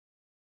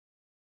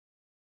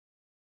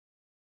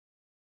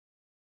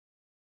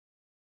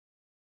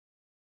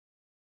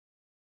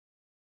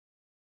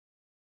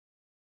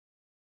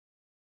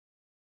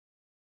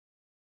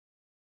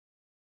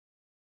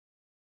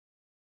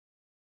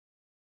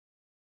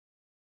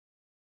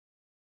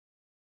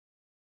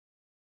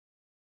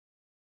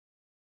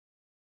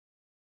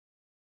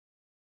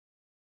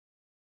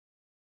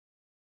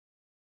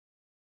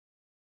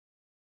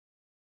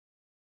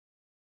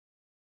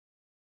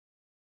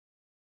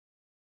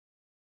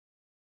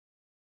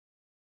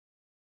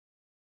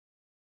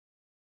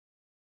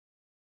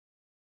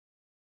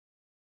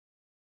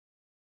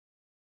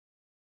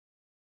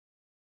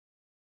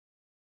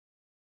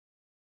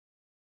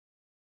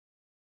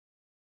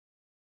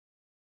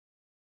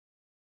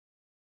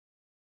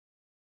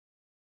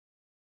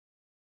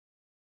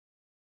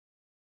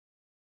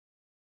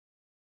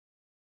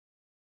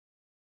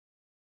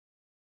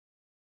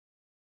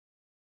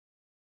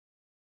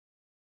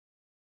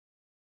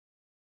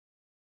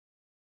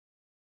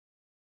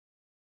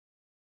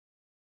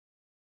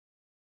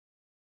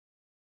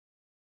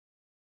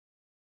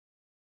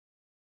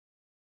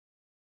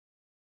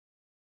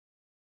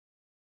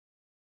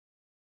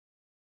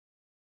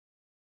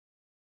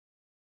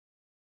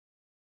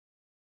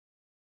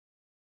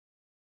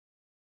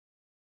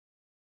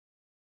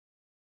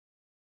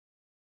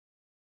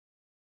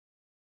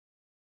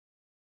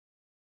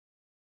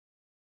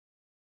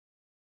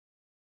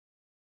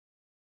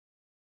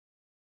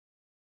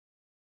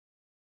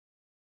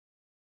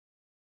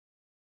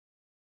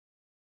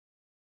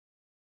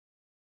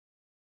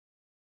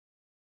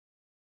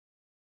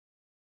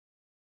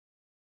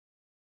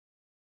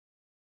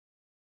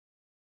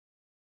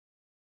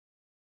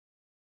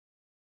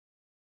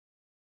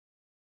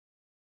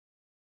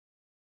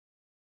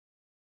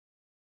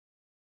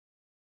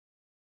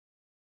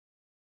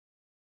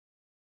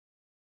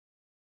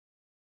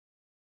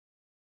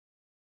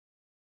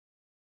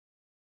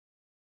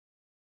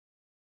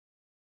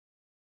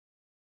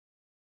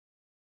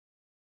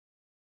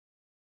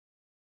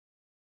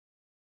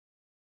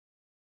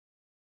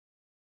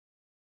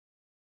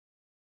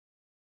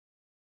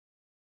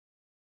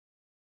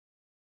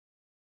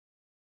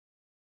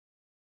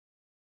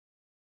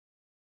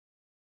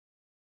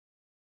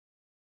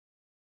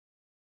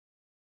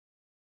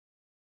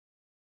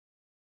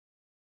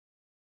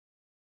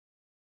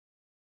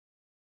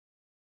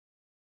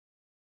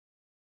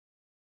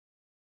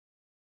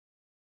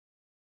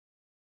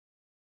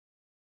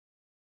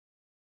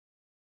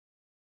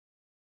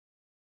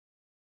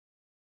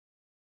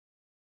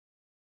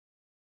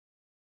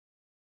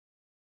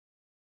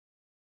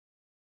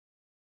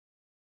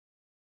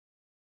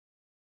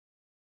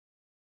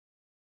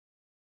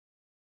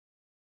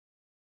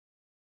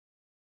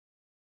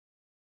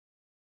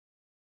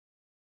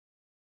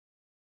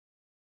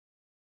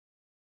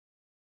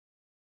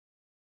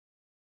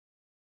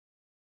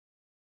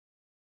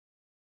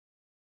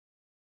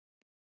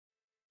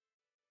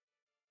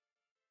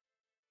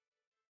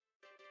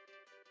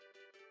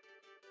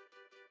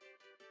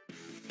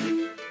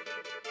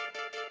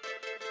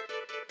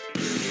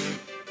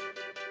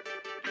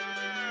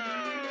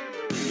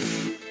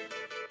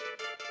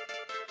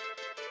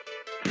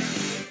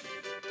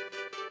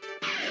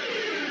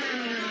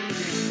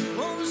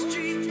On the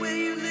street where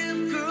you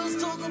live, girls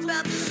talk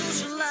about their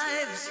social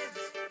lives.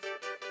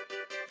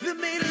 They're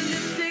made of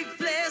lipstick,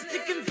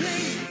 plastic, and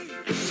paint.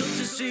 Such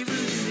a shame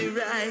in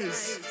their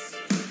eyes.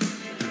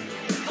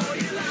 All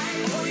your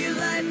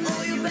life,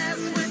 all your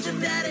past, when your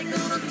daddy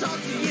gonna talk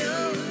to you.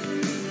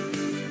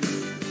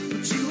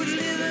 But you were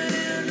living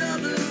in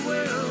another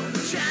world,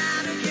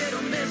 trying to get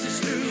a message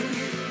through.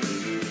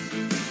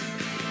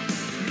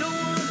 No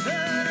one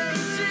heard a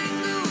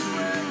single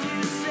word you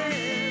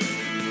said.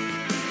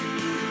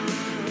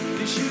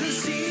 They should have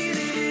seen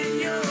it in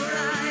your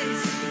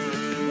eyes,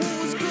 what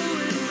was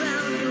going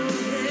around your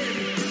head.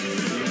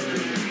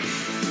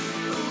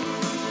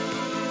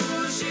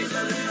 Oh, she's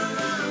a little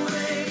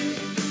runaway.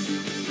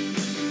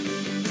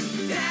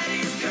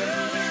 Daddy's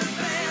girl and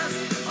fast,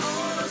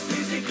 all the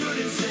things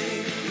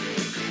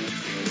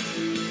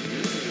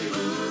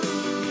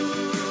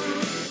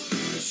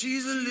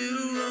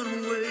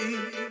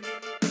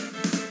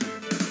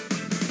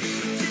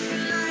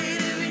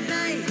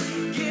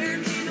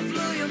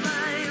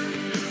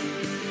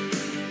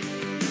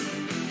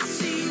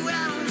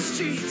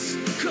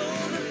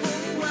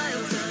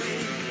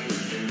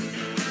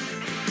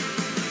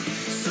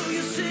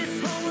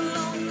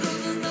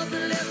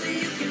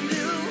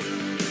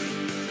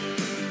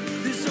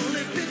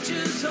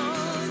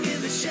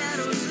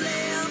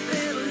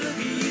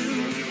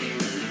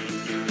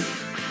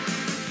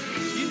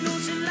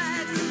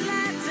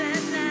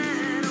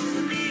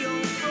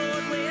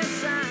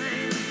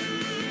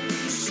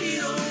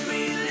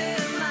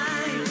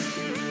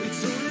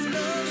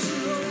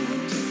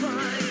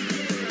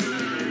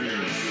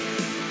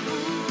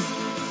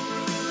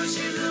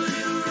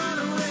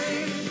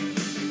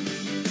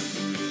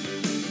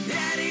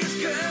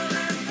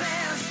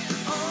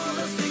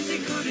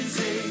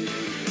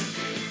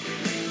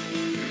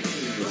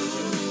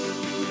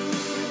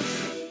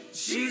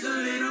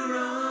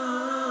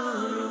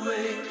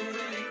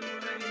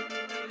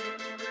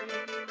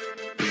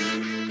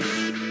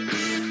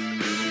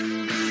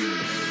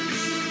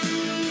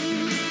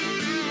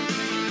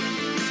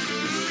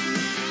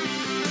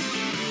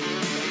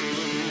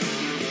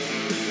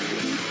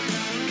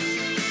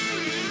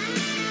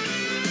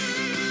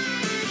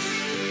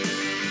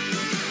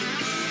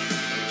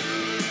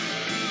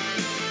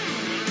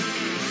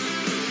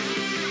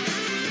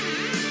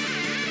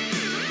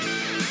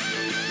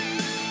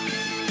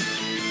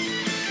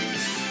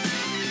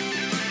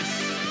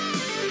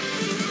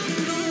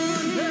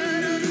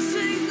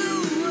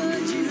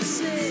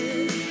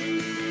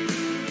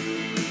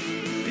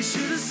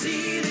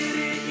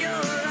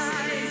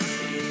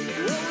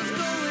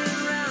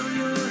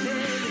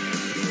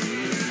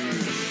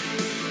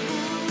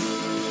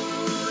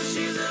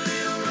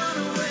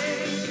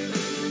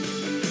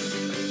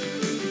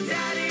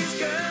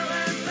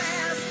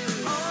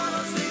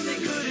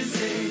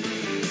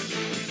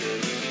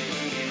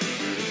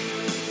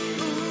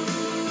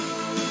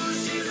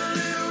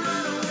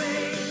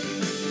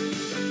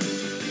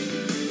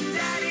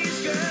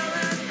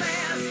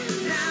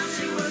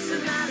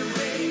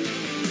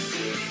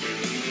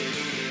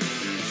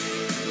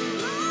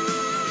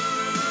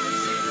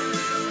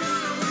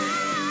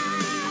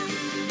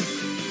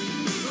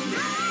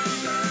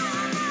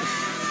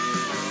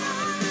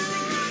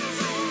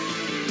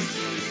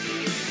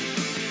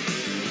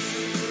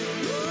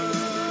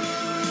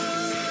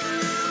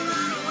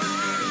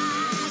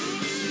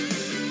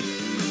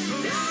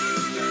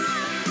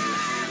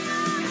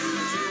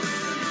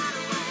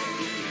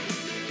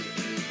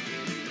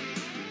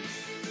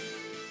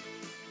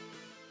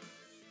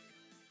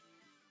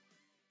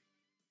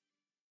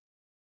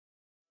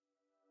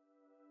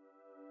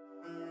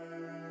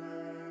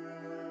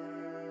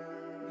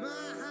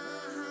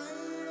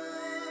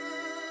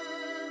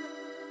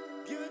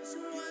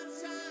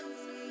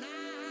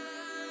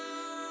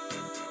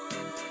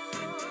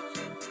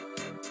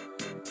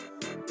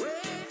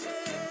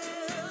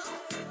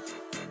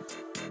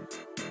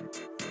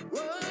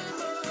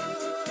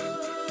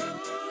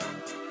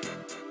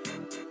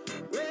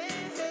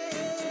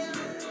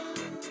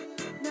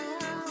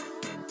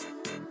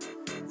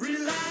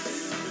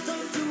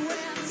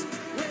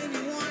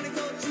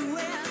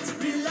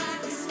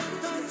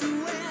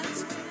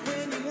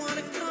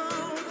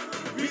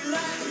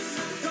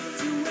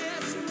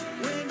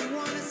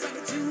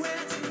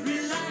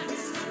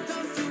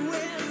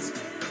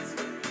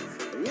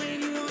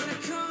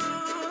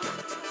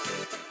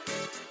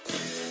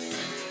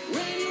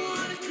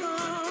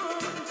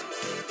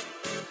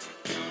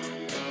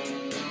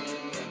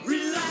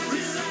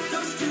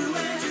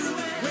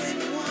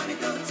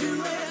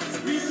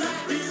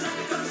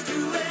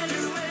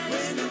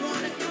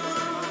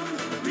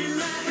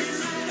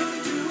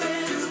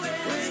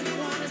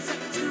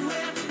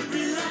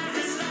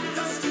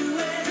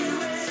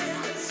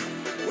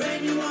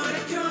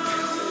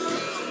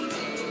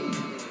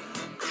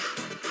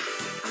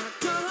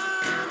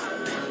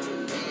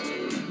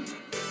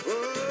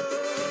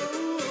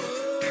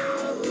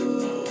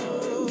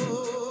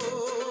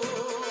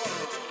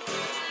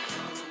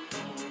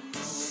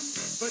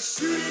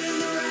shoot it in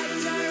the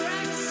right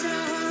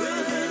direction.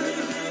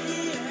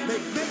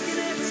 Making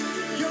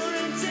it your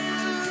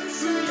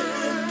intention.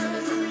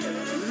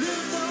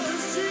 Live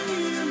those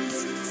dreams,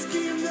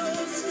 scheme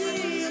those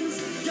schemes.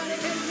 Gotta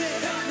hit me,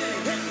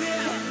 hit me,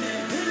 hit me,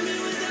 hit me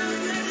with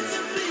those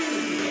laser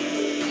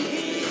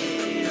beams.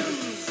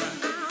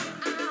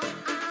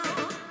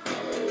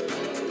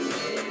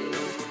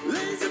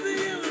 Laser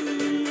beams.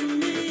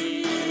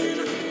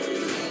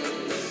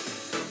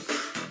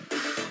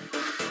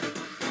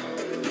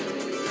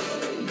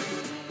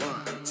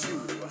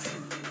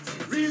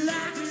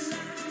 Relax.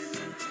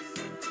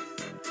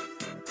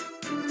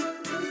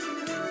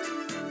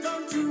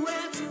 Don't do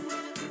it.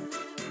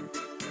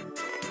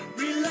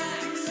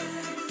 Relax.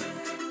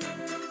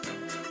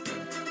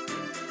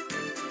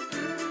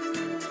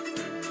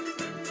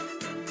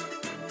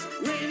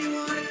 When you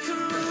wanna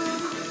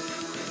come,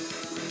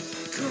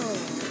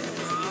 come.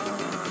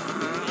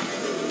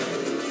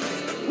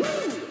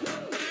 Woo!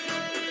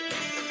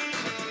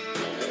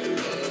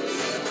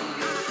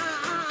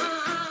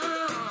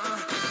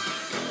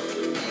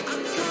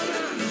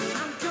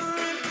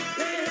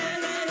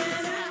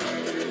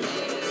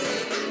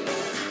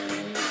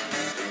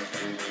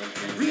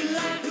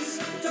 Relax,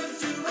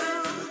 don't do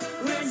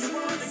it when you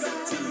wanna go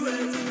to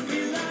it.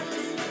 Relax,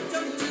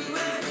 don't do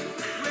it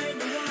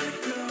when you wanna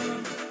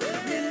come.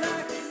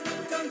 Relax,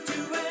 don't do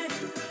it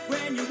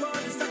when you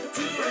wanna stop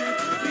to it.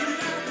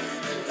 Relax,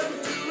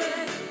 don't do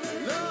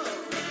it,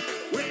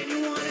 love, when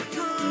you wanna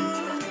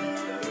come.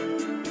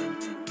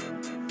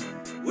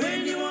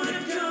 When you wanna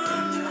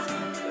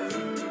come.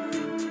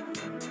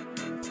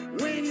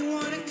 When you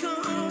wanna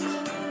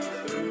come.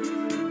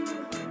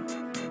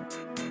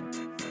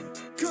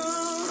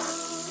 Come.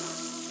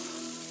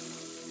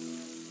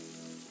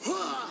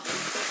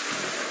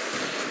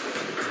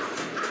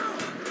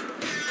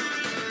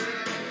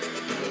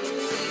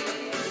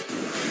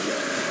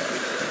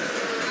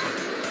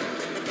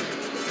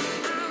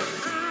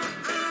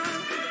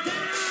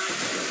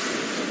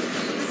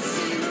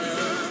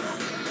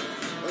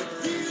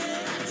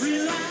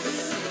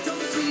 Relax,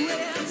 don't do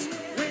it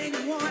when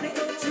you wanna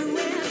go to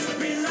it.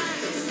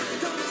 Relax,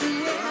 don't do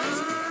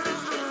it.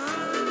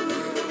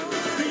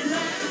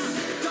 Relax,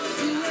 don't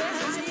do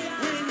it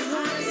when you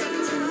wanna go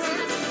to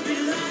it.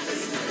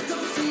 Relax,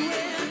 don't do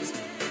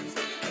it.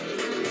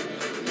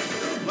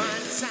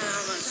 One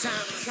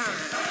time, come.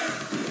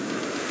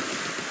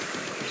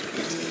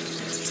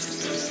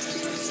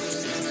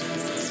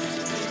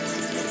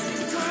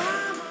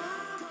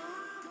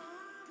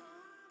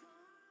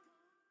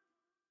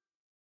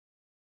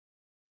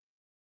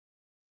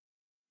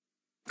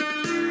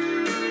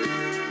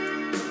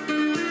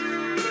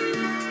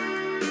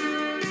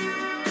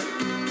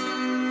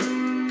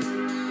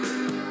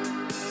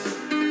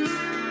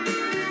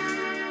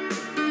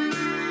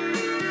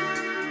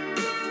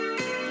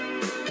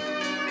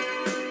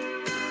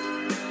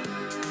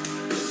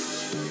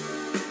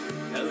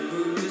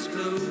 Heaven is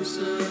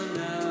closer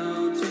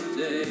now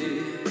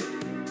today.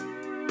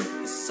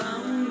 The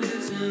sound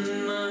is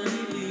in my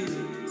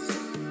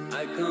ears.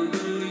 I can't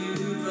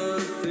believe the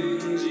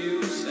things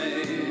you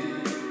say.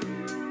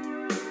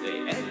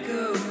 They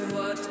echo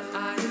what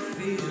I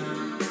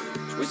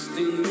feel,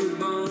 twisting the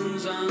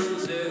bones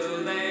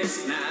until they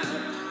snap.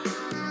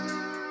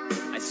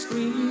 I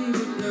scream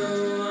but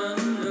no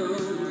one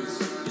knows.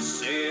 You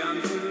say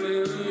I'm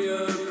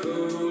familiar,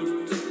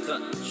 cold to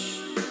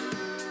touch.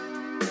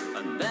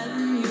 And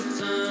then you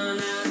turn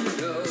and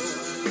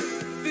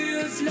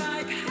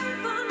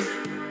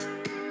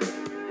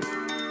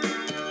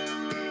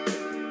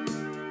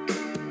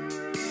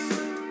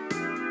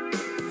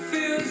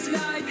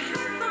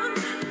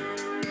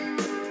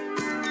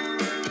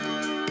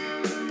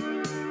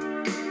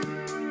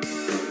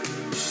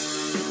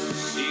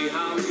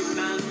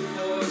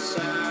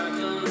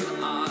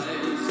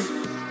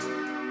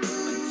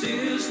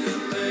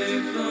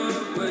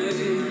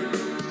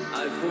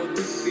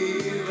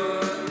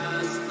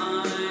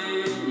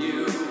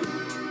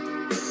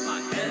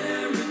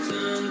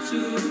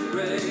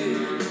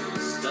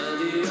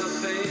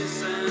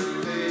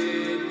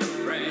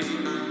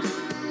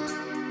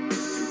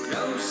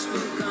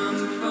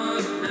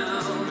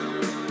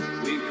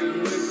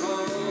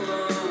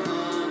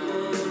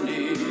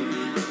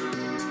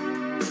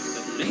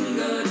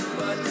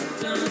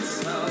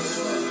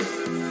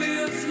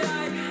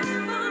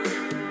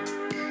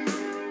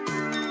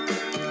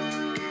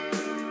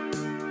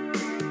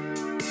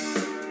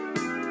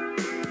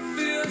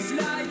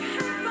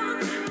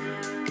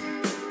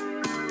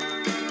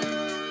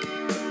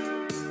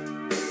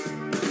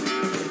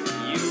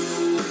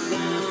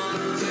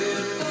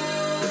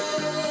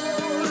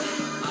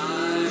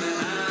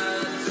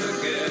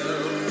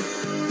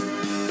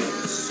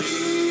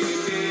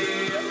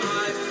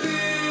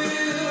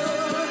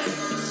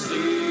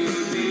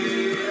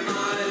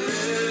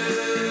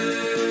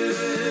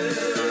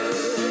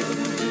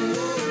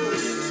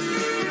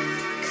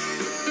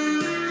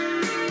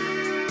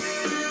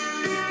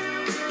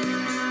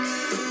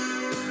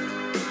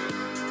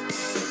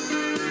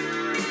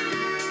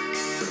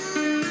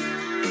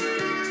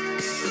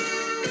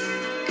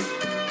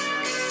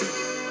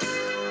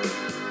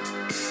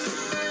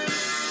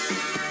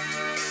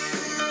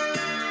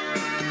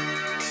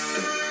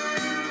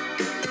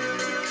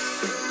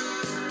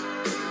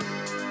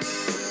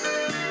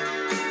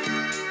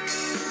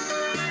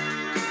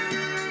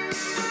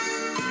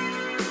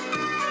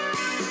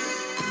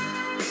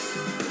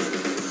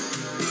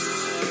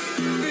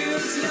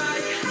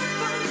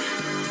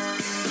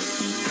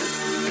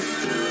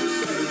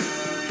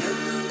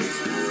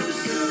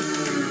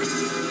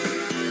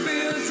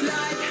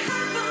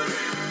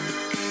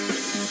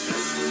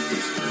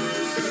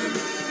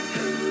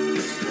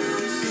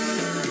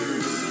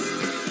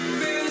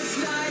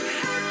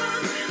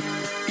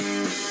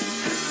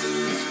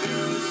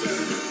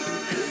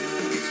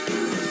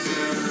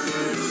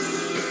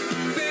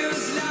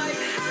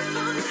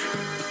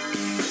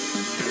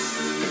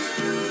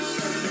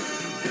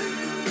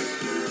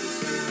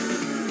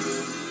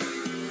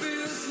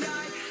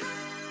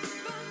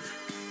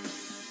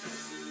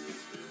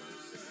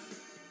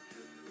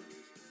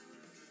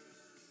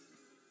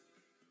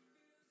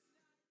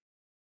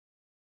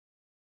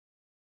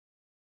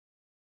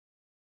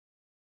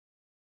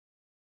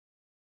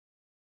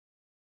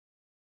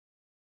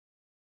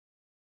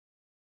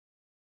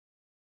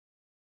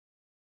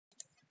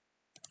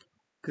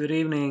Good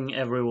evening,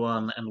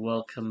 everyone, and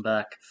welcome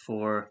back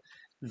for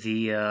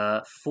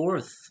the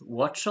fourth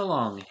watch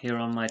along here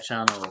on my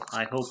channel.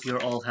 I hope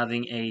you're all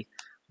having a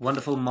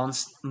wonderful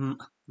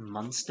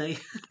Monday,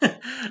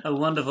 a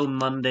wonderful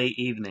Monday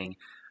evening.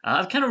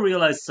 I've kind of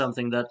realized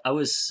something that I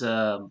was,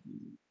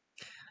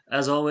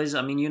 as always.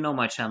 I mean, you know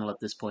my channel at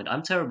this point.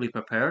 I'm terribly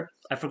prepared.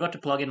 I forgot to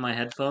plug in my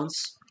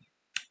headphones.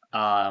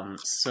 And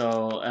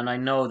I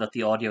know that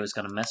the audio is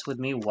gonna mess with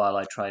me while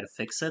I try to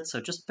fix it. So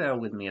just bear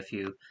with me a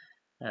few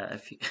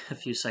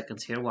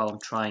seconds here while I'm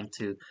trying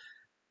to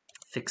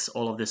fix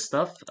all of this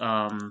stuff.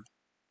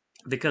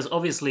 Because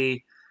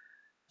obviously,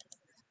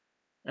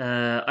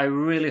 I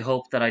really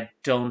hope that I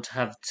don't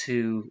have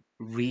to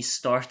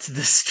restart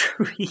the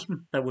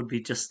stream. That would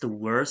be just the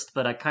worst.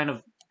 But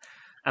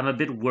I'm a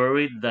bit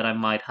worried that I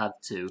might have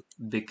to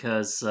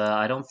because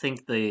I don't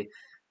think the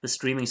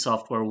streaming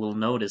software will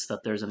notice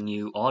that there's a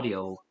new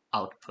audio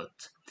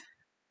output.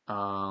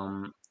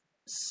 Um,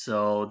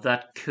 so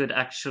that could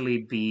actually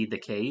be the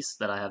case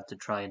that I have to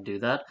try and do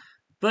that.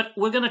 But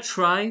we're gonna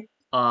try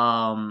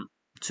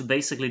to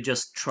basically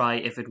just try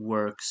if it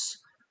works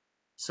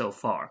so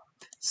far.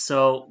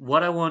 So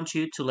what I want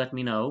you to let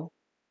me know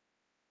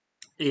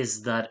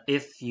is that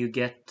if you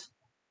get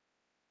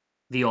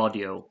the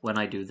audio when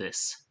I do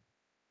this.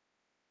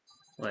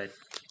 Wait,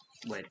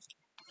 wait.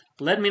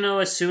 Let me know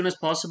as soon as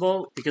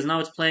possible because now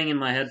it's playing in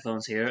my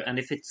headphones here, and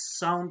if it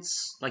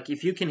sounds like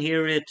if you can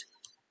hear it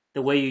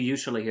the way you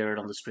usually hear it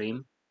on the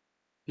stream,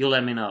 you'll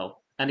let me know.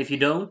 And if you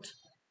don't,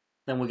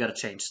 then we gotta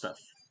change stuff.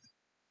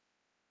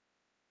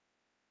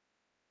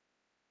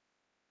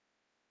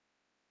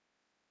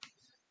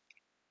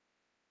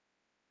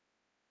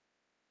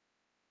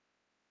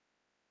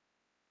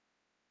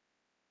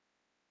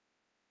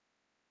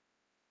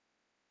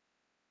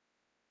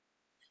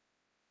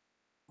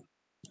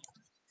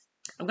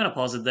 I'm gonna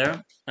pause it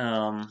there,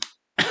 and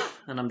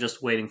I'm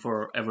just waiting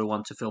for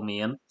everyone to fill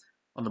me in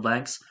on the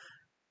blanks.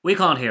 We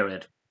can't hear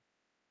it.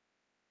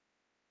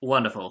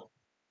 Wonderful.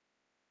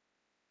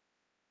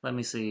 Let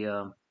me see.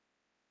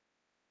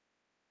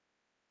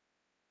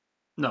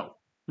 No,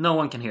 no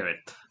one can hear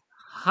it.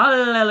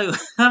 Hallelujah!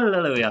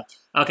 Hallelujah!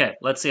 Okay,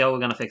 let's see how we're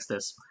gonna fix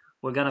this.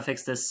 We're gonna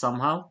fix this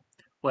somehow.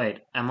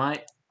 Wait, am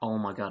I? Oh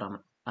my god, I'm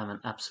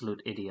an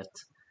absolute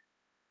idiot.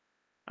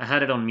 I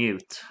had it on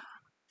mute.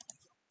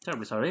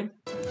 Terribly sorry.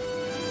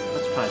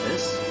 Let's try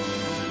this.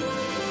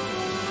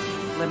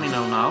 Let me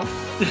know now.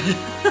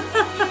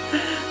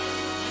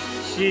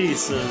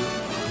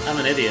 Jesus, I'm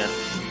an idiot.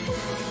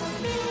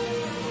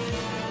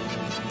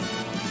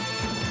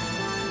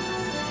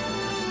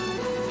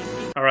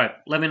 Alright,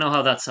 let me know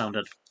how that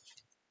sounded.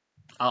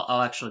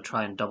 I'll actually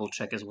try and double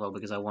check as well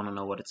because I want to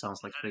know what it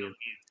sounds like for you.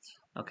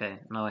 Okay,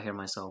 now I hear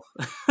myself.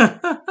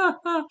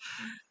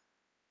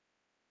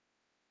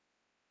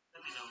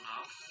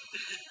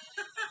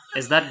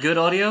 Is that good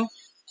audio?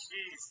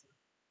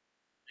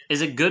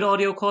 Is it good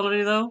audio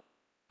quality though?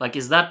 Like,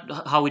 is that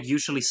how it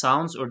usually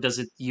sounds, or does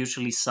it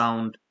usually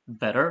sound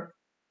better?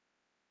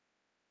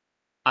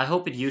 I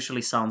hope it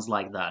usually sounds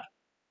like that.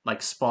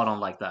 Like, spot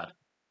on like that.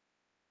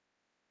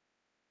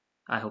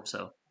 I hope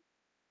so.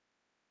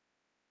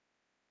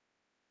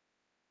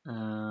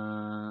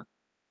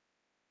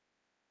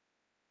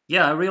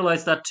 Yeah, I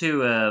realized that too.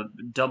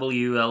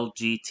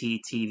 WLGT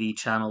TV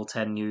Channel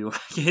 10 New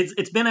York.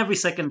 It's been every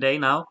second day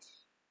now.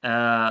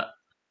 Uh,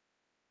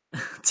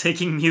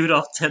 Taking mute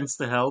off tends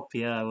to help.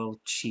 Yeah, a little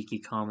cheeky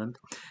comment.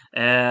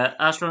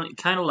 Astron,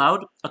 kind of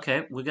loud.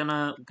 Okay, we're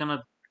gonna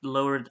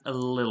lower it a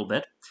little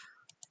bit,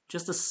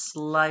 just a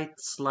slight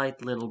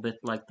little bit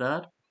like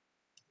that.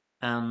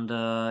 And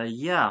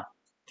yeah,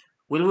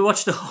 will we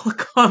watch the whole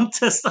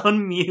contest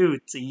on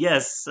mute?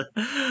 Yes,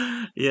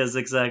 yes,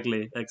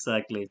 exactly.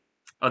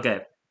 Okay,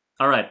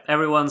 all right.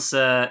 Everyone's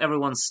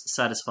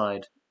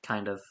satisfied,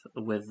 kind of,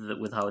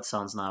 with how it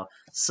sounds now.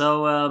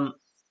 So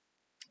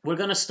we're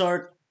gonna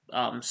start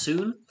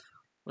soon.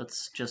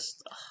 Let's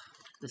just.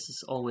 This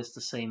is always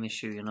the same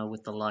issue, you know,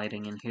 with the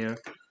lighting in here.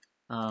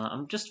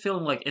 I'm just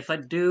feeling like if I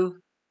do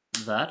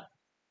that.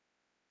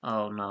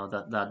 Oh no,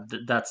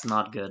 that's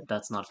not good.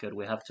 That's not good.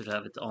 We have to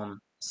have it on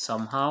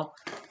somehow.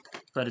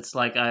 But it's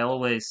like I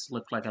always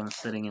look like I'm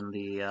sitting in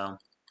the.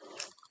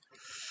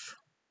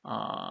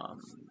 Um,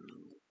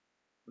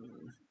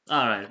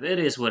 all right, it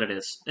is what it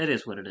is. It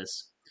is what it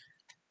is.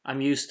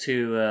 I'm used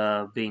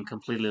to being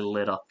completely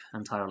lit up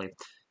entirely.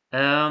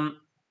 Um,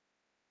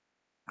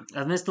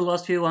 I've missed the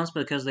last few ones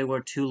because they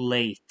were too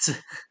late.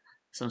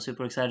 So I'm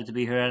super excited to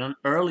be here at an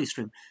early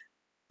stream.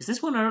 Is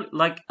this one early?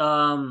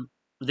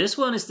 This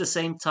one is the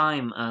same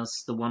time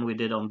as the one we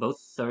did on both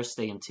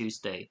Thursday and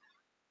Tuesday,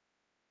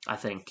 I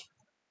think.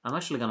 I'm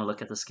actually gonna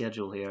look at the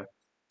schedule here.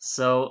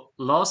 So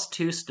last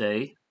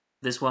Tuesday,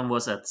 this one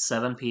was at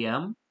 7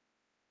 p.m.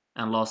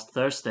 and last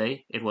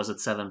Thursday it was at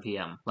 7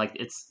 p.m. Like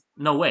it's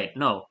no wait,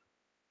 no.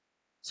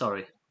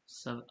 Sorry.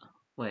 7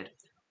 wait.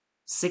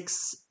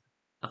 6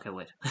 Okay,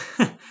 wait.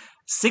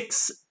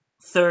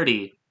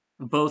 6:30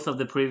 both of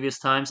the previous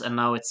times and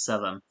now it's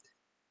 7.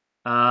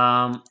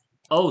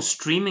 Oh,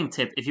 streaming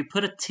tip. If you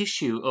put a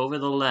tissue over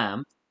the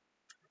lamp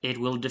It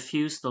will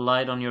diffuse the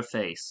light on your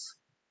face.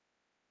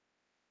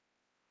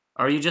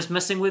 Are you just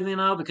messing with me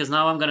now? Because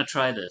now I'm gonna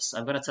try this.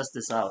 I'm gonna test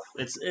this out.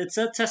 It's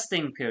a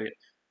testing period.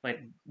 Wait,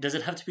 does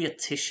it have to be a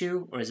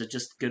tissue or is it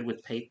just good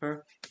with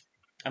paper?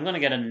 I'm gonna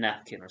get a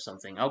napkin or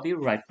something. I'll be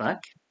right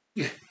back.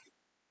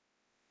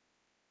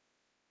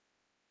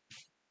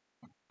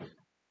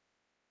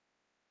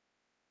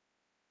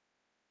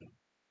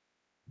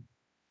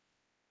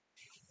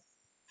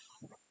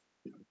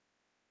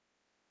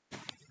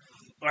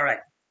 All right,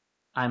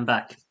 I'm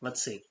back.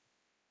 Let's see.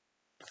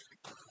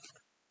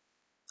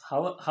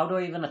 How do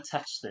I even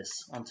attach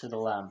this onto the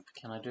lamp?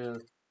 Can I do?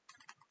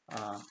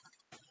 Uh,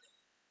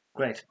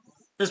 Great.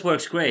 This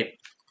works great.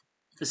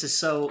 This is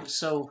so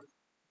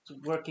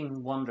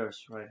working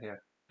wonders right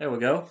here. There we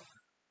go.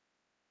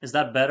 Is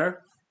that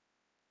better?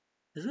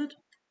 Is it?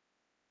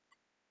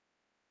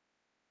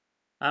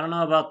 I don't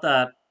know about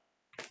that.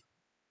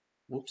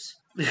 Whoops.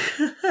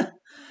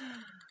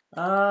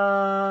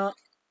 uh.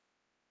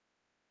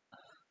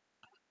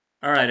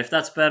 All right. If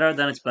that's better,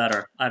 then it's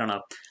better. I don't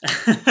know.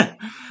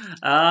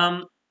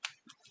 um.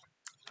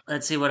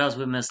 Let's see what else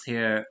we missed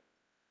here.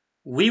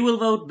 We will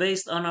vote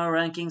based on our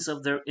rankings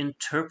of their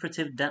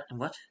interpretive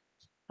what?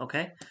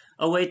 Okay.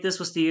 Oh wait, this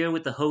was the year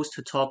with the host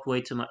who talked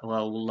way too much.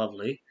 Well,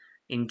 lovely.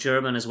 In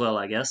German as well,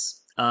 I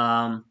guess.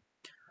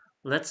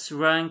 Let's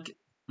rank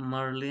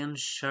Marlene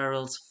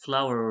Cheryl's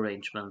flower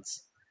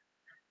arrangements.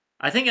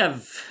 I think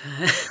I've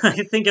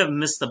I think I've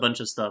missed a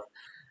bunch of stuff.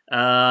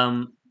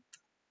 Um,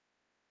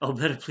 oh,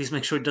 better please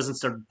make sure it doesn't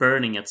start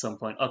burning at some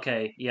point.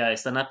 Okay, yeah,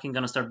 is the napkin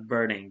gonna start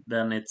burning?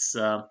 Then it's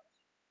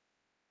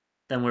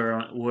then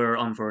we're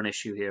on for an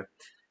issue here.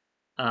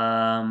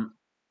 Um,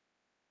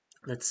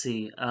 let's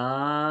see.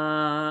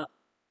 All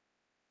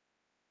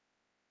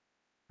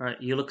right,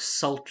 you look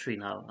sultry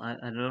now.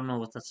 I don't know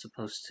what that's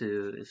supposed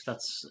to, if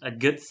that's a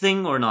good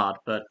thing or not,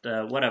 but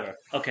whatever.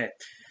 Okay.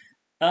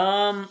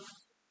 Um.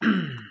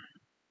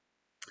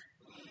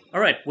 All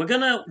right, we're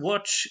gonna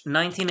watch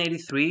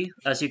 1983,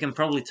 as you can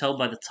probably tell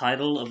by the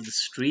title of the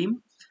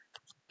stream.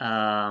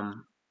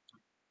 Um,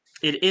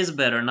 it is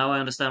better now. I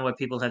understand why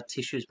people have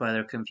tissues by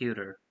their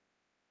computer.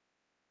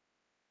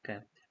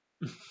 Okay.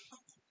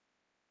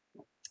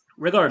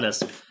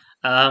 Regardless,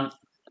 um,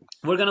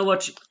 we're gonna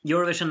watch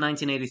Eurovision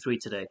 1983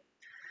 today.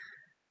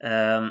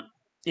 Um,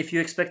 if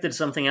you expected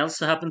something else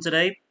to happen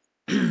today,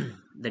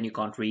 then you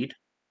can't read.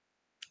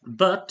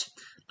 But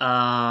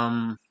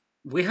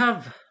we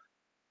have.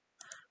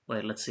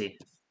 Wait, let's see.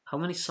 How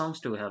many songs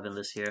do we have in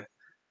this here?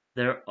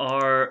 There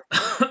are.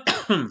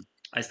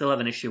 I still have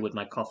an issue with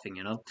my coughing,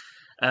 you know.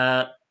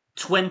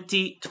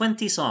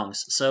 20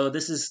 songs. So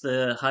this is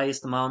the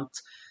highest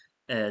amount,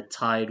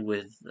 tied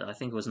with I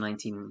think it was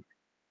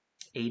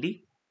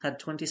 1980 had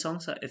 20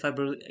 songs. If I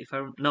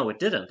no, it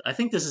didn't. I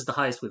think this is the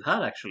highest we've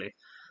had actually.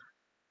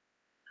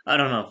 I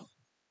don't know.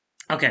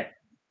 Okay.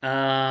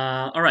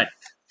 All right.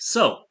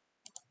 So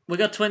we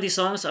got 20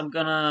 songs. I'm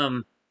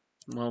gonna.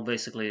 Well,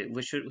 basically,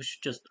 we should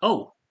just.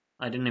 Oh,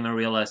 I didn't even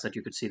realize that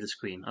you could see the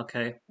screen.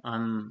 Okay,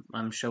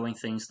 I'm showing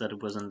things that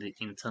it wasn't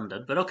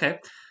intended, but okay,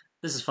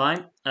 this is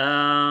fine.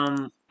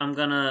 I'm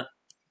gonna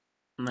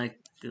make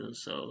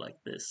so like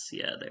this.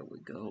 Yeah, there we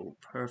go.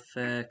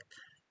 Perfect.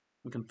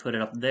 We can put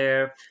it up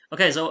there.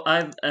 Okay, so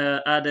I've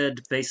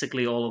added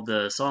basically all of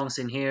the songs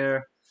in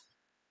here.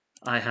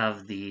 I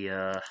have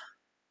the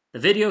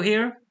video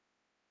here.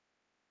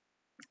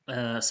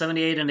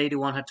 78 and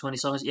 81 had 20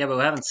 songs. Yeah, but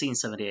we haven't seen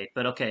 78.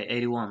 But okay,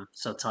 81.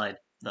 So tied.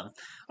 Done.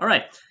 All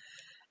right.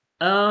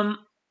 Ah.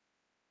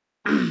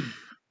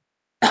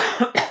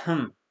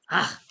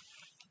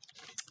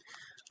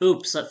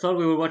 Oops, I thought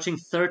we were watching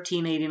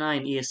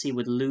 1389 ESC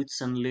with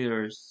Lutes and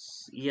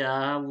Lures.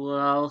 Yeah,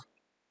 well,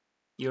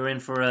 you're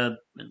in for a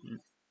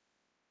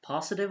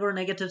positive or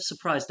negative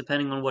surprise,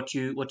 depending on what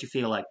you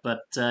feel like. But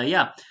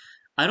yeah,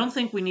 I don't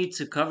think we need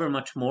to cover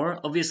much more.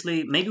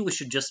 Obviously, maybe we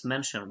should just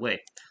mention.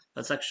 Wait,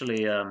 let's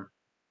actually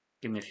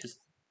give me a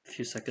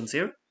few seconds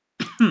here.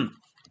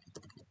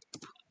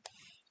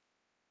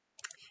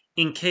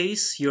 In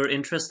case you're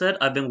interested,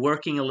 I've been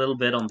working a little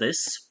bit on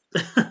this,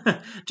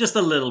 just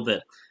a little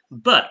bit.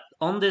 But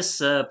on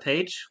this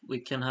page, we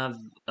can have.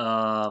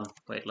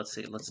 Wait, let's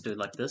see. Let's do it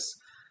like this.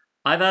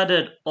 I've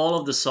added all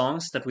of the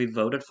songs that we've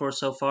voted for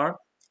so far,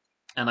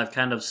 and I've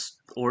kind of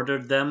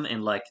ordered them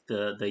in like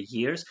the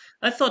years.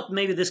 I thought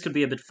maybe this could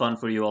be a bit fun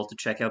for you all to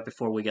check out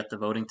before we get the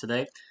voting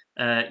today.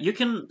 You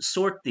can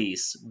sort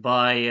these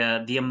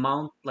by the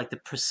amount, like the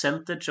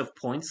percentage of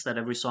points that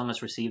every song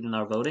has received in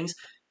our votings,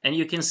 and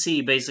you can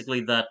see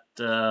basically that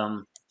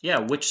yeah,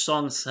 which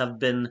songs have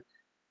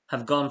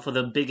gone for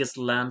the biggest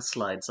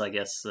landslides, I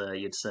guess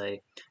you'd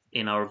say,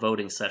 in our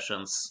voting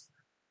sessions.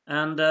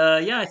 And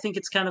yeah, I think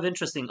it's kind of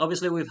interesting.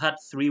 Obviously, we've had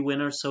 3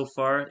 winners so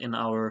far in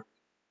our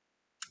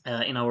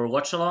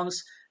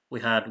watchalongs.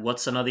 We had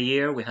What's Another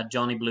Year, we had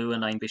Johnny Blue,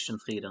 and Ein bisschen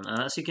Frieden.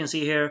 As you can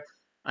see here,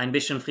 Ein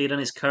bisschen Frieden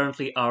is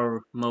currently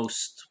our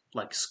most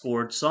like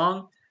scored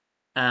song,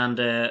 and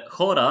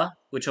Chora,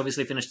 which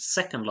obviously finished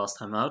second last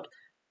time out,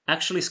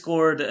 actually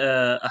scored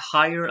a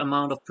higher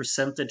amount of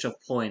percentage of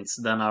points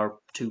than our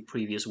two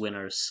previous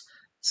winners.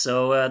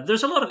 So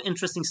there's a lot of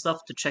interesting stuff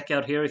to check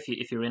out here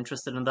if you're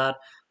interested in that.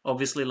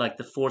 Obviously, like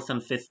the fourth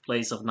and fifth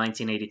place of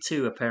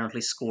 1982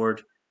 apparently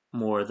scored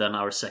more than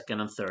our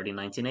second and third in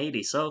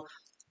 1980. So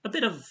a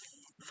bit of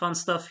fun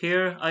stuff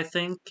here, I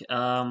think.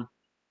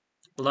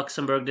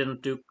 Luxembourg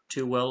didn't do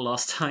too well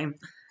last time.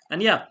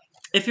 And yeah,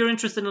 if you're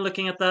interested in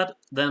looking at that,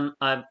 then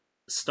I've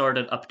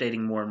started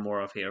updating more and more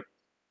of here.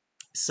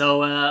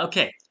 So,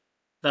 okay,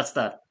 that's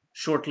that.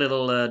 Short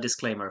little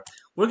disclaimer.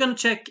 We're gonna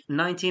check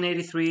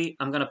 1983.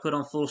 I'm gonna put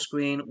on full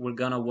screen. We're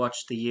gonna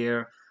watch the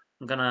year.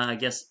 I'm gonna, I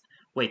guess.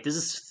 Wait, this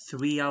is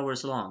 3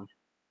 hours long.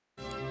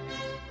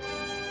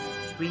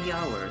 3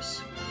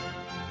 hours.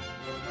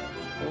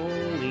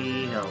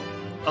 Holy hell.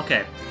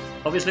 Okay,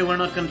 obviously we're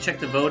not gonna check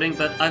the voting,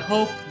 but I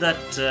hope that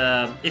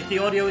if the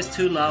audio is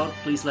too loud,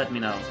 please let me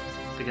know,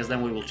 because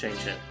then we will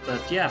change it.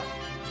 But yeah,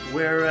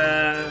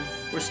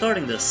 we're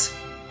starting this.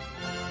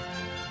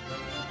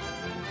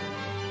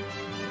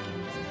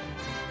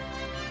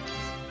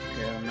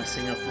 I'm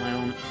messing up my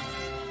own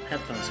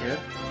headphones here.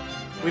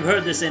 We've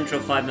heard this intro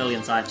 5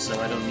 million times, so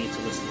I don't need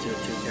to listen to it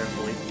too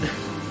carefully.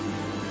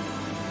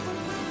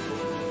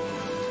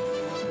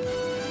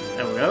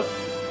 There we go.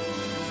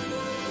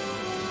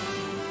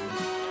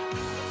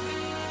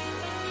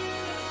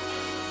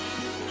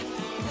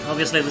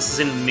 Obviously this is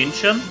in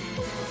München,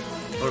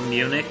 or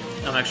Munich.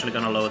 I'm actually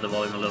gonna lower the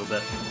volume a little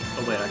bit.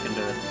 Oh wait, I can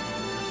do it.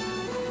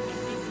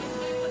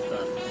 Like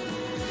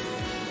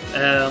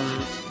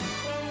that.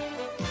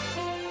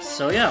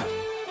 So yeah,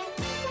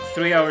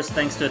 3 hours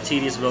thanks to a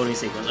tedious voting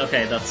sequence.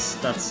 Okay, that's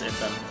it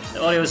then.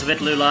 The audio is a bit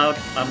too loud.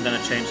 I'm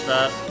gonna change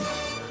that.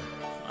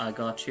 I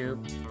got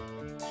you.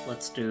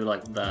 Let's do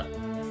like that.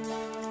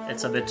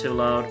 It's a bit too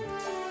loud.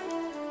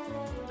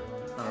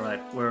 All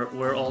right,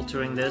 we're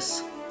altering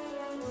this.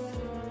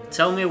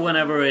 Tell me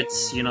whenever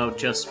it's, you know,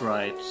 just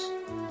right.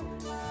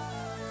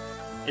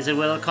 Is it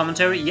with a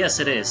commentary? Yes,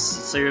 it is.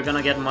 So you're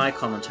gonna get my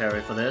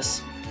commentary for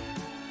this.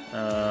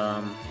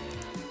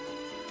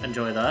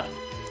 Enjoy that.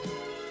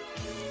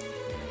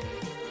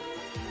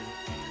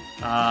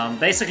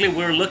 Basically,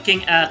 we're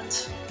looking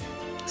at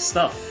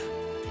stuff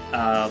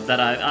that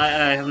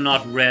I have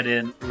not read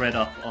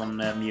up on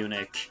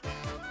Munich.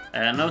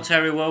 No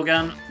Terry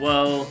Wogan?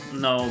 Well,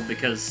 no,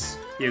 because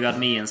you got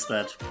me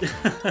instead.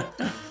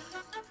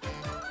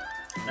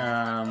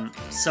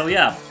 So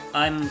yeah,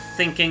 I'm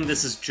thinking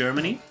this is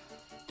Germany.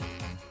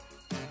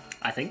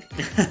 I think.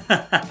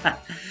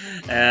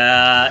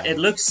 It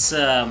looks,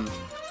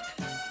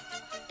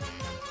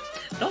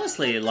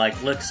 honestly,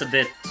 like, looks a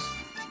bit...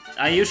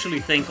 I usually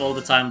think all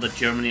the time that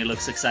Germany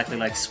looks exactly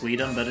like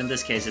Sweden, but in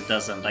this case it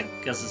doesn't. Like,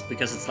 because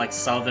it's like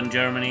southern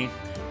Germany,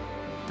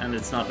 and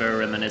it's not very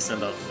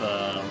reminiscent of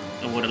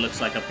what it looks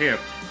like up here.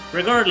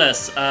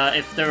 Regardless,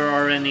 if there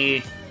are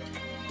any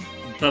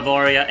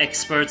Bavaria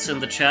experts in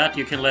the chat,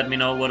 you can let me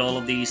know what all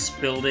of these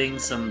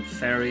buildings and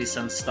ferries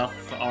and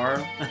stuff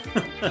are.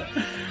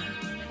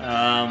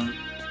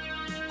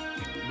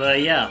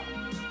 But yeah,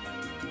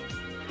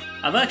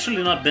 I've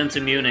actually not been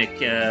to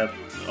Munich.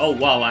 Oh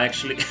wow, I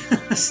actually...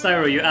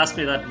 Styro, you asked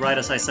me that right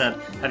as I said,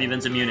 have you been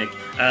to Munich?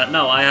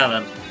 No, I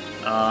haven't.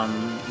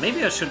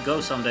 Maybe I should go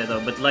someday though,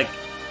 but like,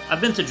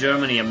 I've been to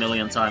Germany a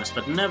million times,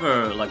 but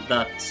never like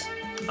that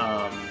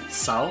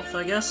south,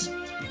 I guess.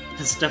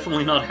 It's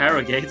definitely not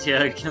Harrogate,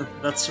 yeah,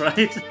 that's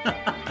right.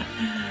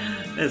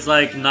 It's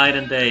like night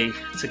and day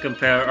to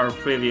compare our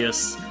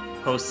previous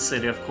host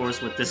city, of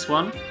course, with this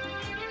one.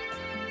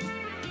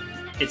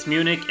 It's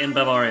Munich in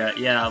Bavaria.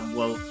 Yeah,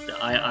 well,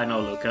 I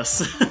know,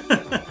 Lucas.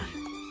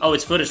 Oh,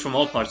 it's footage from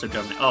all parts of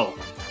Germany. Oh,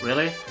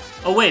 really?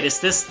 Oh, wait, is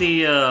this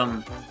the...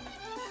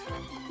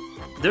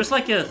 There's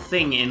like a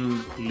thing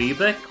in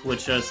Lübeck,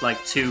 which is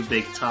like two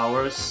big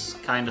towers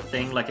kind of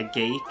thing, like a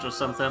gate or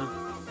something.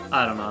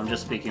 I don't know, I'm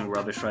just speaking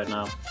rubbish right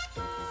now.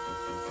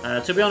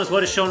 To be honest,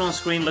 what is shown on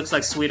screen looks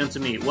like Sweden to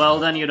me. Well,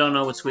 then you don't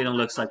know what Sweden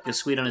looks like, because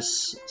Sweden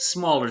is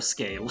smaller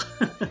scale.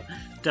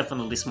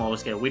 Definitely smaller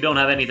scale. We don't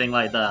have anything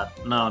like that.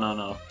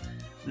 No.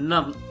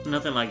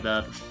 Nothing like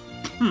that.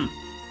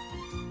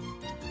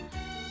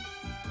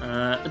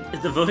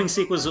 The voting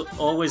sequence was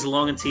always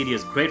long and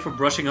tedious. Great for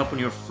brushing up on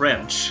your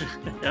French.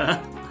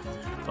 Yeah.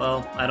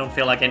 Well, I don't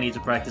feel like I need to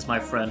practice my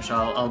French.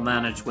 I'll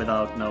manage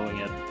without knowing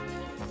it.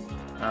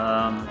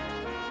 I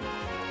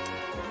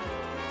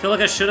feel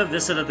like I should have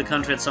visited the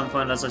country at some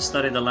point as I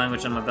studied the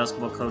language and my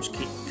basketball coach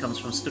comes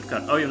from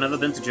Stuttgart. Oh, you've never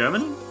been to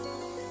Germany?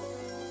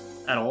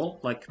 At all?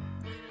 Like,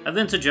 I've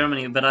been to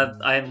Germany, but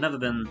I've never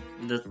been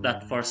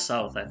that far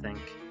south, I think.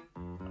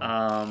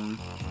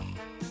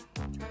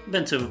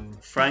 Been to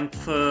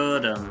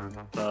Frankfurt and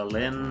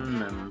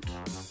Berlin and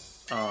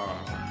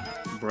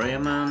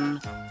Bremen,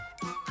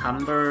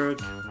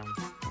 Hamburg,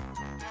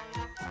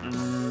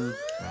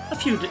 a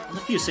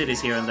few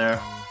cities here and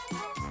there.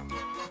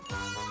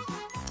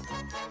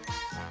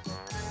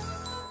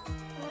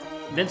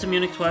 Been to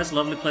Munich twice,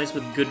 lovely place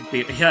with good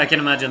beer. Yeah, I can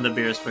imagine the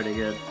beer is pretty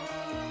good.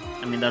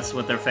 I mean, that's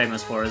what they're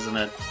famous for, isn't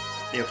it?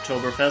 The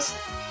Oktoberfest.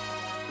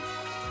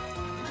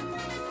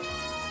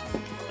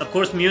 Of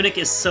course, Munich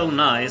is so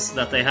nice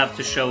that they have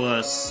to show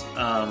us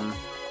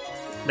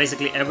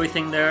basically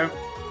everything there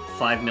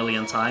 5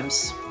 million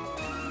times.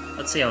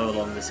 Let's see how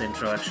long this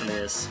intro actually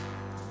is.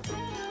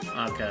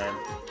 Okay.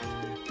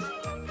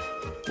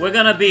 We're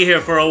gonna be here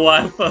for a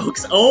while,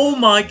 folks. Oh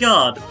my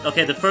god!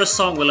 Okay, the first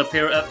song will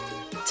appear at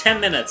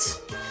 10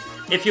 minutes.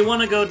 If you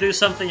want to go do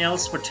something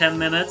else for 10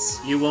 minutes,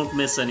 you won't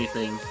miss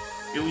anything.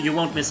 You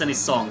won't miss any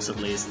songs, at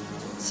least.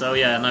 So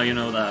yeah, now you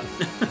know that.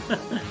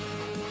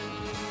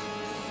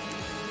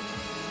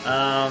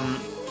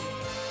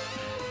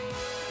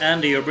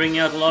 Andy, you're bringing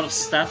out a lot of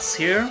stats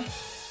here.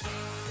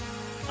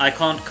 I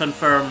can't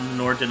confirm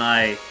nor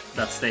deny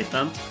that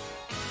statement.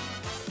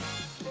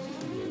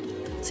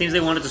 Seems they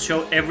wanted to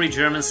show every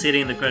German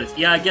city in the credits.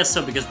 Yeah, I guess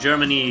so, because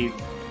Germany...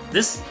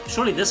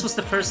 Surely this was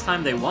the first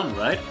time they won,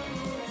 right?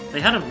 They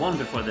hadn't won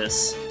before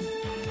this.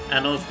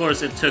 And of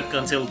course it took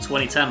until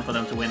 2010 for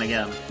them to win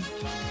again.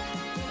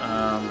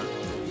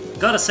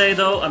 Gotta say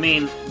though, I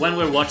mean, when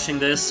we're watching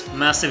this,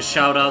 massive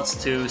shoutouts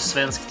to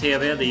Svensk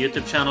TV, the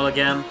YouTube channel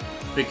again,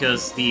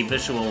 because the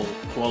visual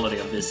quality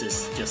of this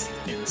is just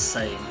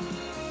insane.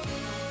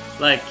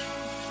 Like,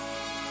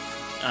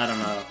 I don't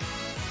know.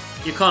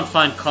 You can't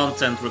find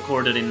content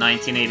recorded in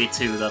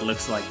 1982 that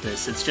looks like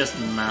this. It's just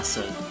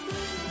massive.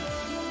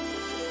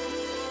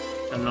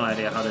 I have no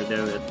idea how they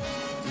do it.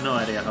 No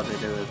idea how they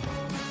do it.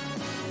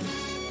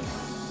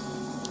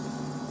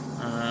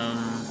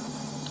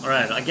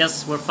 Alright, I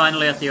guess we're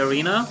finally at the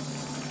arena.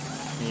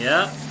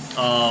 Yeah.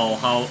 Oh,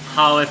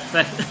 how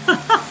effective.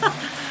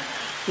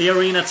 The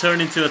arena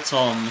turned into a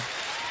tom.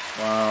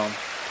 Wow.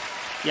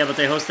 Yeah, but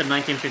they hosted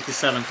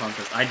 1957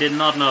 contest. I did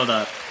not know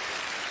that.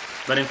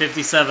 But in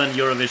 57,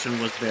 Eurovision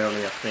was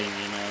barely a thing,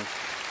 you know.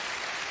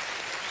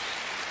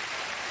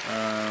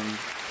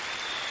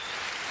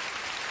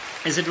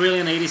 Is it really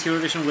an 80s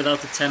Eurovision without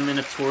the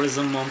 10-minute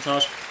tourism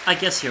montage? I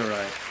guess you're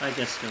right. I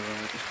guess you're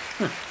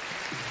right.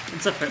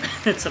 It's a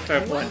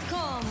fair point.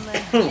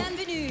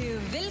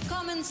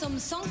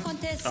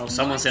 Oh,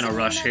 someone's in a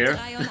rush here.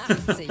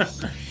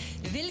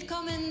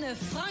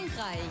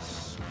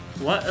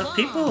 What?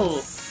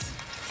 People...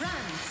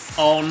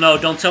 Oh no,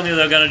 don't tell me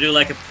they're gonna do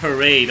like a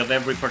parade of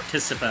every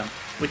participant.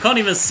 We can't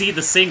even see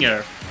the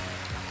singer.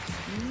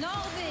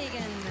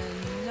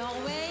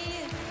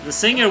 The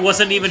singer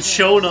wasn't even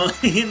shown on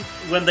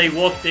when they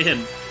walked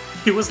in.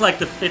 He was like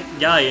the 5th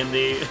guy in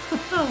the...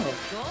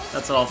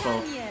 That's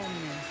awful.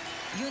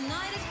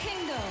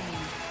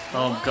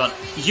 Oh god.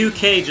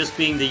 UK just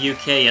being the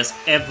UK as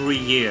every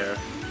year.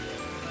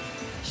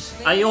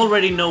 I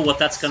already know what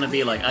that's gonna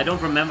be like. I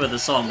don't remember the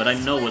song, but I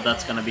know what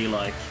that's gonna be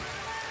like.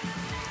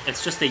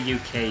 It's just the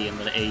UK in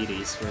the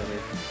 80s, really.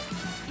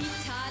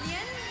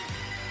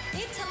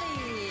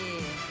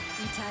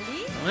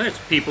 Well, there's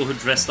people who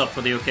dressed up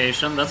for the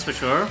occasion, that's for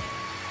sure.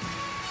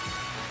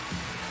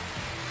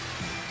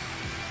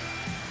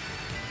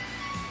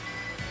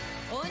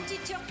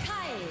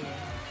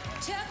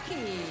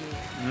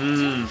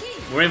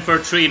 We're in for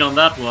a treat on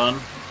that one.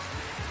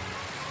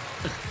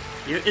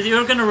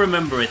 You're gonna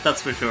remember it,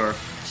 that's for sure.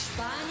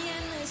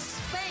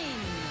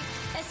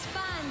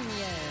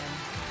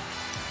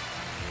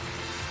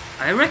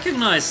 I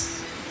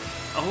recognize...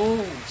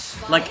 Oh,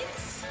 like...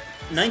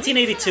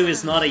 1982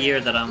 is not a year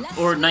that I'm...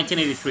 Or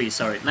 1983,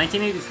 sorry.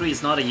 1983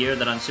 is not a year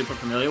that I'm super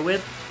familiar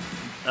with.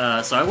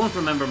 So I won't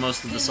remember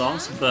most of the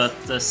songs, but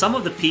some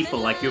of the people,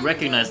 like, you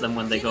recognize them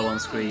when they go on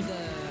screen.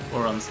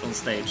 Or on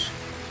stage.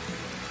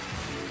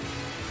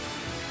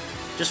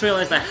 Just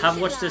realized I have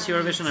watched this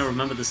Eurovision, I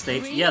remember the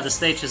stage. Yeah, the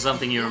stage is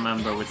something you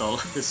remember with all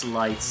these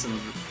lights in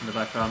the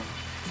background.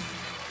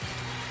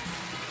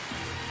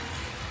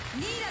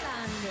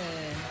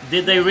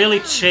 Did they really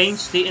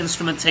change the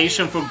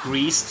instrumentation for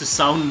Greece to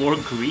sound more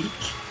Greek?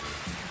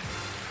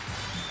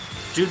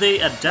 Do they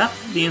adapt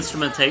the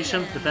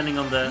instrumentation depending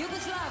on the...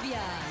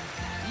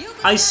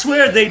 I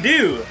swear they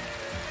do!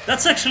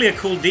 That's actually a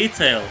cool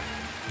detail.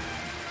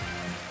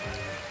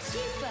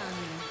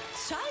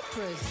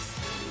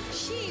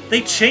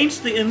 They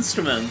changed the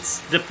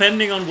instruments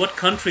depending on what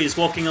country is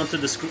walking onto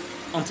the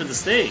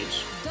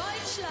stage.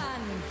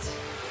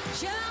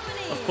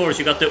 Of course,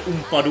 you got the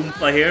Oompa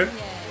Doompa here.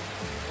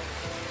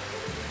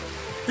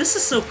 This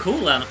is so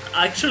cool, and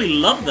I actually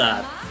love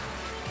that.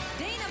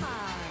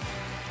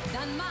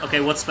 Okay,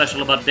 what's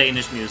special about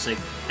Danish music?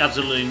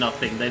 Absolutely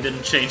nothing. They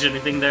didn't change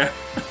anything there.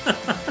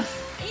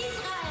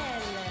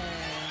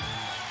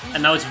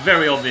 And now it's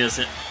very obvious.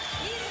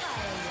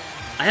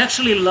 I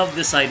actually love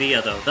this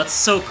idea, though. That's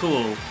so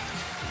cool.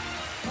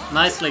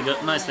 Nicely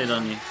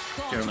done,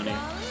 Germany.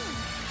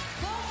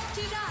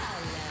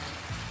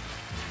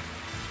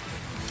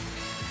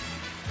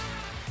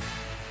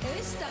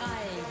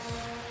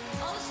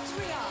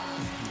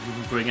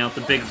 Bring out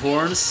the big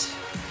horns.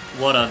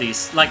 What are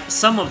these? Like,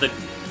 some of the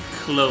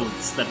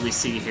clothes that we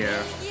see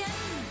here.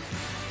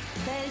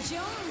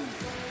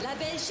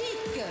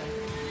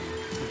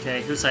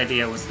 Okay, whose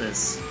idea was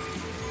this?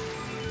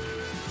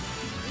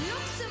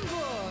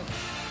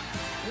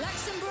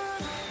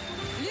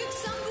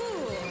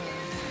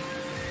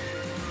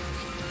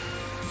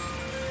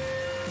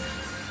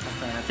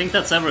 Okay. I think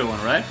that's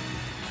everyone, right?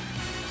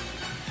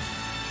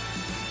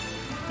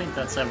 I think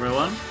that's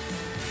everyone.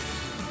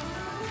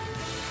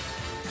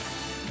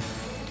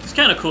 It's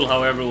kind of cool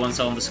how everyone's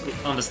on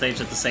the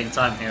stage at the same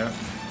time here.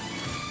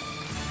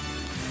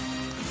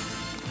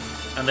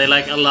 And they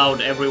like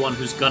allowed everyone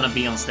who's gonna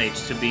be on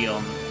stage to be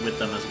on with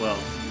them as well.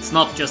 It's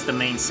not just the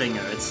main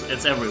singer,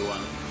 it's everyone.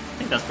 I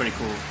think that's pretty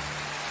cool.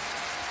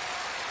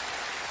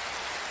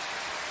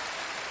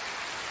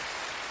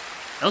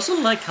 I also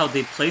like how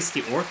they placed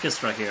the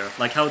orchestra here,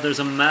 like how there's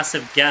a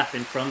massive gap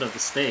in front of the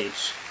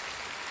stage.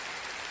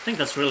 I think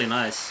that's really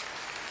nice.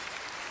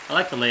 I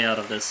like the layout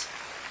of this.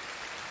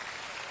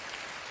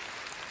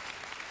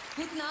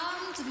 Guten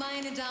Abend,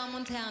 meine Damen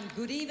und Herren.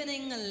 Good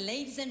evening,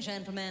 ladies and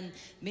gentlemen.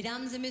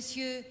 Mesdames et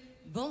Messieurs,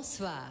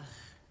 bonsoir.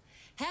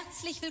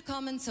 Herzlich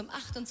willkommen zum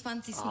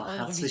 28.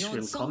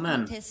 Eurovision Song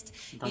Contest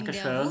in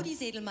der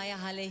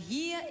Rudi-Sedlmayer-Halle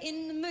hier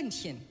in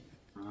München.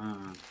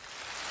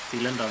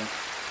 Vielen Dank.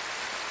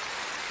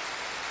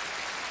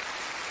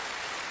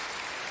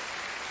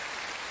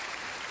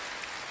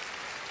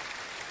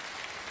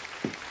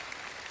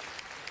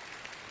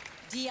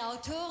 Die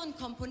Autoren,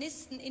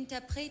 Komponisten,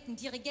 Interpreten,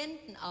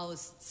 Dirigenten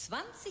aus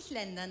 20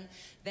 Ländern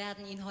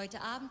werden Ihnen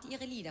heute Abend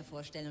ihre Lieder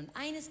vorstellen. Und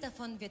eines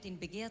davon wird den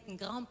begehrten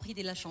Grand Prix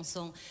de la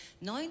Chanson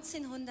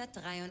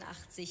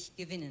 1983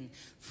 gewinnen.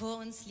 Vor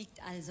uns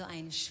liegt also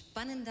ein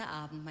spannender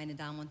Abend, meine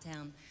Damen und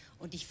Herren.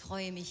 Und ich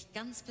freue mich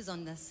ganz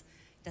besonders,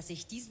 dass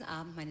ich diesen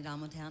Abend, meine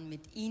Damen und Herren,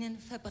 mit Ihnen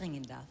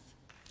verbringen darf.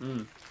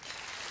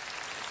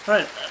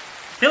 Right.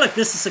 I feel like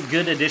this is a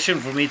good addition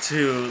for me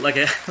to, like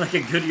a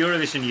good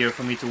Eurovision year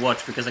for me to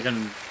watch, because I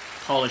can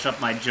polish up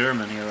my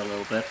German here a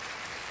little bit.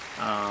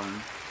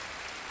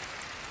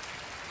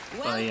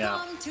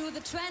 Welcome to the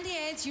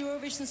 28th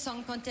Eurovision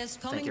Song Contest,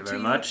 coming to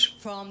you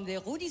from the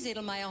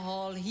Rudi-Sedlmayer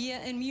Hall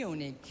here in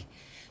Munich.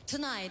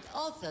 Tonight,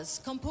 authors,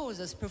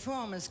 composers,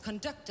 performers,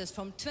 conductors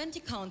from 20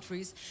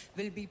 countries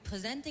will be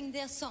presenting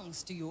their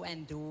songs to you,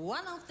 and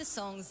one of the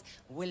songs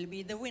will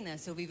be the winner.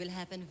 So we will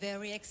have a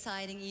very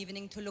exciting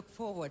evening to look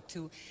forward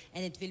to,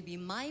 and it will be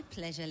my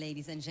pleasure,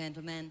 ladies and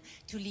gentlemen,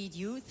 to lead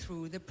you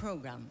through the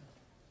program.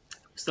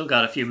 Still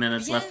got a few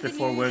minutes left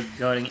before we're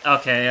going.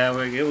 Okay, yeah,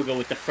 we'll go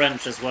with the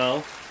French as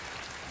well.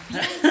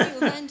 Bienvenue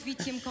au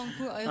 28e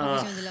concours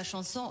Eurovision de la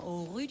chanson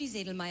au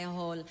Rudi-Sedlmayer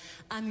Hall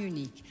à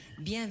Munich.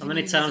 How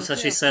many times has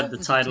she said the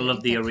title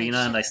of the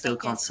arena and I still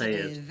can't say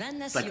it?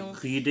 It's like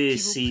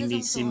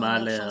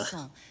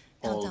Rudi-Sedlmayer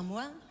Hall.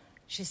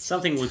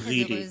 Something with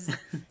Rudi.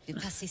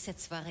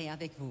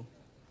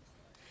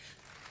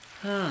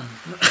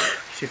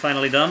 She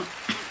finally done?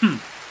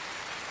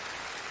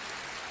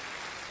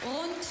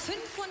 Rund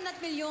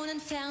 500 Millionen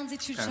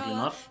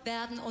Fernsehzuschauer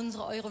werden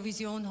unsere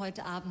Eurovision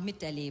heute Abend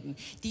miterleben,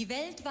 die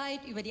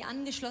weltweit über die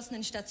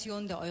angeschlossenen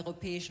Stationen der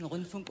Europäischen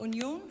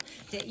Rundfunkunion,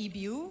 der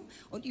EBU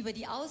und über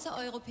die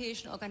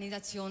außereuropäischen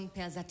Organisationen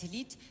per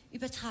Satellit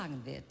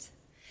übertragen wird.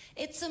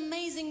 It's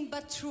amazing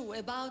but true.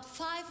 About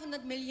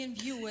 500 million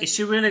viewers. Is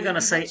she really gonna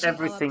say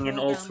everything in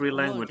all 3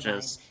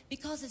 languages?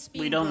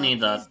 We don't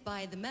need that.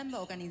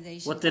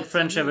 What did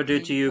French ever do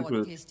to you,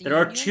 group? There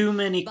are too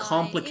many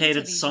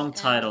complicated song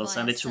titles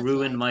and it's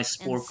ruined my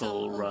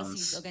Sporkle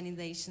runs.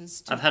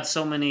 I've had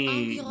so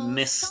many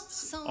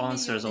missed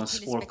answers on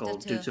Sporkle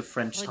due to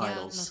French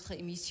titles.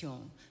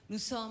 Nous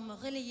sommes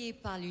relayés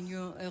par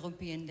l'Union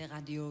européenne de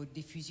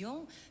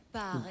radiodiffusion,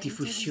 par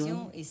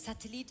télévision et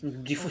satellite au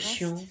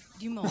reste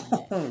du monde.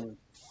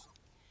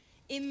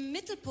 Im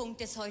Mittelpunkt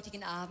des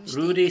heutigen Abends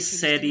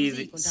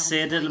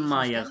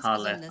Rudi-Sedlmayer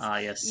Halle.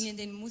 Ihnen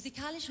den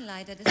musikalischen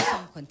Leiter des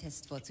Song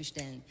Contest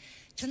vorzustellen.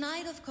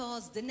 Tonight, of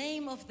course, the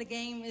name of the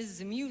game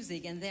is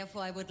music, and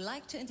therefore I would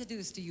like to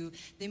introduce to you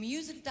the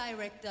music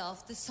director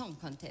of the Song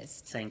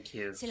Contest. Thank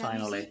you, C'est la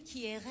finally. musique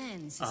qui est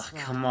reine ce soir.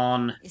 Come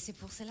on. Et c'est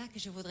pour cela que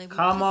je voudrais vous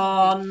Come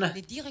présenter on.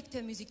 le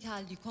directeur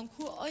musical du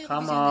concours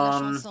Eurovision de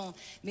la chanson.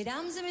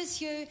 Mesdames et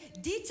messieurs,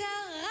 Dieter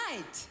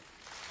Reit.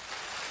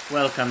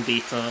 Welcome,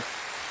 Dieter.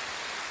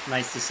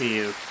 Nice to see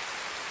you.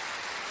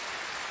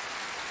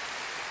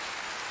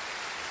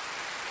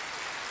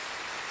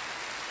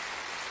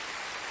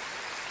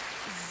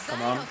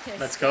 Come on,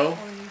 let's go.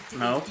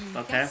 No?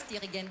 Okay.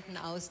 Gastdirigenten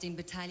aus den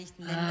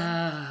beteiligten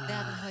Ländern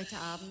werden heute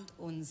Abend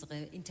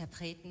unsere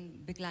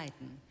Interpreten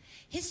begleiten.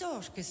 His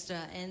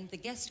orchestra and the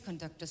guest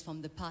conductors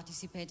from the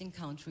participating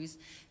countries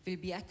will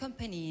be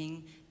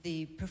accompanying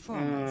the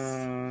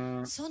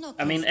performance.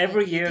 I mean,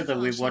 every year that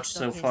we've watched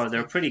so far,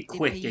 they're pretty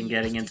quick in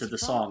getting into the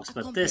songs,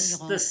 but this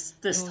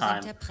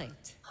time,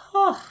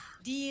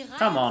 Die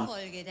Come on.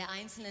 Reihenfolge der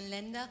einzelnen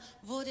Länder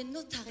wurde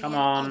notariell Come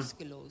on.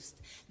 ausgelost.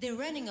 The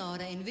running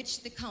order in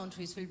which the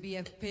countries will be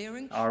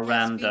appearing are has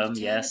random,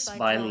 been yes, determined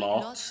by drawing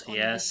lot, lots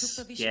under the yes,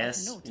 supervision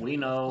yes, of a notary, we of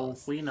know,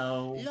 course. we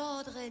know.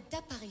 L'ordre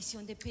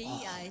d'apparition des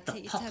pays a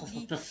été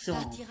établi the par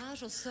song.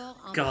 tirage au sort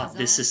en God,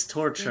 this is présence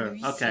torture. de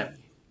l'huissier. Okay.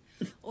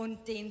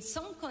 Und den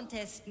Song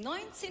Contest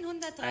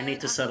 1983 I need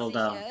to settle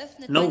down.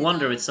 eröffnet, No meine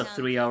wonder Damen it's a und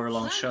Herren,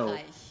 3-hour-long show.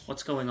 Frankreich.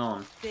 What's going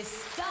on? The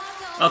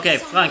start of Okay,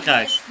 the Song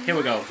Frankreich. Contest Here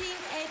we go.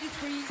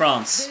 1983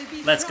 France. will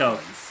be Let's go.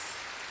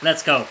 France.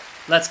 Let's go.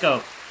 Let's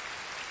go.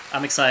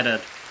 I'm excited.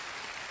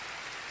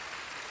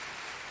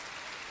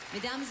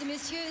 Mesdames et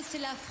messieurs, c'est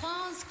la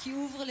France qui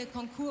ouvre le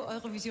concours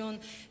Eurovision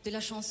de la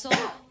chanson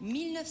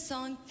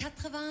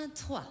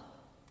 1983.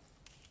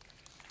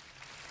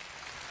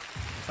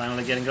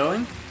 Finally getting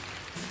going.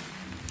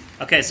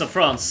 Okay, so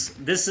France.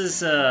 This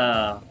is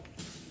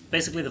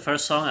basically the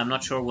first song. I'm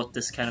not sure what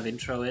this kind of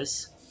intro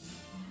is.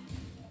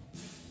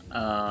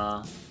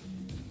 Alright.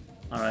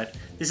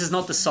 This is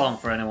not the song,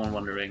 for anyone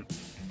wondering.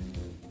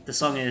 The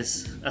song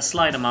is a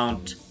slight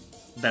amount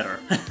better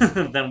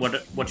than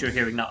what you're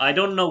hearing now. I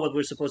don't know what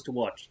we're supposed to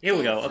watch. Here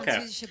we go,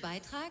 okay.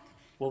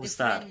 What was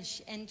that?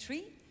 French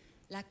entry,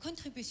 la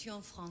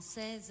contribution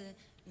française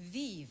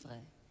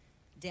Vivre.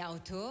 Der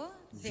Autor,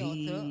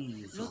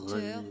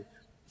 l'auteur,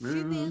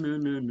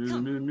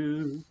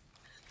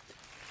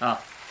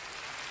 Ah.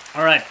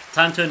 Alright,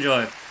 time to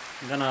enjoy.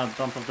 I'm gonna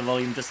bump up the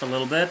volume just a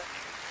little bit.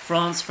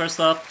 France, first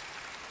up.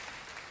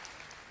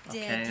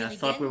 Okay, I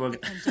thought we were...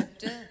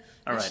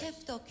 All right.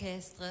 Chef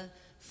d'orchestre,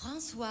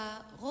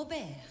 François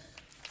Robert.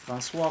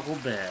 François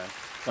Robert,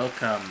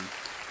 welcome.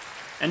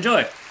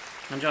 Enjoy,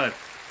 enjoy.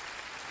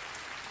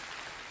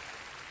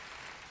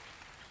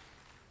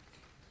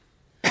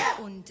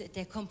 Und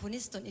der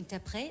Komponist und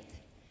Interpret,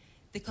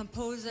 the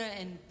composer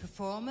and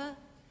performer,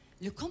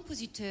 le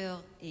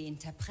compositeur et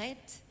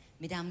interprète,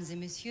 mesdames et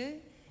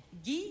messieurs,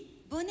 Guy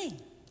Bonnet.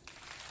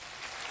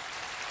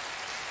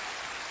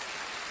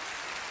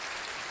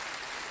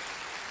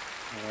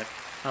 All right,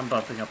 I'm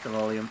bumping up the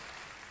volume.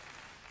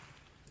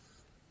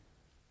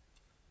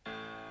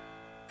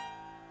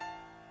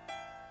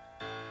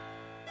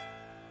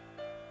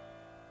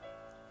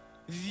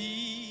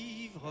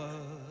 Vivre,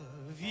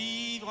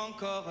 vivre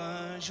encore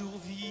un jour,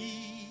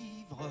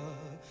 vivre,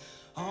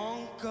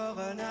 encore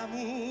un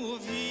amour,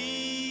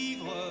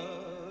 vivre,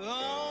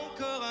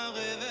 encore un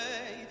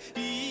réveil,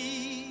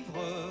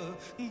 ivre,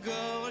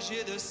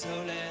 gorgé de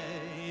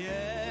soleil,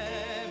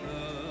 aime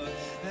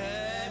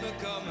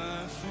comme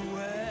un fou,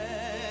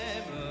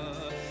 aime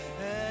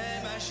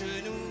à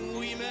genoux,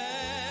 oui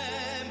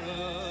même,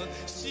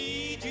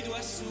 si tu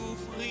dois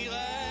souffrir,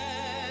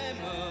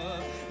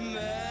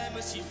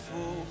 même s'il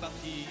faut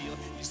partir,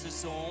 ils se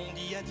sont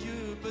dit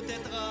adieu,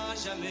 peut-être à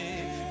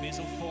jamais, mais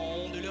au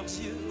fond de leurs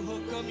yeux, oh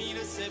comme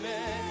ils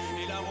s'aimaient,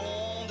 et la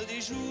ronde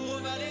des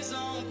jours va les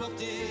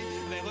emporter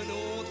vers un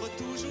autre,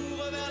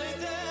 toujours vers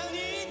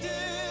l'éternité,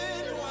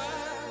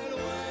 loin,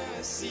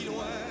 loin, si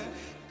loin,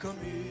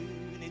 comme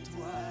une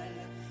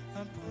étoile,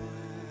 un point.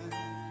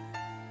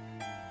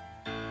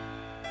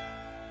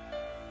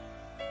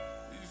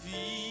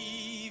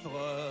 Vivre,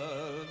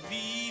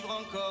 vivre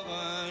encore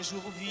un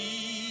jour,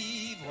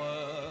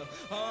 vivre,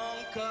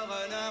 encore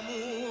un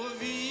amour,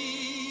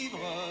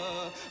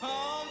 vivre,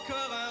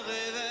 encore un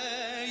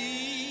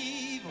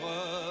réveil,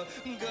 ivre,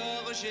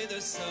 gorgé de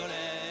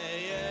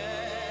soleil,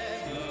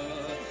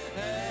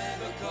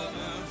 aime comme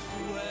un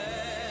fou,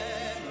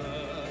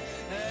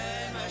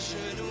 aime à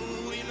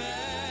genoux, oui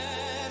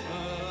même,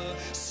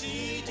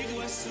 si tu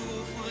dois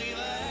souffrir,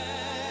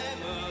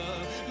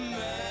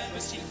 même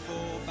s'il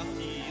faut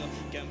partir,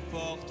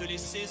 qu'importe les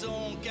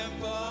saisons,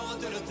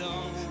 qu'importe le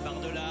temps,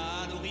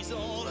 par-delà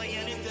l'horizon,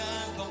 rien n'est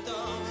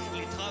important.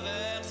 Ils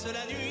traversent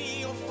la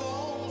nuit au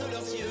fond de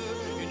leurs yeux,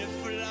 une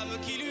flamme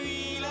qui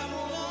luit,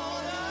 l'amour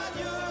en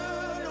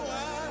adieu,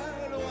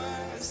 loin, loin,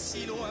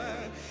 si loin,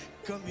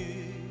 comme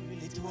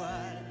une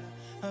étoile,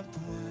 un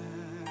point.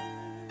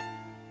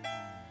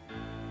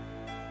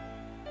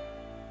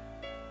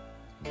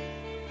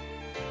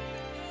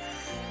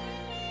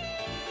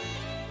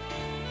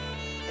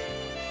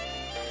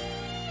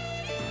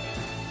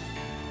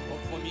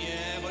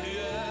 Première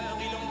lueur,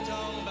 ils l'ont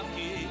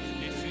embarqué.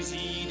 Les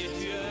fusils des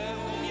tueurs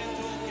vont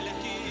bientôt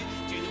claquer.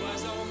 Tu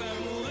dois enfin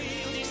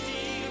mourir,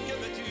 disent-ils, que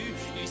veux-tu?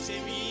 Il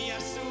s'est mis à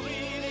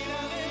sourire, il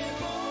a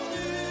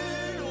répondu,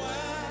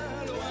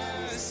 loin, loin,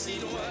 si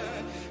loin,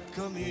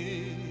 comme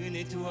une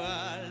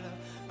étoile,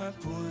 un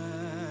point.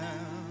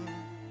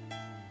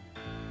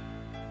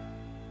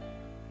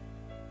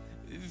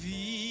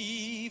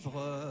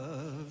 Vivre,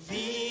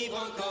 vivre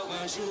encore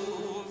un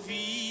jour,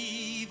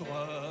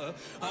 vivre,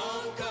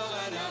 encore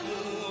un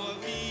amour,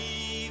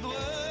 vivre,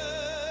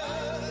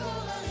 encore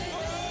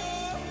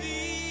un rêve, vivre,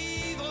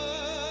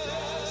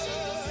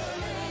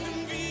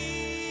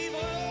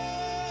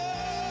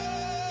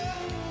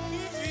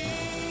 vivre,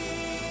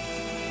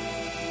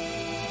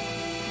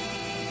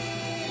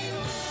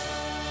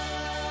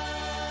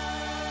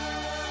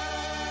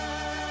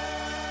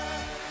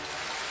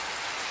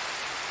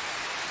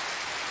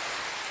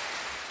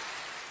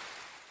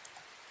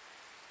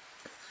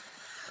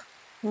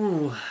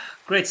 Ooh,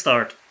 great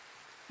start.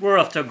 We're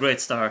off to a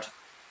great start.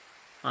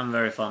 I'm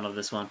very fond of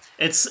this one.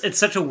 It's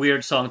such a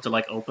weird song to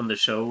like open the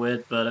show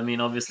with, but I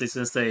mean obviously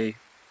since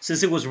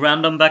it was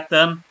random back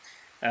then,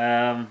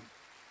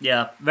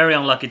 yeah, very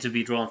unlucky to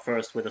be drawn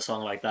first with a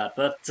song like that.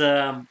 But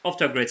off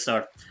to a great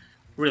start.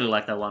 Really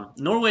like that one.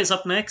 Norway's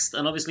up next,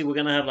 and obviously we're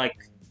gonna have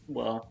like,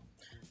 well,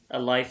 a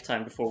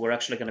lifetime before we're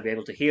actually gonna be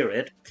able to hear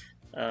it.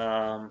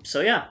 So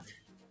yeah.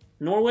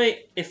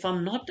 Norway, if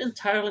I'm not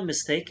entirely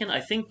mistaken, I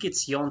think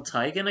it's Jahn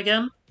Teigen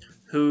again,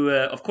 who,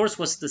 of course,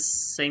 was the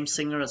same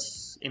singer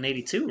as in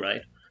 '82,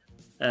 right?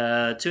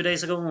 2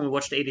 days ago when we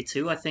watched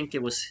 '82, I think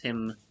it was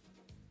him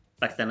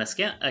back then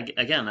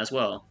again as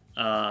well.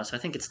 So I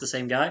think it's the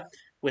same guy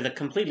with a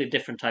completely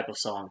different type of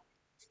song.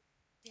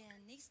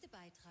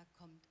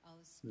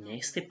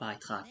 Nächste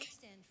Beitrag.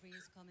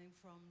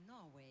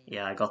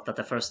 Yeah, I got that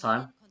the first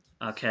time.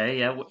 Okay,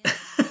 yeah.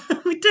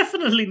 We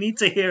definitely need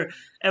to hear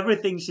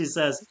everything she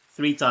says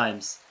 3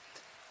 times.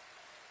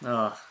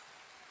 Oh.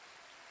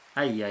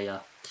 Ay, ay, ay.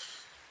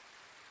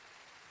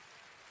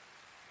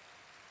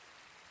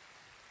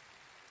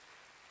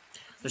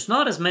 There's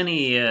not as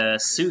many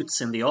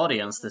suits in the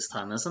audience this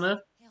time, isn't it?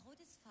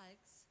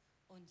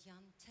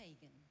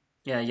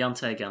 Yeah, Jahn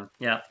Teigen.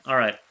 Yeah,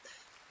 alright.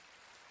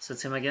 So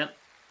it's him again.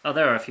 Oh,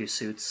 there are a few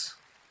suits.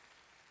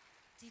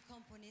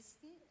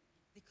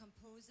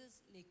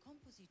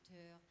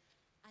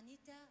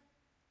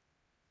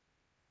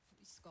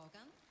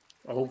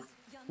 Oh,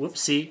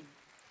 whoopsie.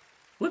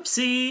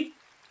 Whoopsie!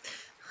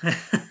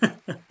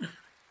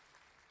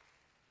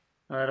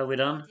 Alright, are we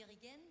done?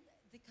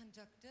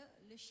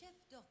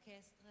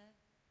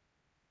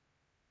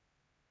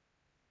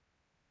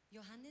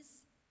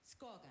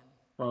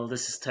 Well,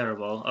 this is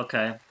terrible.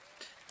 Okay.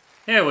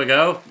 Here we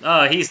go.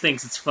 Oh, he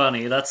thinks it's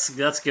funny.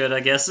 That's good, I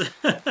guess.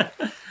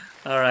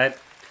 Alright.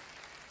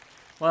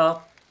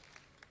 Well.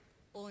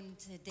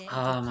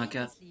 Oh my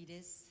god.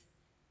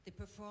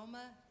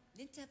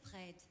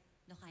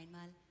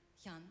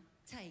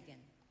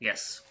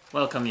 Yes.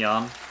 Welcome,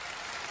 Jahn.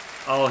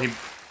 Oh, he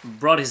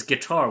brought his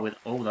guitar with...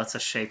 Oh, that's a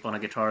shape on a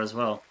guitar as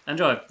well.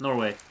 Enjoy,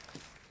 Norway.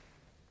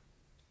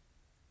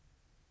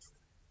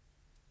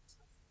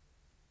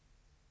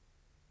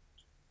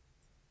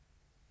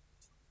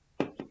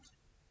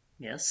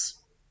 Yes.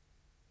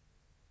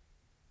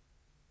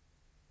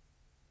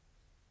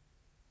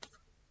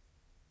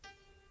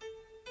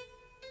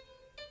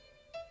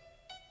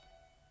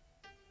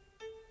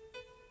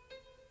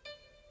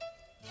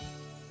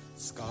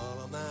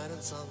 Skalaen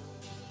en sang,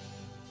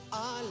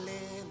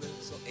 alene,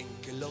 så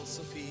enkel og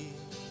så fin.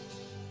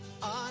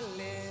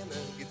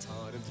 Alene,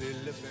 gitaren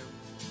tryller frem,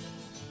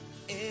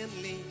 en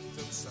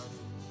liten sang.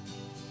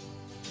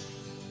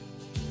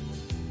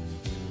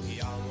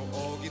 Piano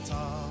og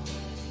gitar,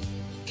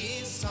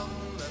 i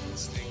sammen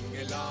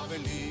strenger lave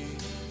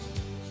lyd.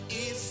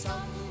 I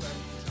sammen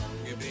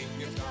klanger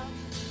bringer fram,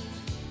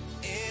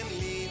 en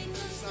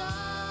liten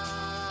sang.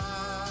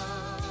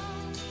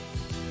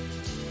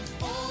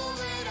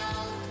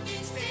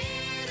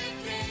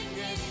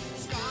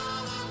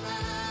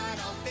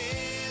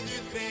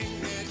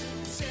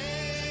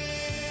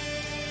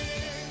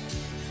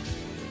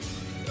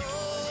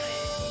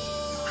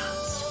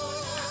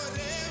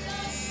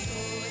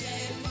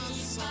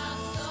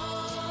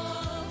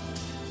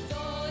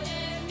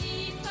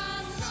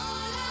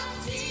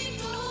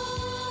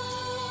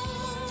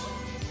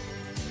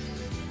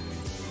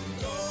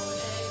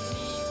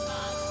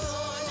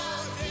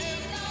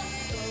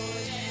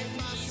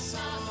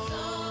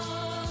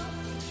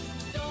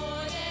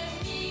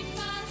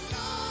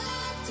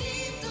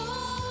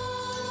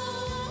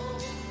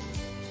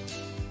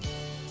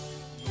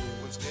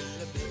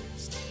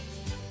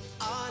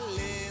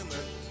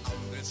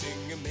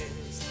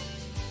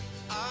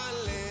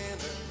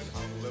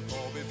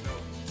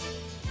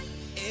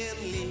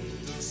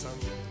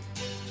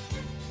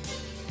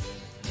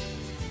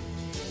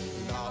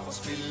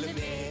 Spille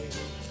med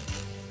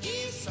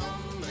I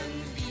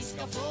sammen vi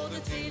skal få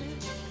det til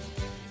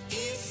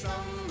I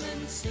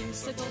sammen syng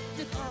så godt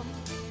du kan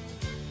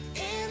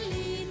En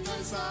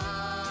liten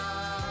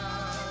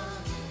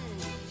sang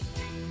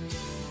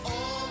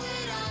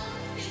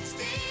Overalt ditt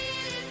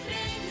sted du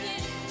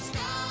trenger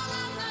Skal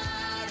han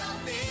være av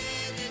det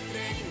du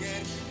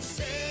trenger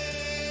Se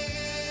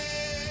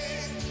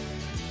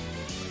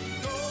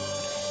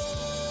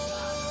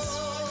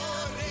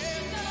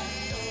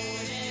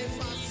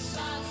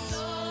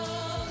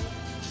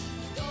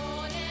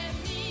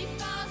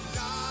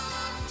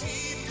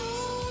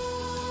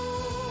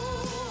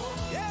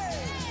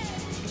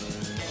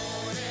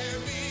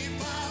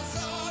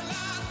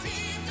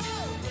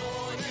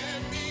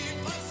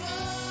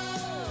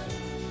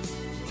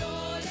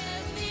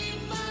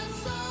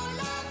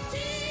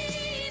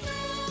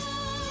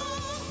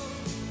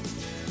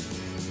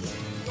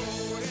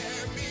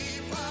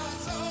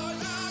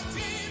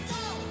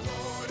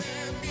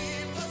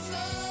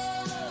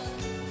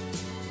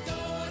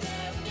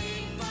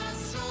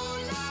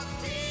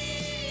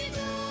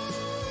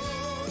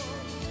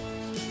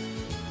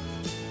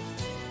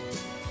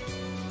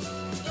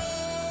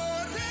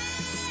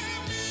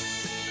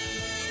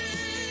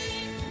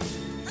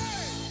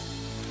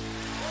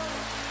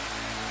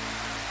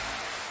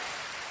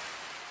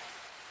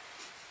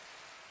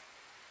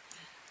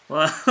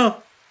Well,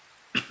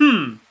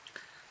 that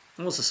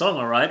was a song,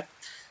 alright.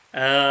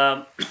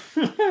 I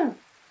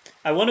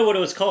wonder what it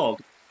was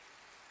called.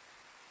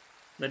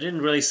 They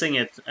didn't really sing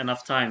it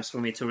enough times for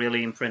me to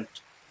really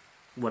imprint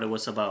what it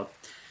was about.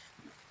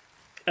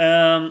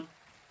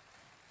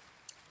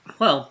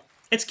 Well,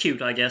 it's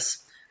cute, I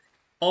guess.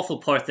 Awful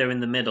part there in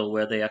the middle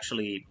where they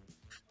actually...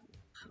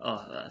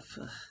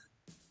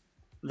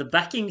 the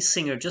backing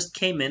singer just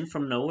came in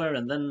from nowhere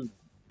and then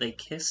they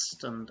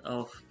kissed and...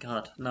 Oh,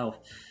 God, no.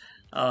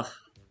 I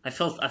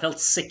felt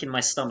sick in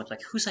my stomach.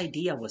 Like, whose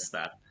idea was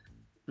that?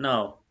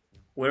 No.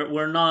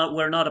 We're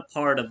not a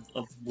part of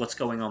what's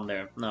going on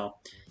there. No.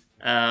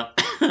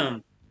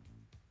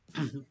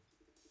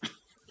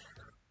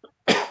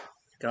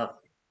 God,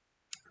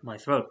 my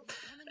throat.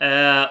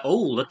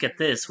 Oh, look at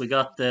this. We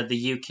got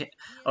the UK.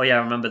 Oh yeah,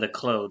 I remember the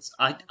clothes.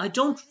 I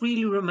don't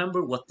really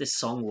remember what this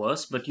song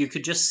was, but you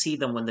could just see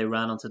them when they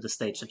ran onto the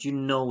stage. That you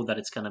know that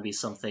it's gonna be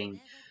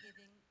something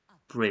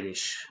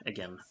British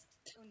again.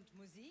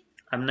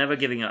 I'm never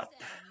giving up.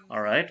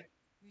 All right.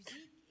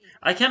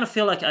 I kind of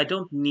feel like I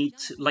don't need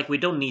to, like we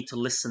don't need to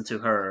listen to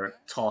her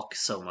talk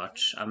so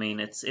much. I mean,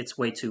 it's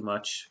way too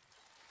much.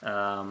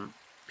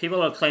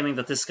 People are claiming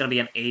that this is gonna be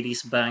an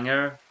 '80s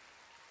banger.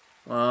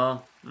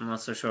 Well, I'm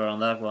not so sure on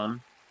that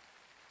one.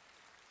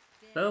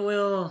 But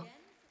we'll...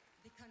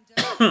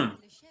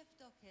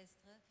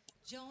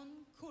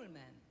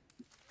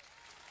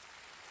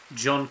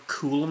 John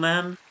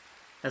Coolman?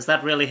 Is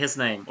that really his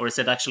name? Or is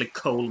it actually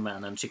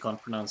Coleman and she can't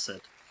pronounce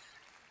it?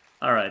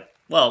 Alright,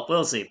 well,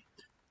 we'll see.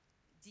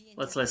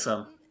 Let's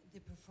listen.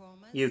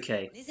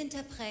 UK.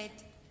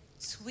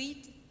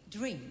 Sweet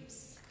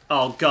Dreams.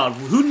 Oh god,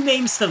 who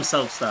names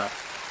themselves that?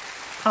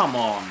 Come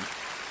on.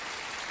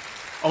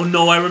 Oh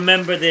no, I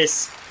remember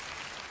this.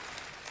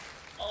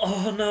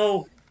 Oh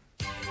no.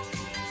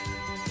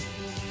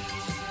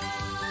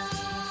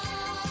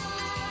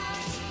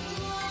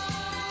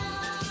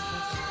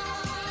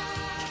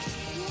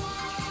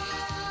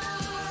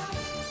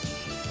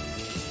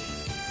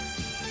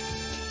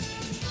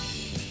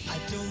 I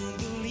don't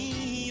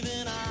believe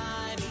in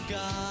idle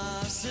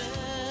gossip.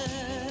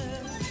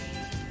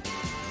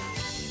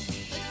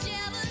 A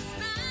jealous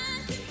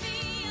mind can be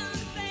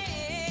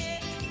unfair.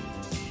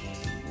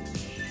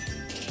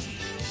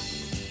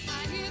 I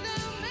hear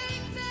them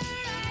make their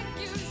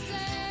accusations,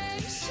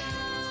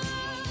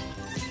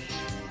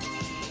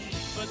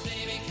 but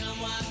they become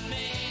what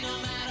may, no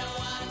matter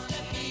what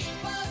the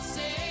people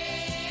say.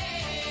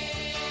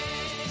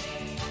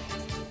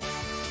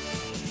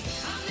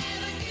 I'm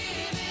never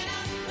giving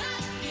up,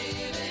 not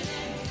giving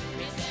in.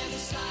 If there's the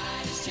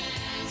slightest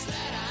chance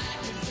that I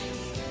can win,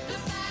 the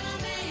battle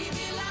may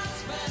be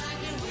lost, but I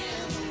can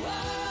win the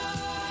war.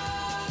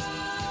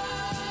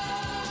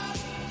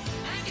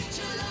 And get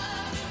your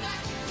love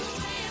back the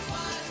way it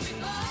was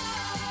before.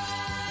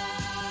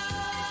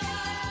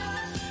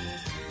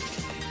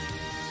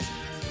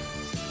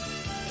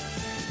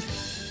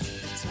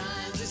 At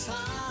times it's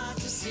hard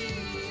to see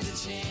the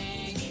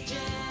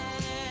changes,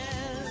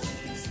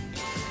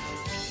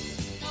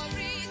 or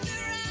read the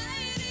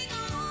writing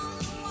on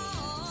the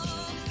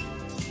wall.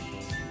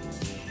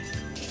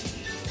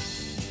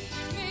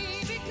 I may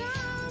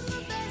become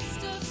the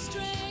best of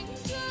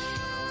strangers,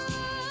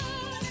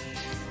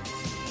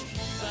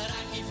 but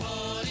I keep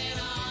holding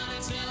on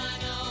until I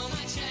know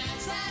my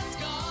chance has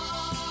gone.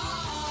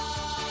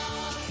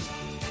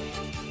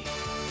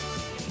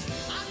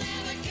 I'm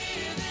never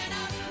giving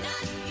up,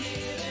 not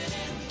giving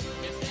in.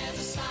 If there's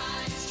a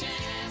slightest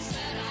chance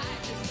that I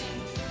can win,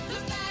 the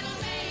battle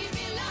may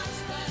be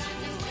lost, but I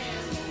can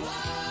win the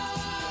war.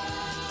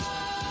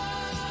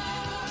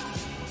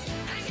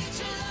 And get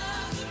your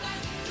love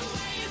back the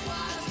way it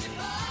was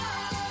before.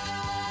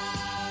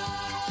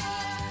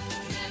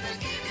 Never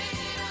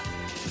giving up,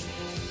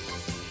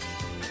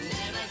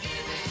 never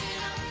giving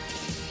up.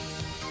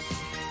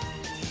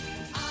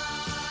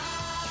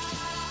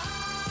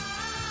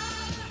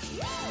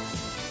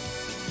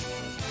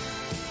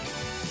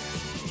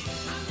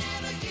 I'm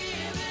never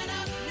giving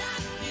up,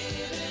 not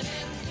giving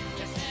in.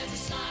 If there's a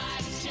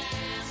slightest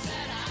chance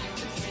that I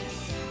can win,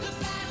 the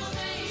battle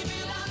may be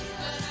lost,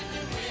 but I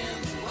can win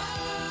the war.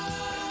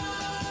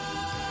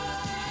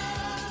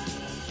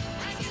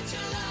 And get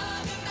your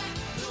love back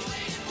the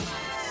way it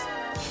was.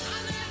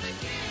 I'm never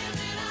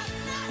giving up,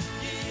 not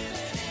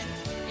giving in.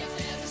 If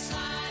there's a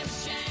slightest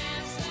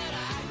chance that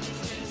I can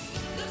win,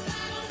 the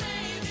battle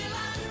may be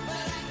lost,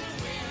 but I can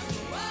win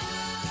the war.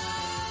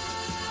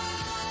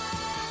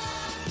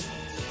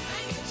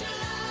 And get your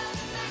love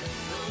back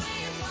the way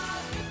it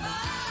was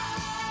before.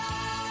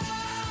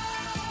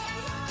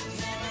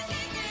 Never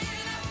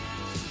giving up,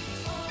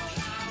 all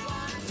I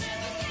want,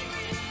 never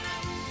giving up.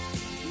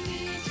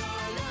 Need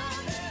your love,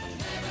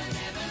 never,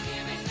 never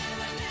giving,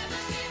 never, never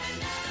giving,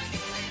 never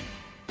giving.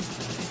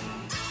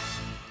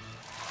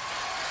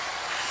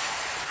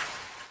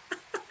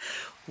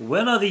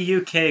 When are the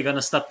UK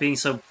gonna stop being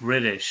so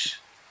British?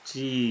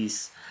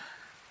 Jeez.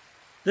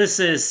 This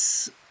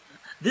is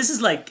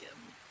like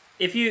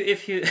if you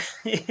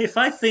if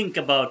I think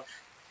about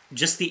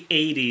just the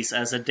 80s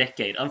as a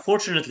decade,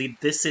 unfortunately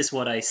this is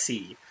what I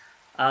see.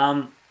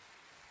 I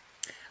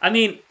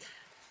mean,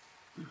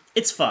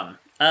 it's fun.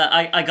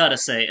 I gotta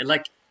say,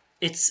 like,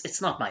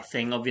 it's not my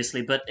thing,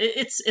 obviously, but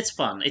it's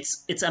fun.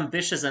 It's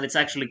ambitious and it's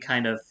actually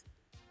kind of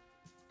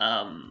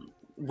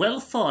well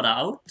thought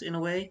out in a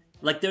way.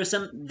 Like there's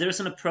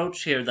an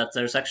approach here that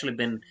there's actually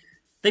been,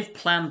 they've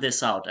planned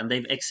this out and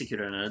they've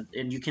executed it,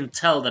 and you can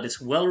tell that it's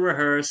well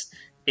rehearsed,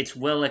 it's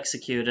well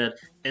executed.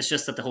 It's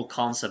just that the whole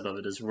concept of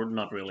it is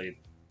not really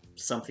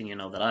something, you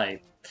know, that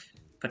I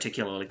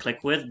particularly click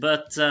with.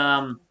 But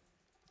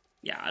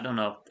yeah, I don't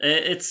know.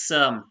 It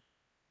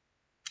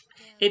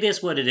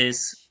is what it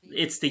is.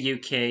 It's the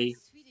UK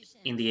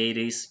in the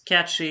 80s.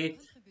 Catchy,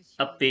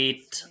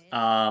 upbeat,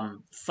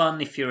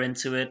 fun if you're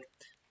into it,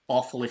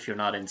 awful if you're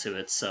not into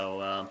it.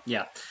 So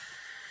yeah.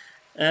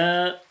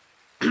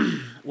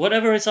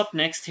 Whatever is up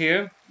next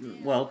here,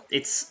 well,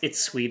 it's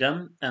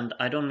Sweden, and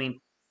I don't mean.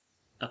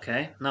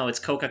 Okay, no, it's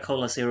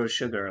Coca-Cola Zero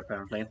Sugar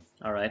apparently.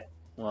 All right,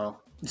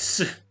 well,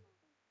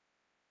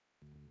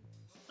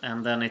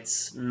 and then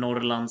it's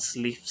Norrlands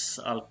Livs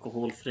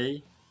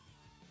Alkoholfri.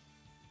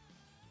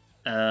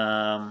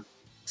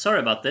 Sorry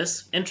about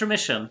this.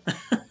 Intermission.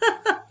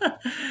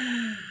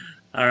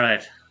 All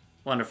right,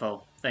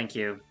 wonderful. Thank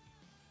you.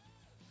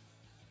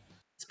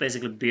 It's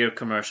basically beer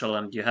commercial,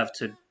 and you have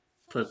to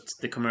put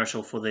the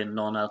commercial for the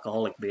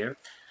non-alcoholic beer.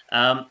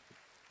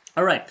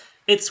 All right,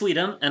 it's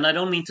Sweden, and I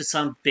don't mean to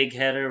sound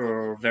big-headed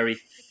or very,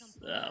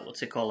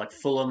 what's it called, like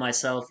full of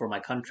myself or my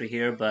country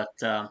here, but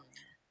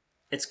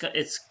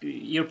it's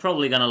you're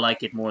probably gonna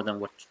like it more than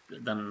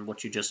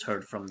what you just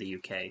heard from the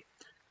UK.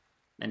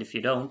 And if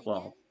you don't,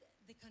 well,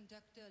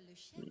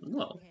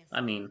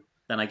 I mean,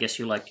 then I guess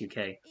you like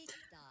UK.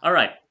 All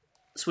right,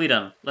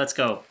 Sweden, let's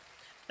go.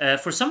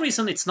 For some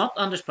reason, it's not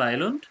Anders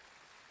Berglund.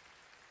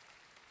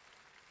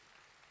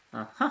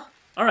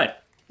 All right,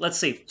 let's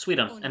see.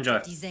 Sweden, enjoy.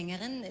 Die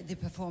Sängerin, the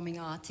performing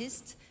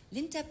artist,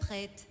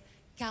 l'interprète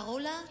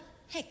Carola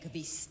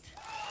Häggkvist.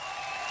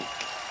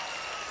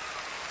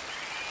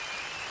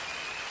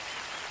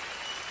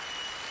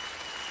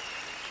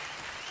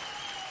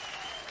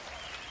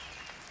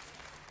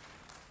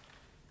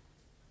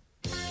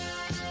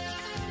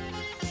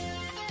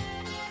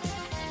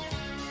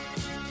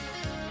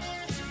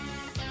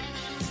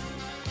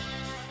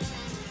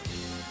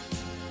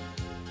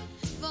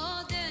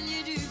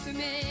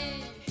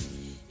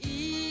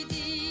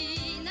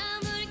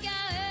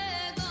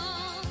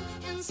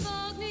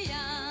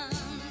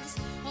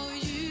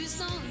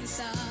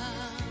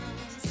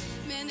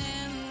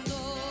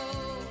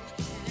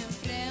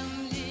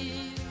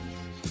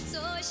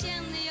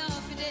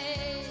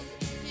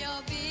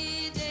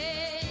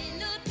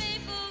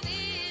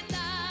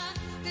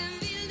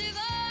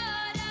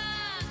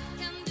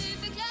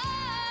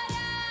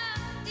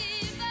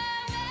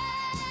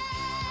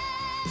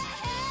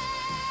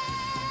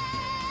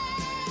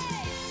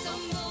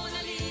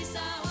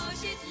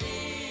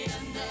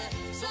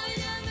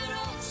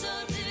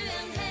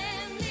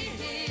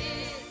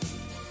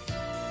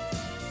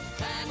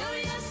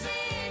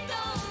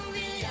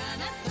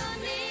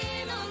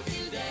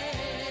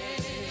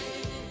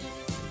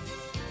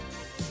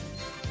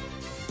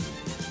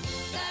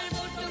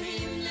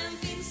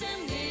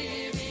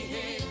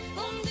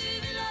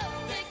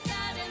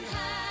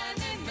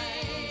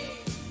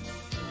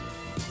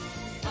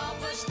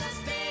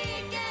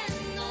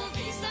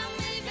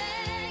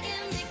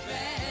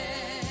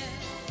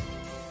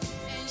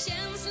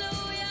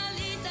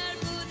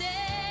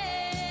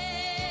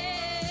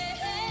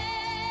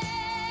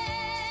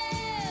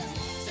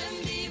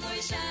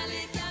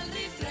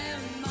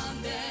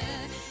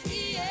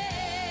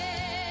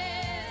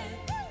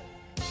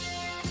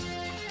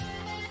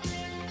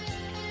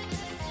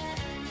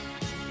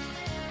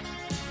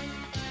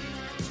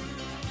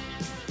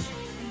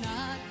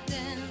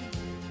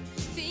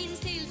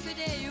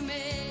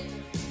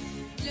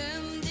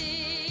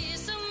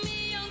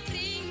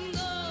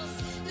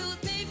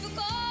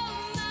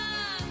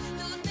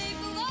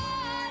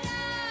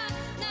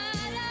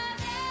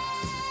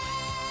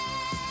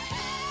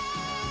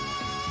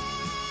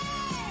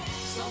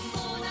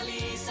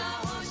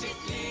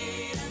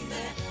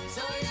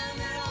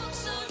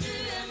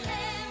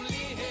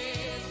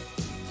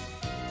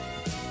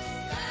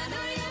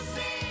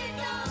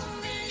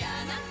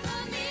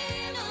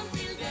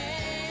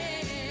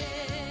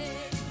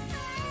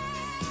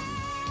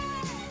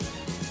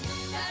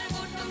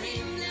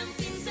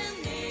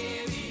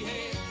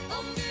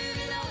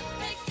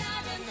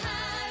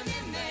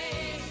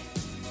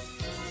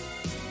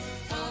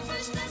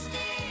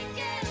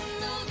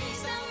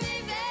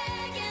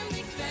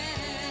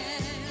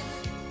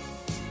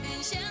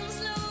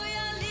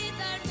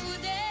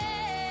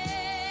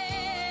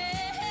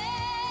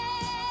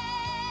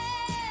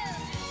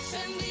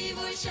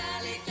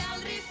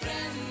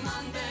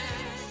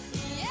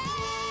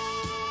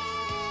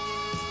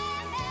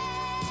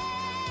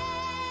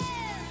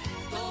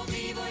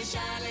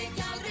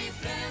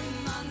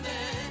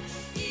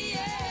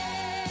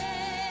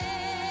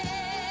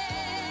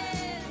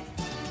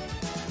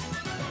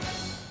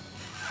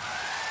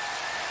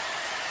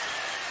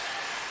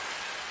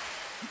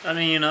 I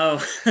mean, you know,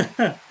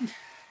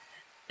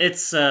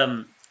 it's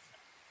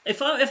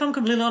if I'm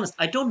completely honest,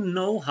 I don't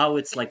know how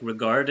it's like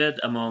regarded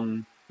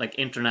among like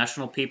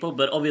international people,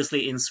 but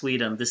obviously in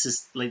Sweden, this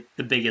is like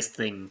the biggest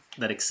thing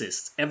that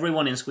exists.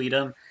 Everyone in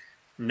Sweden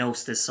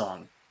knows this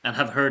song and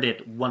have heard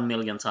it 1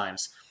 million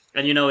times.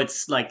 And you know,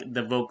 it's like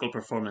the vocal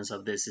performance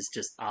of this is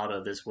just out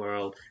of this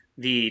world.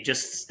 The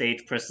just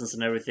stage presence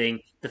and everything.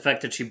 The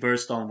fact that she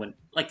burst on when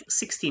like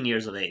 16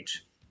 years of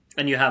age,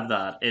 and you have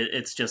that.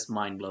 It's just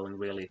mind blowing,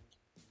 really.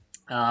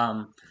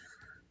 Um,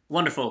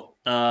 Wonderful.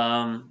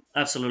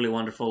 Absolutely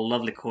wonderful.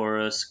 Lovely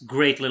chorus.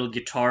 Great little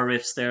guitar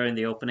riffs there in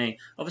the opening.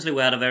 Obviously,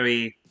 we had a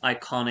very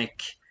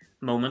iconic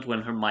moment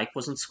when her mic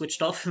wasn't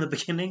switched off in the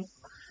beginning.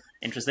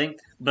 Interesting.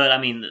 But I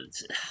mean,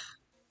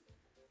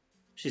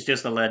 she's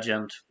just a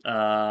legend.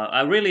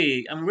 I'm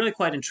really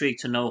quite intrigued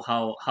to know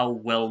how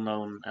well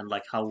known and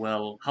like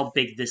how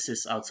big this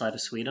is outside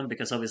of Sweden,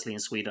 because obviously in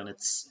Sweden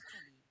it's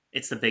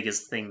the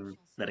biggest thing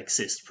that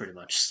exists pretty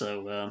much.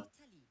 So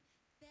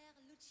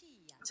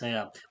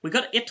yeah, we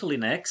got Italy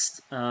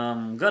next.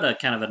 Gotta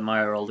kind of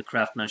admire all the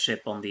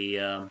craftsmanship on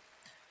the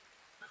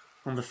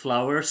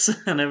flowers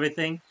and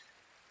everything,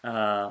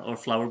 or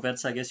flower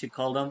beds, I guess you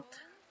call them.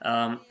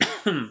 Um,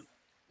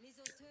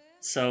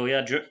 so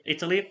yeah,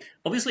 Italy.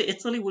 Obviously,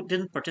 Italy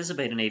didn't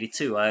participate in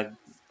 '82. I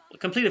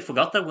completely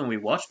forgot that when we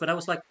watched, but I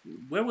was like,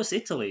 where was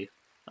Italy?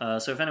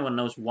 So if anyone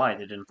knows why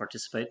they didn't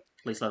participate,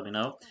 please let me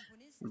know.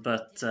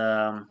 But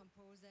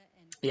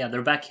yeah,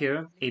 they're back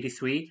here,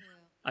 '83.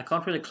 I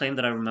can't really claim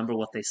that I remember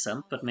what they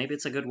sent, but maybe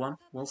it's a good one.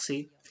 We'll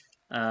see.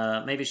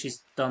 Maybe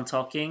she's done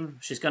talking.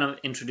 She's gonna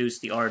introduce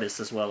the artist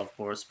as well, of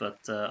course, but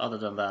other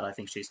than that, I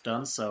think she's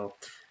done. So,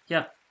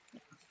 yeah,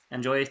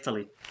 enjoy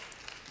Italy.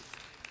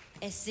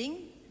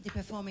 Essing, the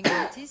performing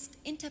artist,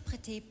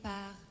 interprété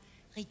par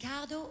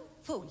Riccardo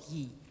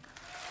Fogli.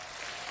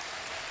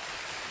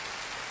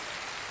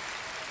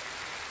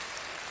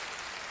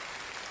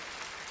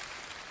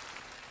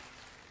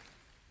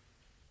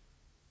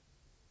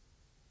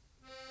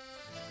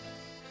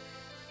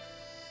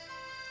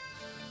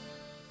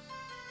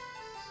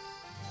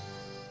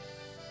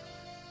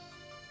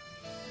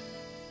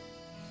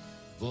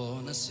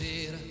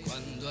 Buonasera,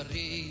 quando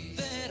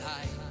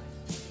arriverai,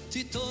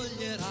 ti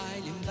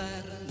toglierai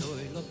l'inverno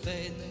e lo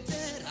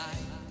appenderai.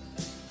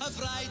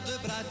 Avrai due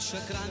braccia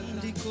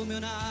grandi come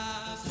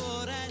una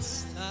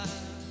foresta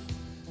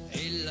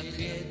e la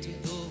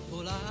quiete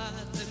dopo la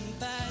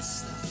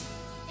tempesta.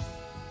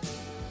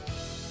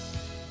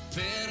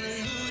 Per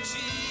Lucia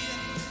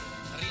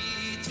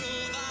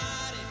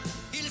ritrovare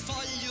il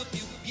foglio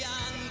più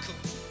bianco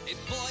e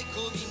poi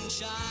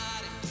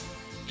cominciare.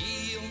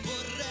 Io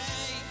vorrei,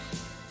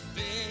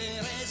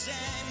 per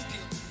esempio,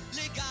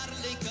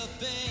 legarle i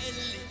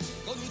capelli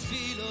con un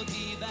filo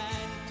di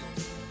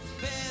vento.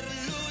 Per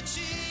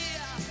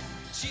Lucia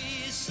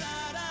ci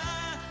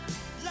sarà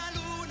la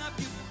luna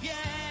più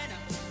piena,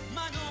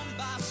 ma non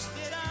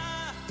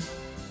basterà.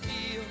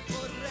 Io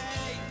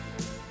vorrei,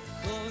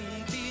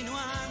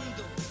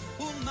 continuando,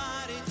 un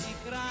mare di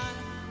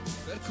grani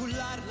per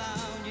cullarla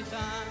ogni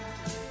tanto.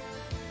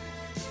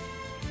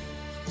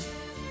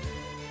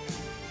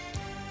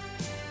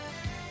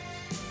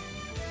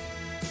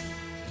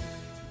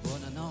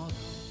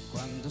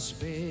 Quando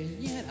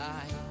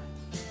spegnerai,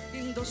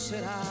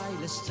 indosserai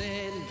le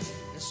stelle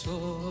e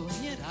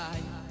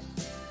sognerai.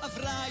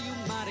 Avrai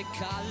un mare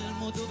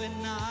calmo dove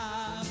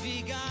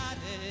navigare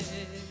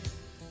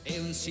e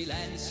un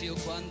silenzio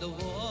quando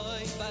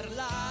vuoi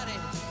parlare.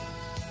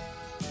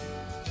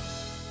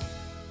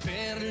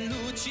 Per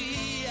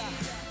Lucia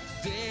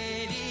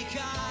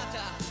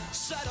delicata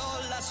sarò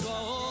la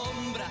sua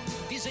ombra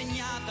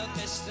disegnata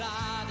per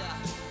strada.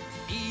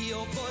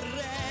 Io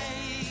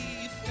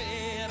vorrei,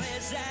 per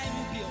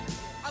esempio,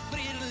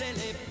 aprirle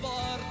le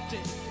porte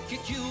che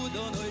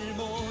chiudono il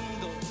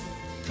mondo.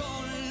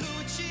 Con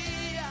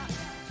Lucia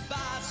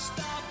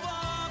basta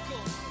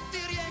poco, ti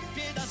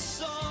riempie da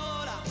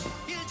sola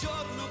il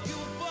giorno più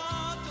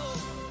vuoto.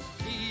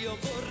 Io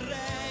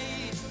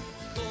vorrei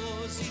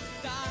così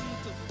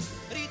tanto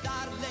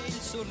ridarle il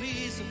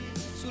sorriso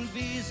sul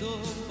viso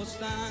un po'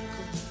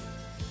 stanco.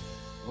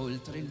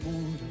 Oltre il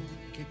muro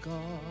che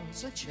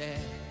cosa c'è?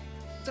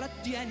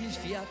 Trattieni il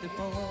fiato e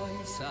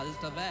poi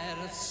salta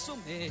verso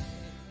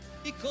me.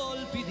 I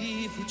colpi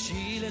di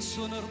fucile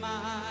sono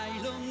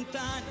ormai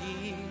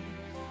lontani.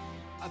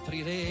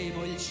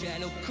 Apriremo il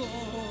cielo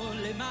con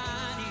le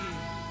mani.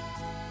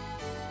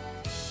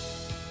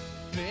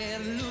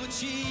 Per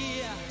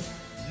Lucia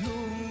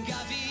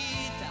lunga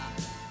vita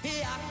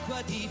e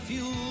acqua di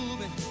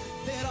fiume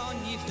per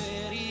ogni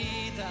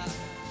ferita.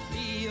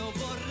 Io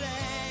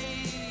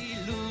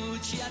vorrei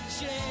luci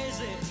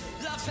accese,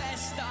 la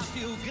festa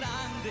più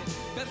grande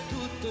per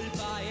tutto il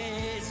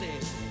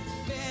paese.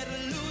 Per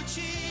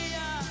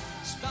Lucia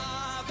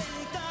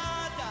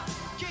spaventata,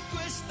 che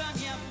questa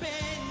mia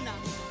penna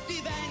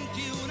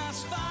diventi una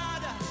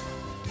spada.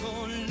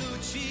 Con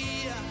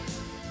Lucia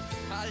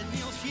al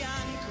mio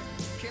fianco,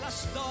 che la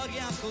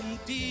storia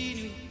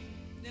continui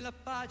nella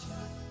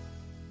pagina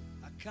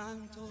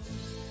accanto.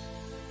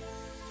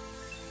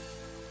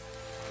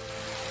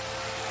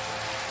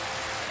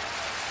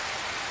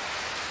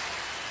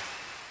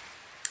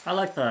 I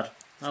like that.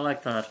 I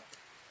like that.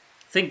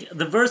 I think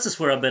the verses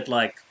were a bit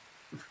like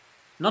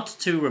not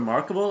too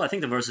remarkable. I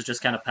think the verses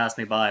just kind of passed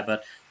me by,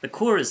 but the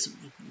core is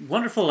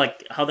wonderful,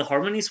 like how the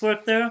harmonies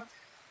work there,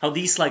 how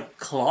these like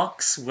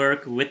clocks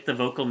work with the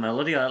vocal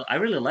melody. I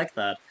really like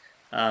that.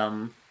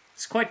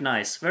 It's quite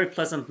nice, very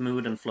pleasant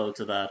mood and flow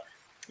to that.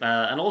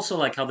 And also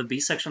like how the B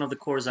section of the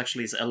chorus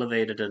actually is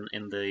elevated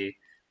in the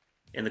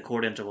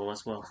chord interval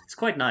as well. It's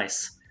quite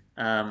nice.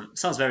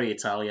 Sounds very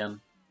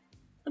Italian,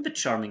 a bit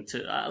charming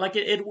too. Like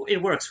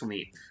it works for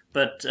me,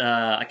 but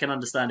I can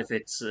understand if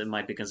it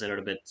might be considered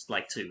a bit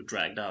like too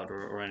dragged out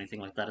or anything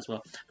like that as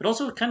well. But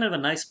also kind of a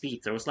nice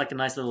beat. There was like a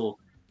nice little,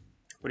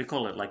 what do you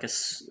call it? Like a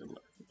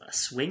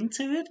swing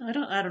to it. I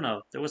don't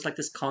know. There was like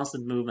this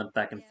constant movement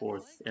back and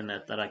forth in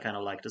it that I kind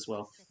of liked as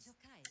well.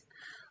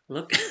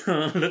 Look,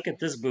 look at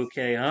this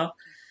bouquet, huh?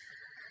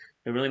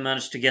 They really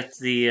managed to get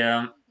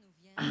the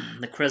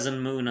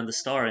crescent moon and the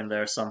star in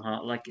there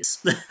somehow. Like,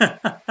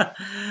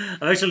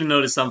 I've actually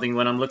noticed something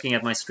when I'm looking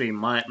at my stream.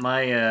 My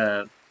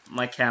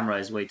camera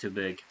is way too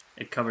big.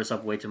 It covers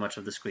up way too much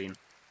of the screen.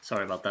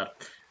 Sorry about that.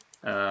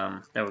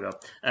 There we go.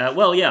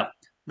 Well, yeah,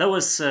 that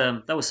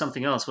was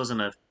something else,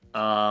 wasn't it?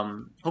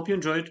 Hope you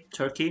enjoyed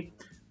Turkey.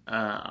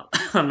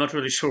 I'm not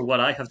really sure what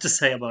I have to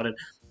say about it.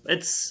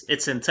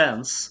 It's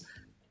intense.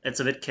 It's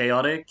a bit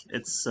chaotic.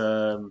 It's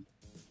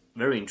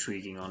very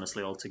intriguing,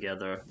 honestly,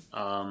 altogether.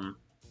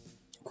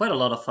 Quite a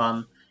lot of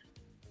fun.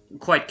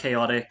 Quite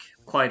chaotic.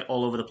 Quite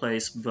all over the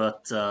place.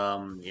 But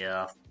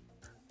yeah,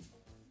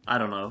 I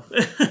don't know.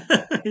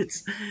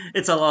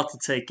 it's a lot to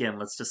take in.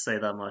 Let's just say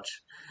that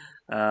much.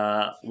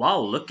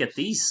 Wow, look at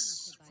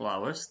these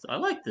flowers. I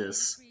like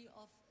this.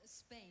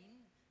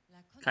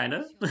 Kind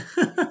of.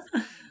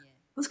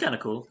 That's kind of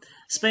cool.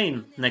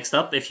 Spain next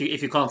up. If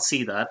you can't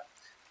see that.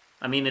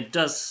 I mean, it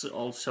does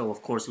also,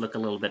 of course, look a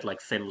little bit like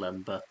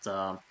Finland, but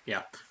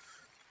yeah.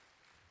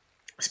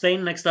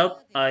 Spain next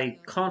up. I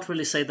can't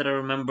really say that I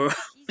remember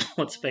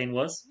what Spain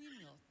was.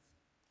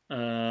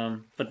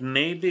 But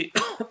maybe...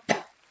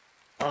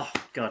 Oh,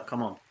 God,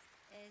 come on.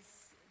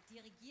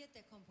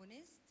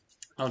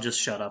 I'll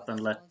just shut up and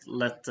let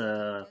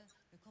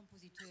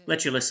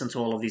you listen to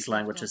all of these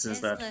languages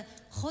instead.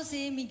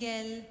 José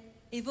Miguel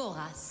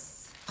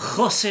Evoras.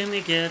 José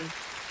Miguel.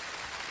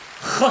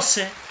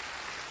 José.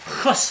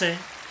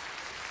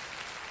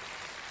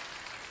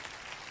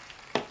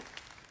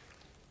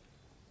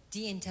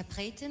 Die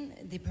Interpretin,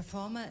 the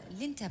performer,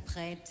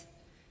 l'interprète,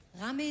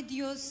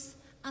 Remedios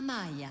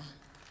Amaya.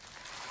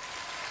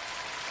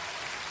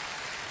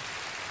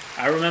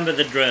 I remember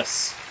the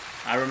dress.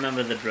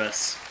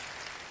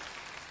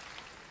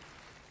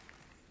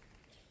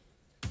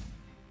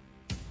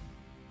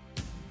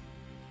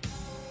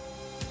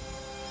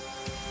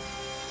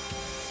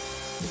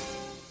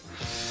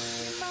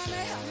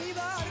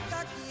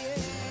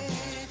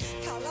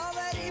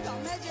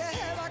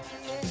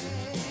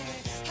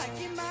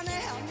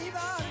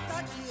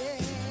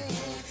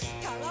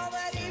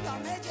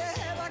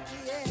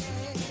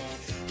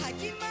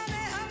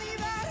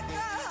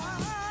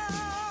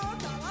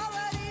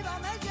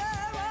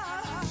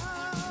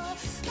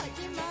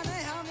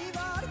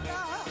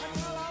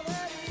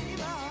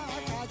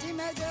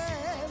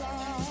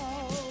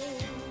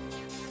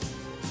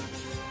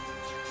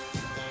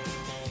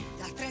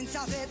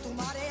 De tu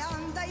mare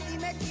anda y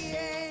dime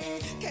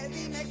quién, que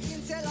dime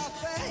quién se la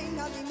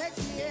peina, dime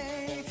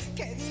quién,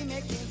 que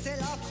dime quién se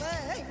la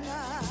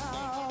peina.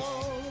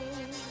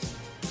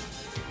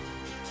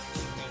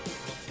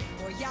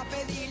 Voy a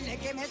pedirle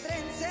que me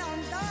trence,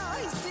 anda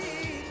y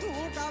sí, tu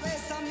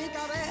cabeza, mi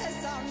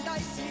cabeza, anda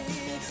y sí,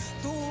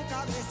 tu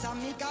cabeza,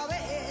 mi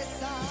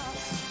cabeza.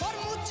 Por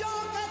mucho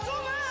que tú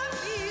me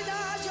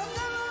pidas, yo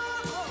te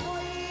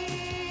voy.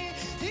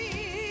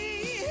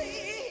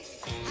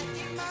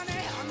 Aquí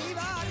maneja mi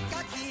barca,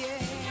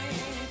 ¿quién?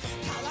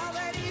 Cada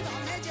deriva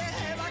me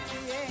lleva,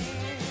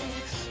 ¿quién?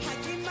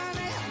 Aquí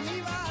maneja mi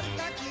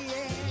barca,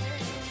 ¿quién?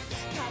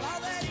 Cada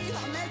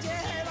deriva me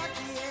lleva,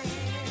 ¿quién?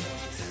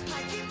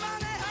 Aquí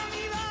maneja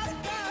mi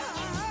barca,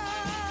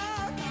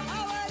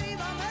 cada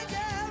deriva me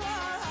lleva.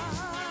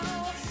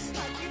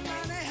 Aquí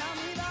maneja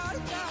mi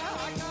barca,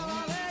 cada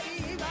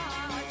deriva,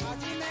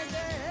 allí me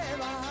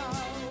lleva.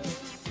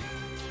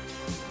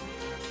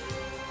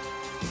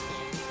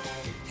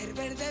 El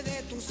verde de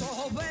tus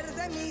ojos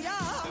verdes,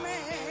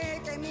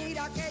 mírame, que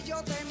mira que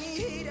yo te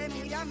mire,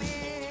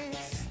 mírame,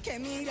 que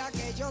mira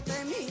que yo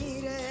te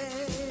mire.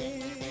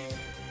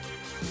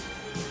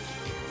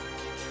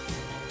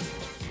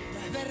 No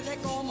es verde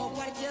como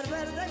cualquier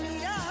verde,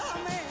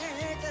 mírame,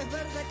 que es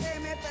verde que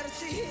me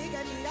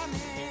persigue, mírame,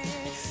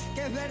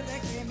 que es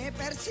verde que me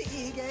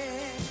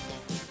persigue.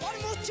 Por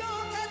mucho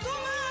que tú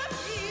me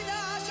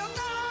pidas, yo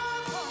te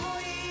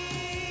voy.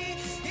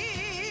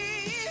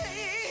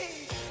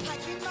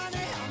 Aquí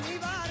maneja mi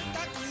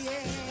barca,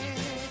 ¿quién?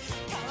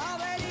 Cada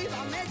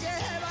deriva me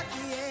lleva,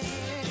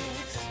 ¿quién?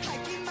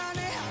 Aquí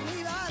maneja mi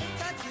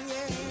barca,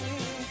 ¿quién?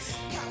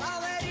 Cada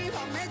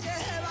deriva me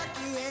lleva,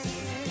 ¿quién?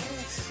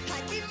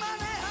 Aquí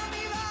maneja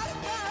mi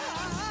barca,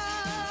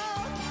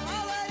 cada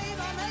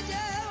deriva me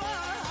lleva.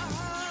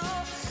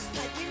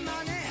 Aquí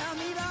maneja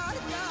mi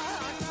barca,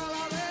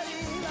 cada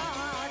deriva,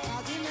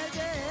 allí me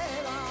lleva.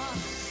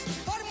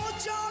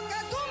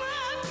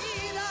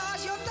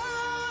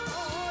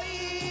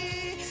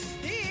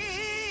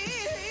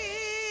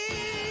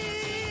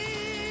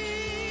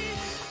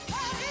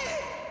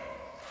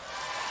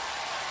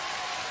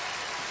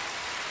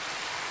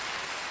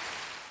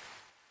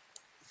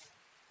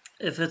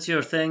 If it's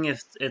your thing,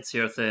 if it's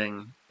your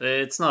thing.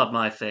 It's not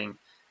my thing.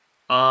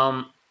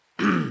 Um,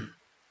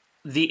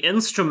 the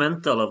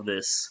instrumental of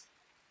this,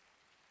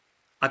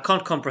 I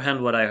can't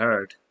comprehend what I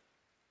heard.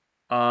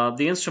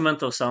 The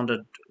instrumental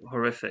sounded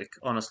horrific,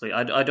 honestly.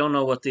 I don't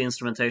know what the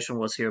instrumentation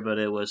was here, but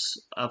it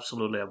was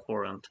absolutely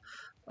abhorrent.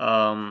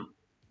 Um,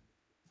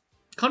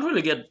 can't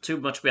really get too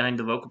much behind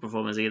the vocal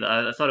performance either.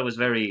 I thought it was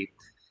very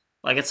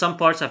like at some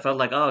parts I felt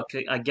like, oh,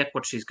 okay, I get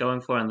what she's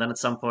going for, and then at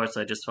some parts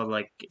I just felt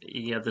like,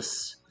 yeah,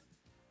 this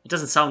it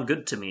doesn't sound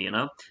good to me, you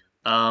know.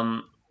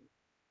 Um,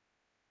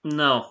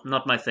 no,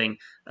 not my thing.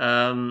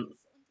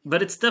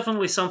 But it's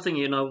definitely something,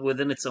 you know,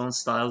 within its own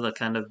style that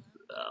kind of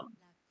um,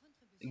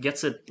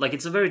 gets it. Like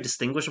it's a very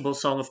distinguishable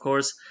song, of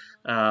course,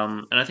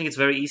 and I think it's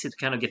very easy to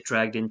kind of get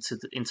dragged into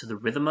the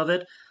rhythm of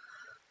it.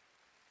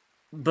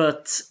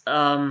 But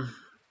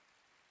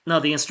no,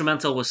 the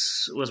instrumental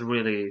was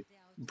really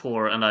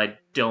poor, and I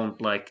don't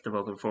like the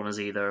vocal performance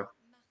either.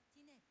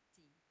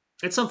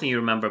 It's something you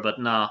remember, but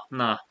nah,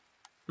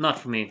 not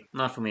for me.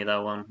 Not for me,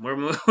 that one. We're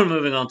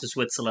moving on to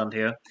Switzerland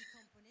here.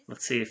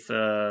 Let's see if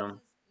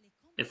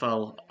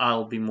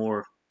I'll be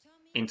more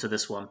into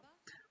this one.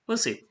 We'll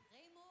see.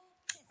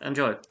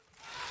 Enjoy.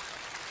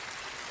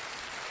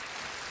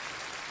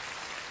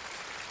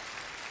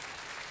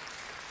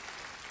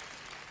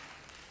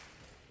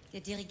 Der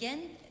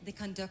Dirigent, the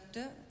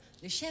conductor,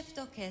 le chef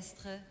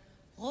d'orchestre,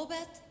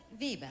 Robert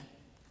Weber.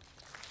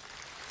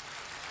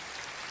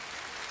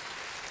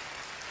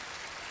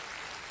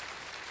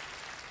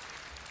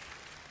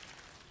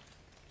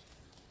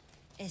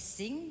 Es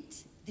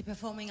singt the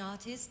performing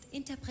artist,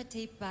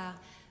 interprété par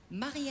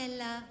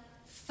Mariella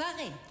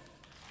Faré.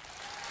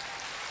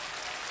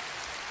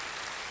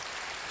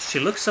 She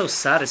looks so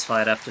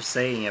satisfied after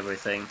saying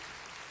everything.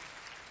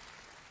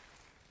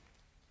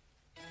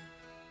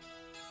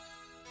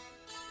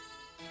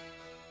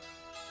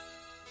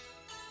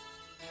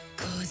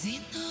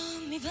 Così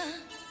non mi va,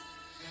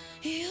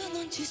 io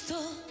non ci sto,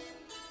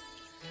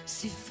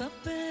 si fa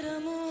per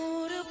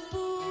amore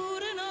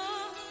oppure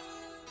no,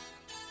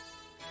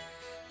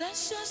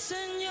 lascia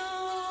segno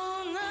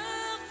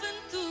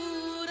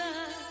un'avventura,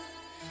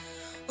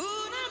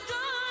 una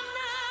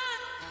donna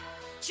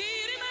ci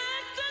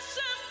rimette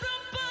sempre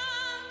un po',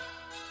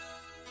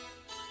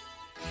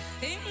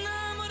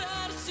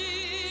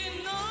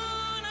 innamorarsi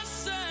non ha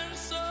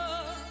senso,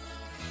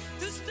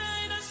 tu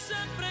stai da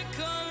sempre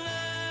con lei.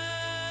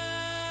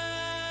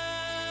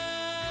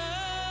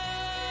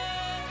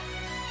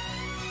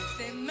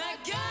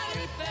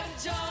 Magari per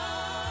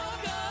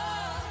gioco,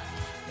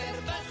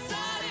 per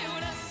passare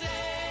una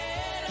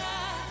sera,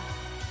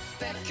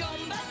 per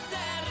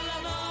combattere la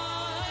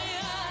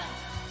noia,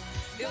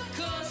 io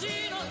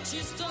così non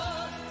ci sto,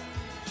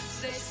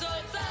 sei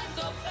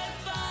soltanto per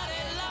fare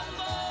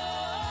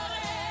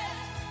l'amore,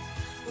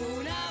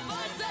 una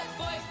volta e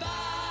poi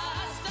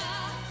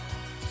basta,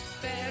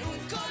 per un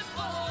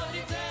colpo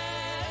di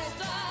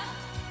testa,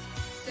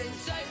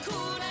 senza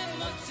alcuna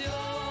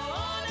emozione.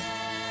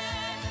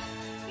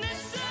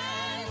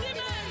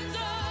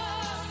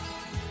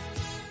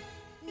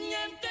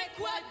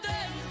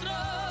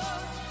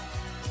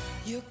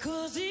 Io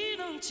così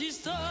non ci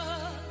sto.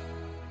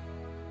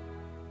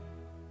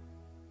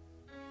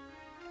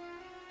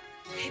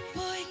 E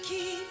poi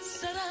chi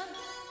sarà,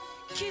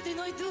 chi di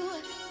noi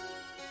due,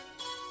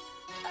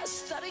 a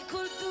stare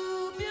col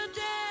dubbio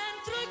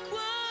dentro il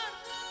cuore?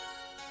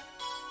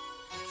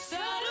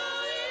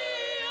 Sarò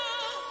io,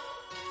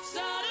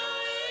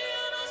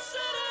 non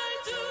sarai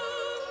tu.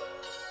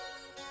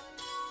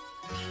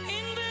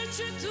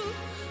 Invece tu,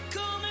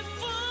 come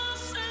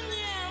fosse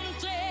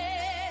niente,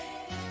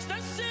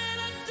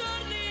 stasera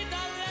torni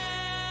da lei.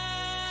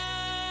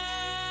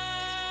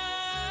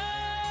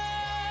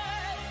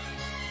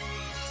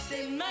 Se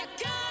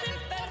magari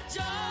per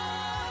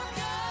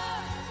gioco,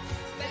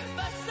 per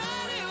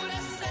passare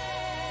una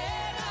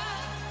sera,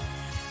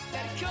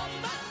 per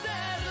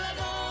combattere la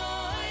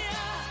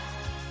noia,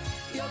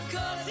 io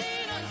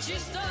così non ci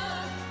sto,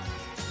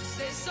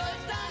 sei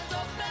soltanto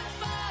per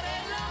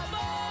fare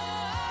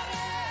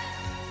l'amore,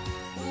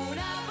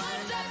 una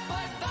volta e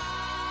poi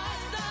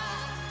basta,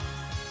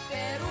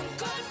 per un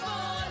colpo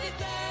di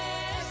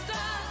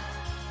testa,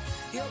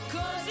 io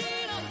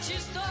così non ci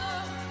sto,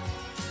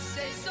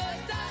 sei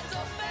soltanto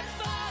per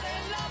fare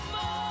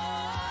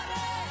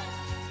l'amore,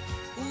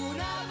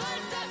 una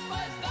volta e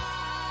poi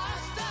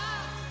basta,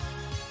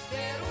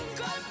 per un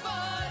colpo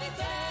di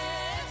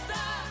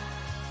testa,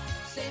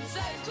 senza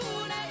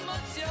alcuna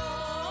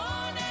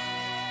emozione,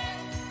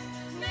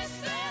 né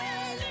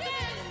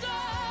sentimento,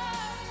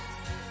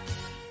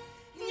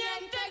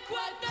 niente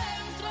qua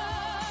dentro,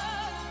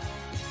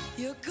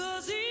 io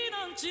così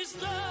non ci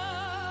sto.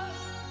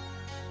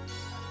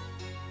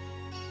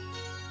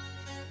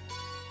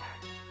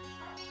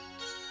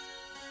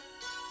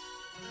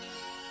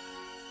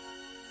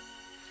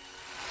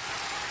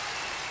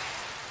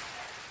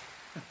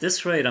 At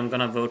this rate, I'm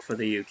gonna vote for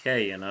the UK,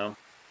 you know?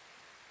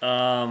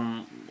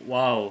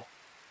 Wow.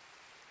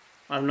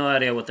 I have no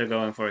idea what they're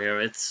going for here.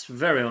 It's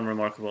very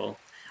unremarkable.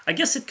 I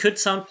guess it could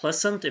sound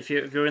pleasant if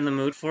you're in the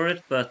mood for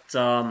it, but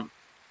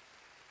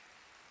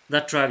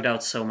that dragged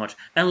out so much.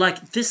 And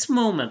like this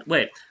moment,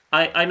 wait,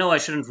 I know I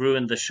shouldn't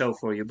ruin the show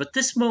for you, but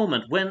this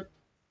moment when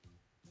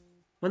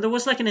there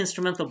was like an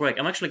instrumental break,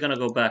 I'm actually gonna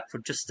go back for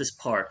just this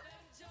part.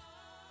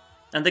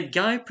 And the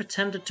guy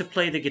pretended to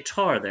play the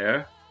guitar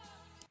there.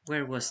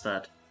 Where was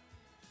that?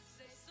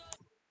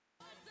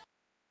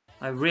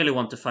 I really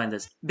want to find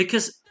this.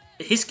 Because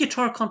his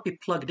guitar can't be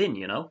plugged in,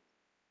 you know?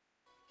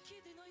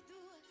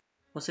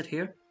 Was it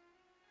here?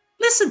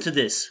 Listen to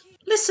this!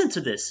 Listen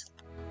to this!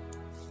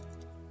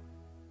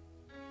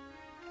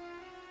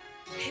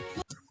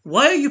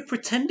 Why are you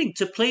pretending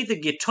to play the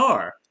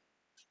guitar?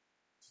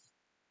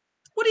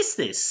 What is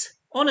this?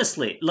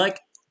 Honestly, like...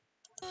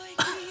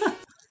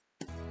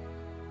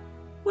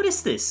 What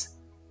is this?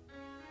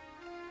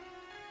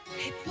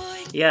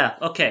 Yeah,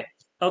 okay.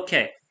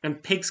 Okay.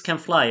 And pigs can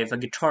fly if a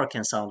guitar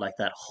can sound like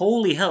that.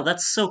 Holy hell,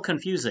 that's so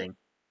confusing.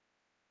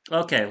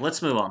 Okay,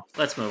 let's move on.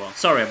 Let's move on.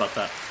 Sorry about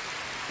that.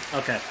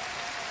 Okay.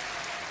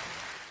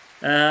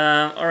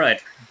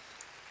 Alright.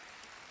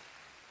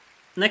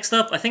 Next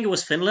up, I think it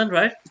was Finland,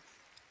 right?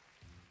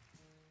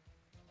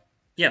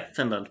 Yeah,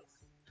 Finland.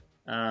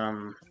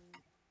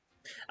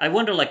 I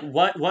wonder, like,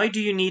 why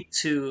do you need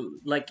to,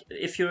 like,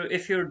 if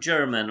you're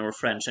German or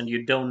French and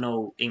you don't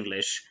know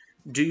English,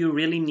 do you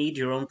really need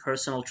your own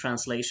personal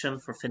translation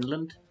for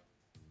Finland?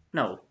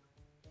 No.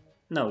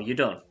 No, you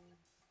don't.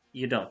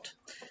 You don't.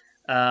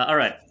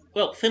 Alright.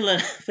 Well,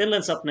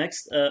 Finland's up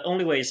next.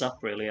 Only way is up,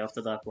 really,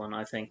 after that one,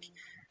 I think.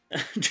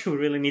 Do we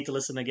really need to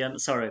listen again?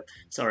 Sorry.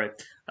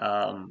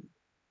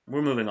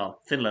 We're moving on.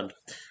 Finland.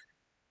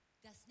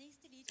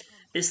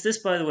 Is this,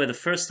 by the way, the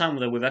first time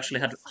that we've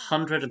actually had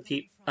 100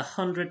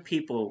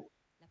 people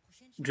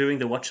during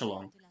the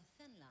watch-along?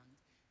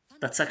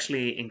 That's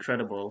actually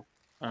incredible.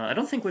 I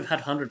don't think we've had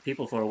 100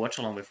 people for a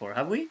watch-along before,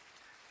 have we?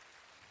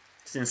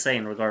 It's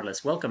insane,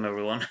 regardless. Welcome,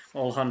 everyone,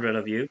 all 100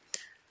 of you.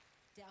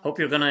 Hope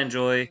you're gonna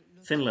enjoy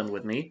Finland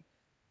with me.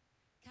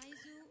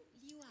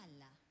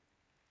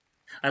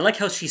 I like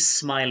how she's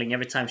smiling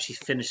every time she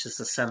finishes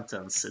a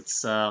sentence.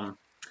 It's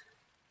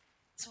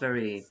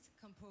very...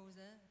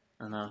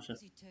 I don't know.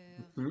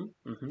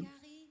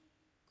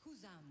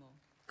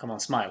 Come on,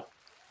 smile.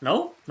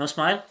 No? No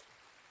smile?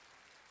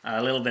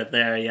 A little bit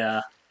there,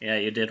 yeah. Yeah,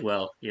 you did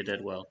well. You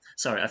did well.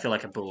 Sorry, I feel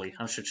like a bully.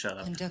 I should shut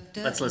up.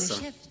 Let's listen.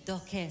 Le chef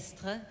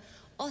d'orchestre,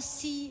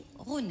 aussi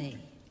René.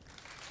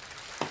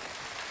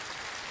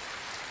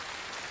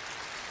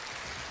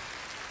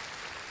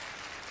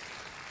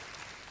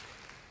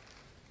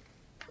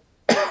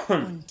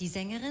 Und die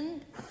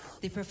Sängerin,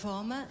 the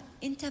performer,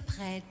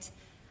 Interpret,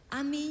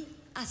 Ami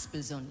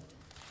Aspelsund.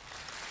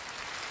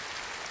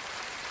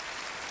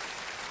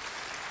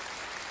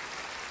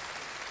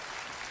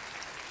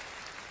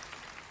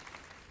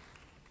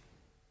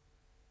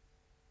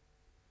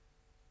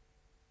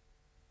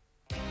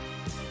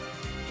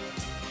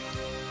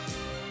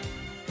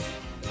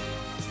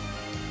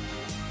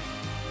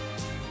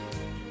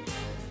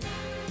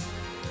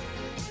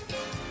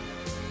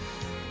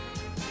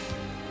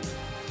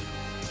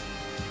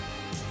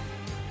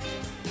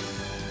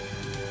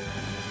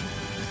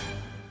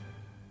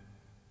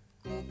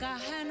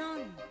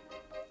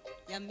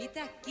 Ja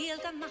mitä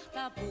kieltä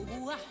mahtaa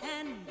puhua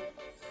hän?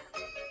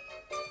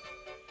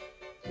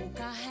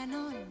 Kuka hän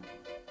on?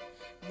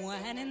 Mua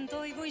hänen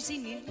toivoisi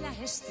niin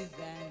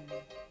lähestyvän.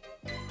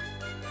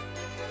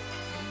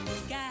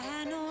 Mikä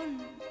hän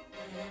on?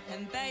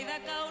 Hän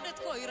päiväkaudet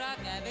koiraa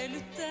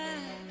kävelyttää.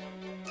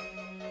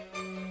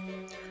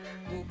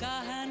 Kuka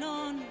hän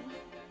on?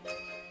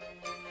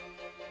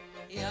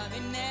 Ja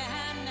minne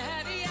hän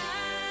häviää?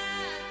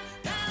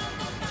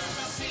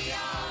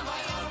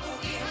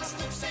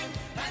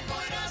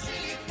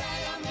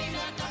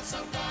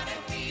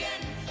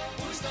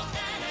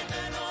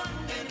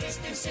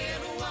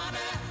 Sielua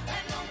näe,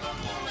 en onko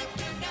mulle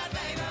tykkää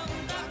päivä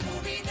unta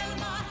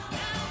kuvitelmaa.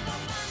 Nää onko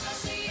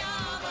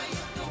fantasiaa vai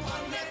juttu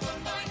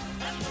onneton vain.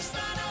 Hän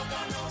mustaan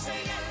auton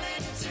nousee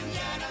jälleen, yksin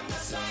jäädä mä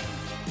sain.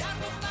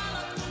 Jarrut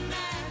valot kun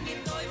näen,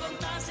 niin toivon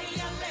taas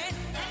jälleen.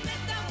 En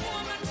että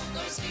huomannut,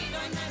 ois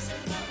vihdoin näin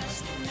sen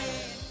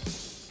rakastuneen.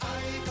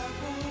 Aika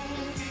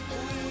kulki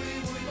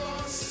kuivui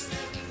koste,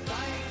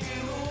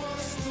 kaikki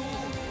ruostuu,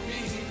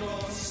 mihin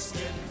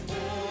kosken.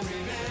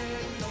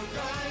 Uuminen on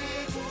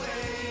kaiku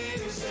ei.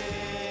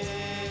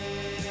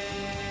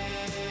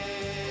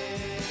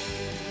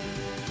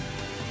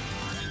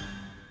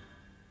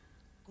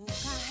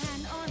 Kuka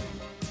hän on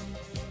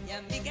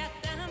ja mikä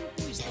tähän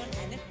puiston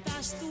hänet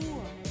taas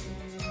tuo?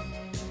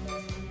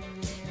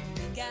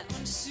 Mikä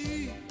on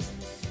syy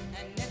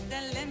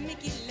hänet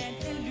lemmikilleen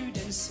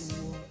ellyyden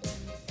suo?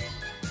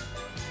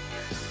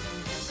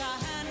 Kuka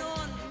hän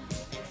on?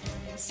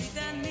 En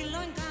sitä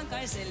milloinkaan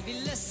kai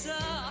selville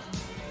saa.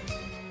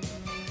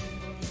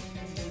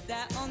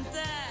 Mitä on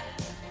tää?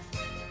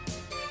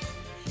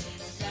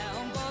 Tää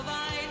onko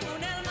vain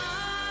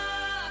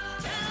unelmaa?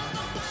 Tää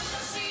onko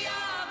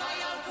fantasiaa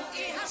vai alku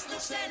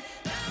ihastuksen?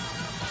 Tää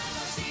onko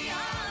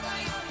fantasiaa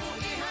vai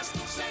alku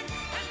ihastuksen?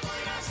 Hän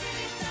koiraa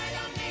silittää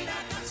ja minä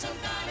katson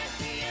taas.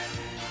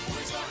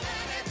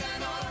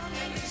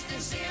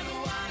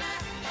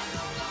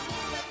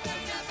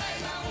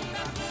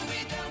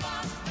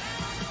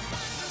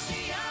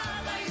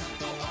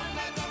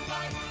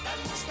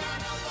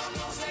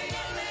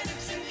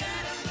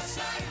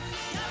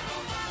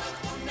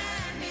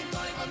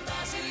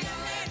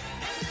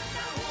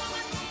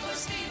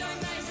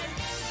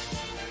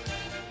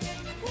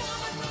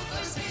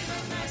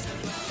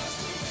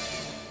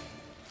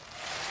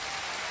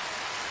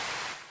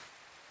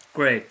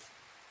 Great.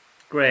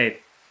 Great.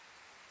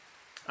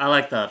 I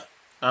like that.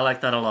 I like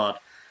that a lot.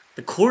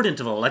 The chord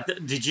interval, like,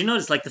 did you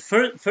notice, like, the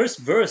first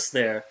verse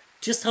there,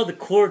 just how the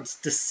chords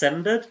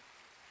descended?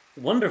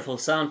 Wonderful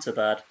sound to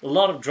that. A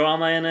lot of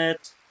drama in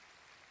it.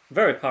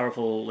 Very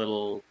powerful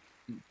little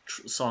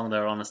song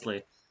there, honestly.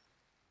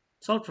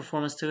 Solid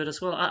performance to it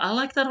as well. I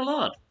like that a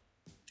lot.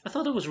 I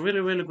thought it was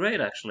really, really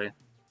great, actually.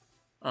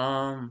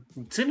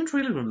 Didn't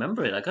really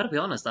remember it, I gotta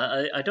be honest.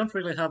 I don't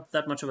really have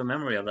that much of a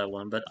memory of that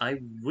one, but I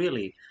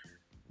really,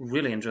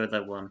 really enjoyed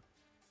that one.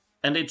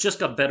 And it just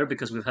got better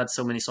because we've had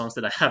so many songs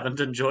that I haven't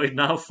enjoyed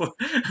now for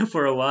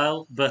for a while.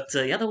 But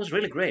yeah, that was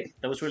really great.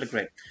 That was really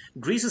great.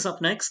 Grease is up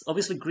next.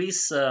 Obviously,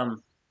 Grease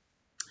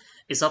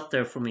is up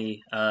there for me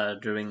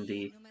during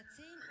the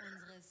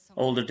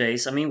older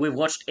days. I mean, we've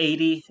watched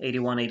 80,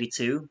 81,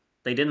 82.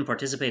 They didn't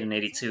participate in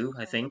 82,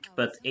 I think,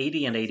 but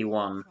 80 and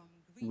 81,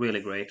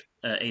 really great.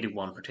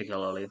 81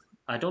 particularly.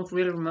 I don't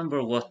really remember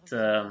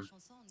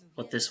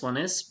what this one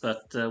is,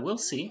 but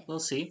we'll see.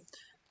 We'll see.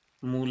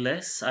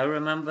 Moules, I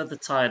remember the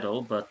title,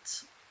 but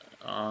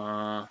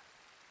I'm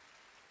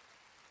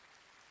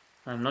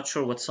not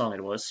sure what song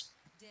it was.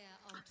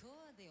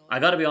 I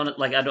gotta be honest,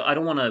 like, I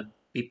don't want to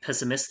be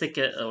pessimistic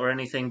or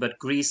anything, but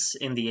Grease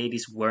in the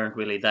 80s weren't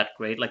really that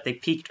great. Like, they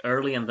peaked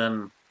early, and then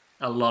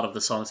a lot of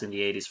the songs in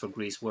the 80s for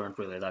Grease weren't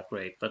really that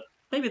great. But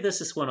maybe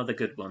this is one of the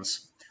good ones.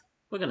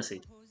 We're gonna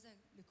see.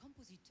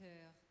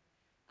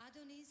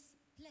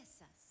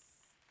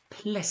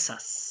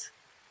 Plessas.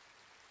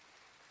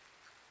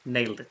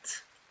 Nailed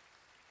it.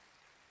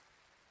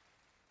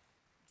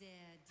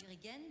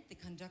 Le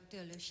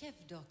conducteur, le chef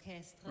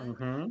d'orchestre,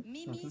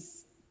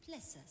 Mimis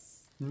Plessas.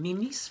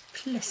 Mimis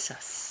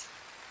Plessas.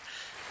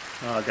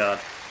 Oh God.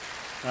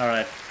 All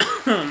right.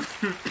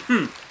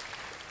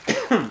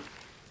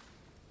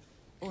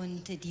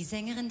 Und die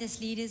Sängerin des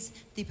Liedes,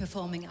 die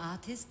Performing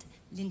Artist,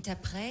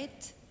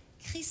 l'Interprète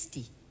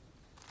Christi.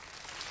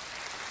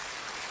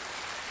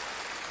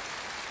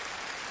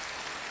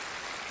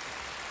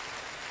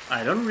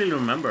 I don't really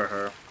remember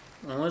her.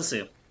 Well, let's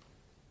see.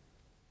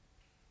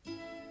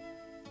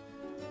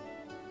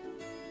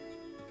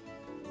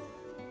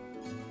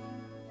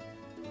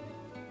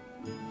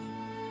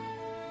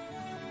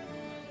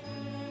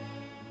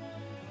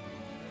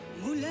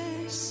 Μου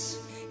λες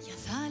για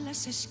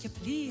θάλασσες και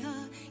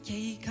πλοία και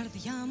η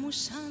καρδιά μου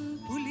σαν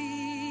πουλί.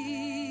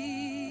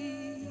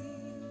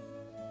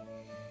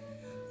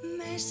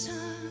 Μέσα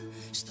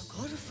στον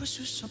κόρφο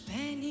σου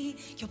σωπαίνει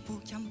κι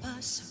όπου κι αν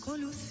πας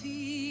ακολουθεί.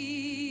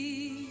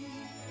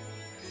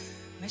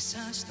 Μέσα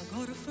στον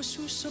κόρφο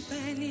σου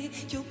σωπαίνει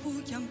κι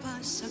όπου κι αν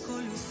πας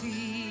ακολουθεί.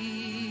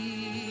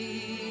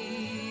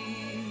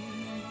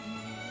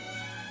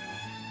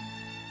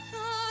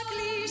 Θα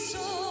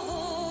κλείσω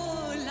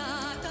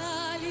όλα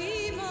τα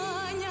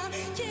λιμάνια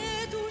και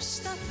τους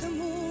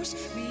σταθμούς,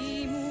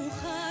 μη μου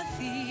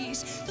χαθείς,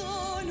 το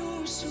νου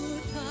σου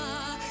θα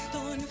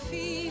τον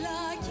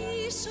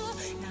φυλακίσω.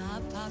 Να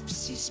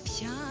πάψεις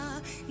πια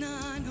να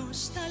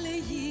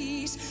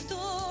νοσταλγείς,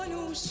 το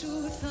νου σου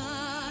θα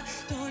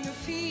τον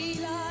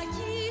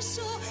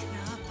φυλακίσω.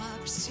 Να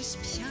πάψεις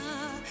πια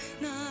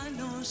να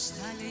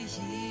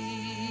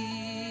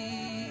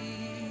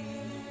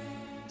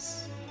νοσταλγείς.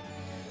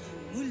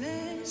 Μου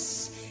λες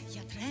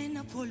για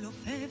τρένα που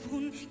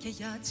ολοφεύγουν και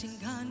για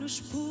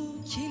τσιγκάνους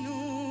που κινούν.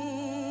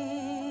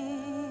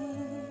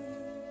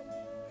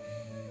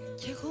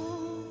 Κι εγώ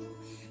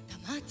τα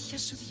μάτια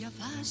σου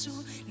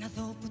διαβάζω να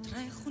δω που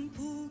τρέχουν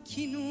που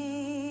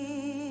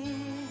κινούν.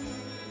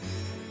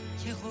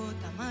 Κι εγώ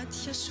τα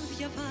μάτια σου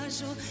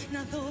διαβάζω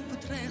να δω που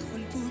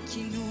τρέχουν που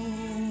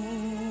κινούν.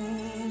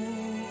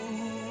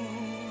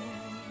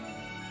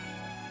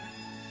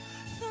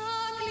 Θα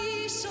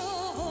κλείσω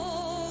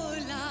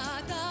όλα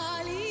τα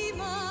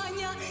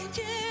λιμάνια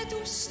και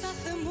τους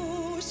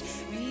σταθμούς,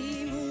 μη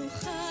μου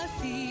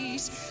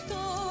χαθείς,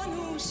 το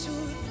νου σου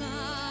θα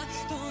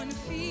τον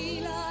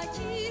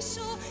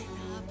φυλακίσω.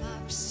 Να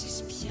πάψεις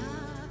πια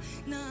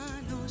να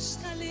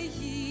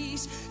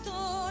νοσταλγείς, το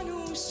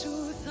νου σου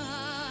θα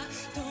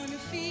τον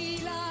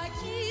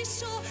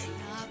φυλακίσω.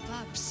 Να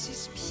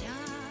πάψεις πια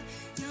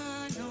να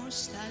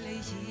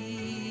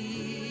νοσταλγείς.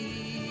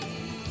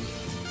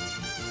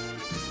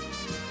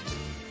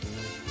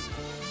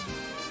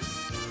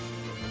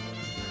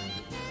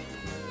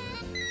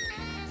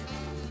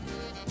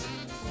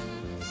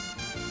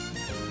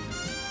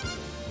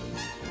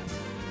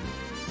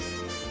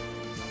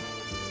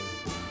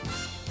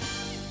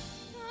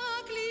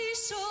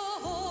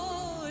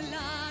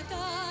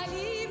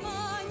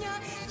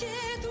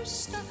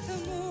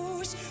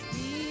 Σταθμούς,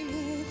 μη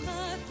μου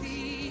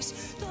χαθείς,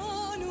 το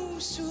νου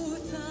σου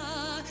θα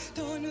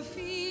τον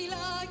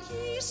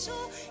φυλακίσω.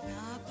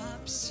 Να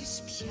πάψεις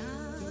πια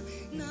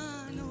να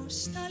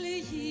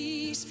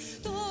νοσταλγείς,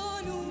 το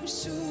νου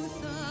σου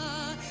θα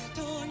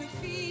τον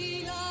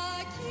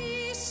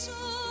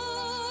φυλακίσω.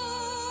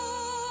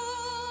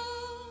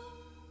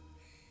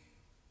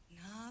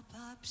 Να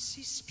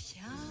πάψεις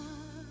πια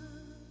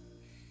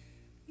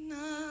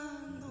να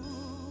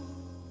νοσταλγείς.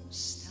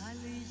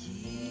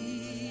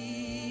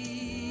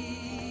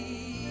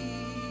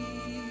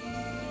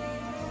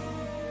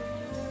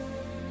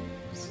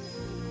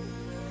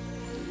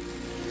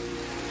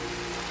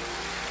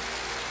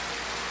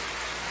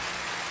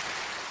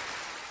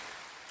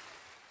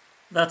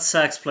 That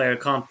sax player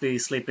can't be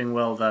sleeping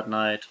well that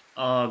night.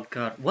 Oh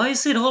god. Why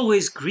is it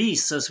always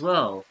Greece as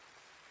well?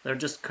 They're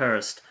just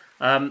cursed.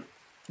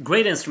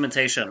 Great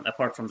instrumentation,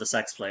 apart from the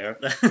sax player.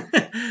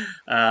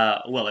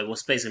 Well, it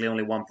was basically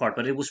only one part,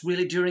 but it was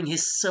really during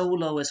his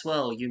solo as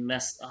well. You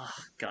messed. Oh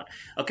god.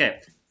 Okay,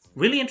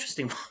 really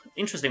interesting,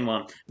 interesting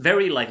one.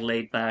 Very like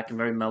laid back and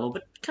very mellow,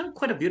 but kind of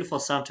quite a beautiful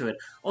sound to it.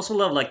 Also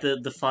love like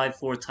the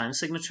 5/4 time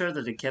signature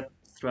that they kept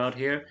throughout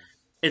here.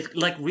 It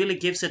like really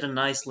gives it a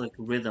nice like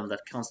rhythm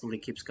that constantly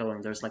keeps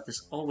going. There's like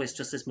this always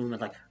just this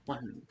movement like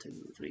 1,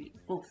 2, 3,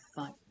 4,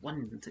 5,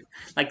 1, 2.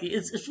 Like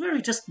it's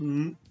very just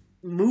movable.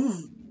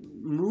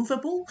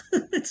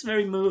 It's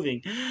very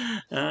moving,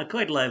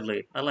 quite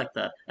lively. I like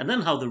that. And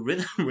then how the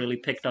rhythm really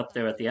picked up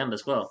there at the end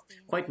as well.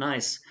 Quite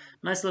nice,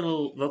 nice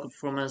little vocal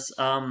performance.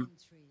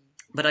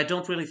 But I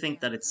don't really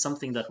think that it's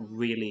something that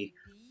really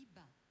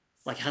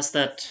like has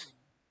that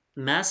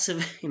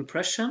massive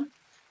impression.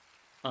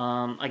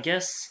 I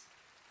guess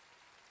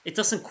it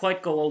doesn't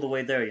quite go all the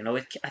way there, you know.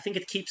 I think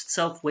it keeps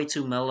itself way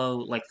too mellow,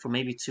 like for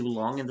maybe too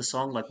long in the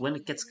song. Like when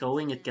it gets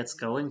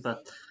going,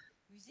 but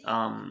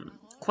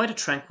quite a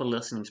tranquil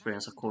listening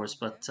experience, of course.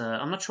 But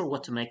I'm not sure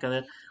what to make of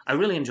it. I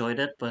really enjoyed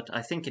it, but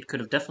I think it could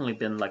have definitely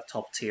been like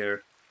top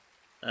tier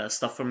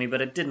stuff for me.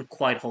 But it didn't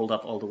quite hold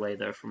up all the way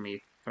there for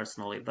me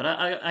personally. But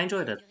I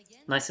enjoyed it.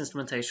 Nice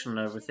instrumentation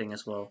and everything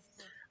as well,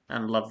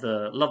 and love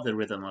the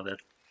rhythm of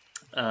it.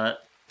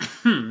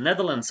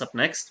 Netherlands up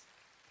next.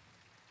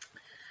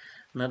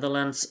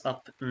 Netherlands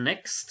up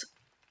next.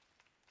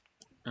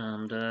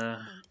 And the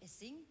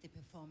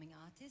performing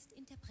artist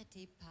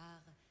interprété par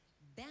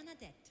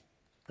Bernadette.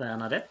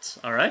 Bernadette,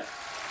 alright.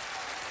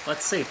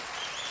 Let's see.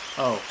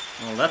 Oh,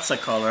 well that's a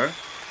color.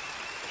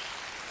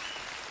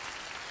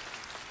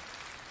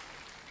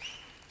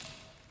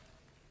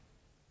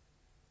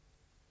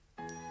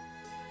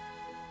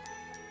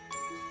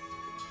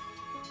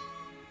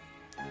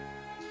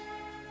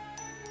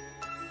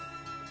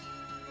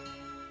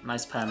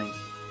 Nice panning.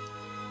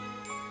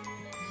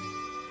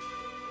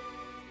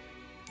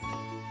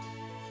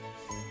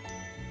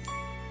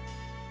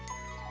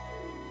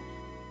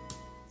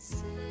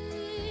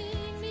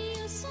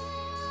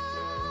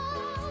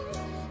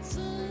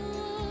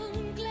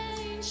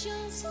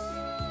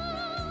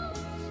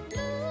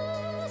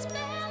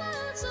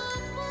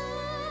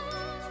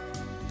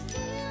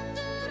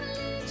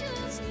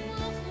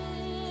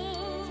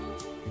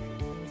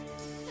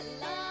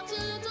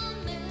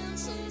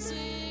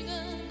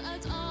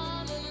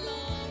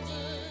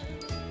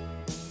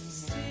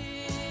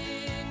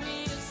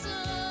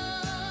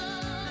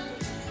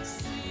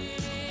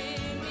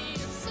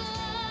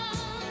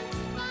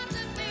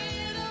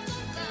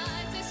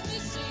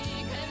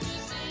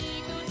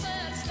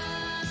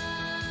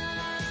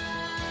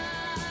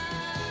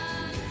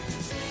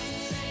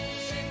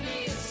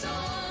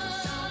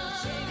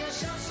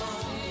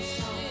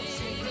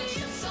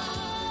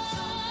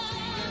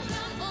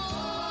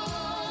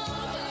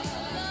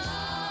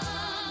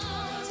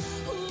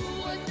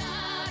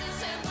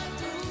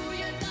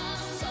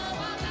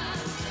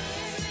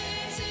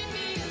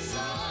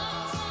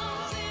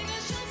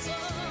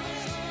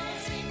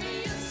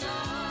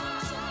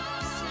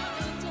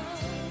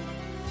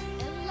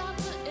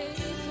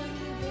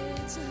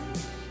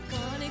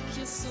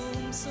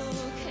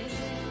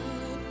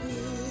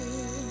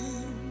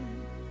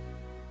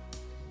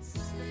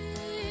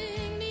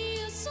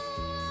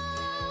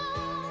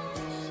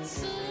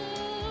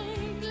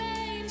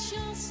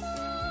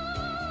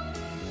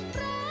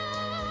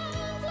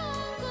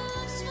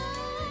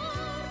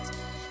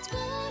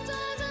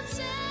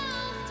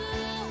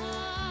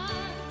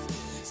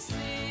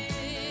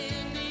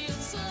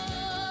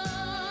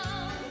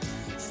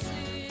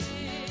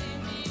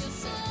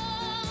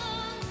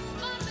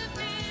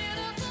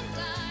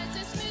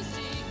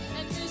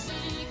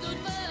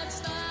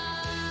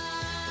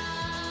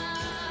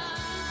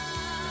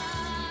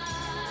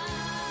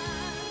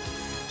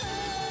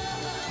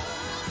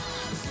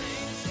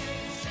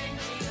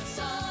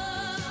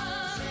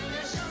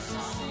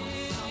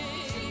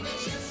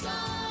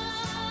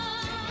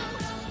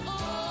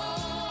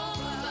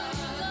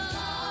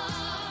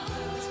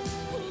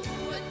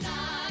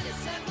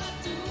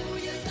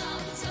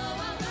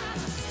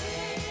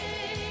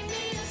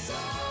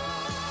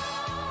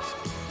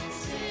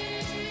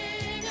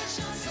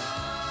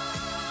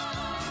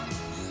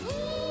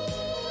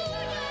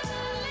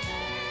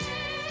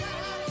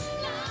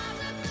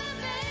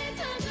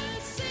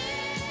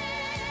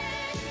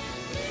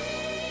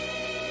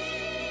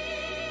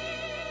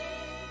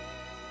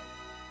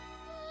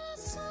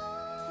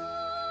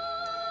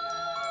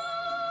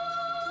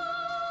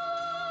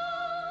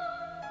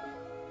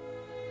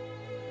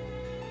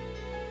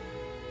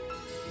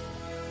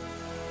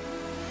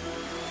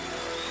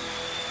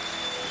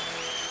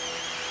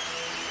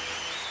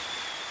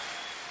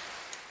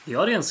 The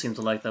audience seemed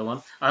to like that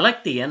one. I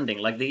like the ending,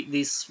 like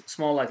these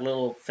small, like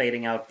little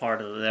fading out part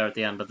of there at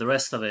the end, but the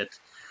rest of it,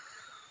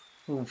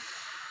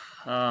 oof,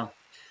 I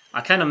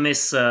kind of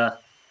miss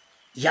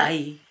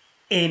Yai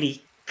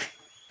Any.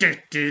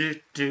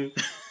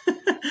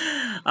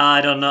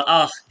 I don't know.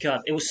 Oh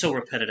god, it was so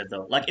repetitive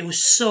though. Like it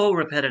was so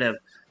repetitive.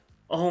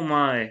 Oh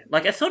my!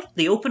 Like I thought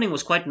the opening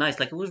was quite nice.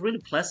 Like it was really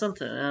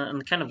pleasant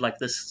and kind of like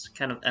this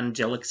kind of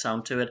angelic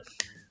sound to it.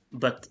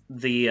 But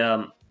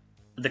the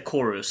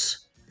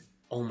chorus.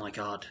 Oh my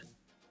god.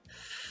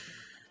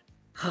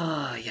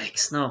 Ah,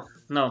 yikes! No,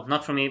 no,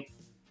 not for me.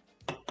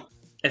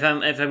 If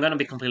I'm gonna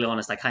be completely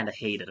honest, I kind of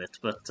hated it.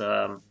 But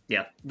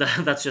yeah,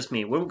 that's just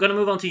me. We're gonna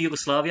move on to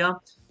Yugoslavia.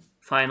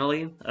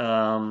 Finally,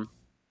 time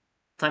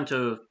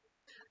to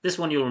this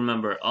one you'll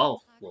remember. Oh,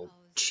 well,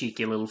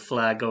 cheeky little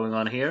flag going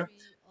on here.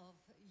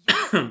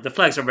 The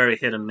flags are very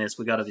hit and miss.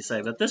 We gotta be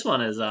safe, but this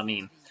one is. I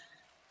mean,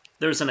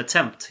 there's an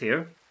attempt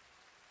here.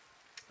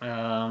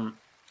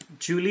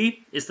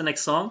 Julie is the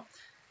next song.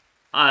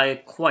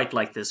 I quite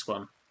like this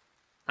one.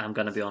 I'm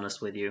gonna be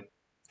honest with you.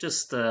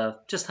 Just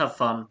have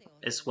fun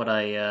is what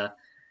I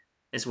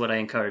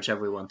encourage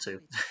everyone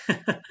to.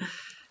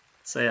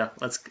 So yeah,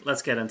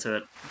 let's get into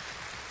it.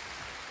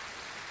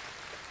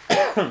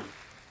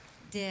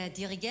 Der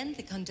Dirigent,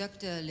 le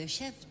conducteur, le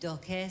chef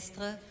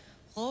d'orchestre,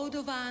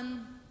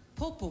 Radovan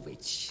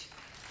Popovic.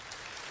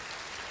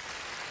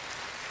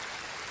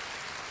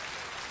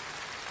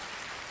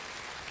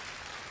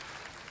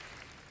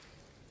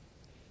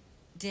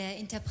 Der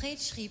Interpret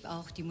schrieb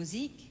auch die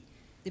Musik.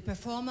 The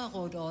performer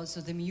wrote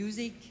also the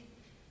music.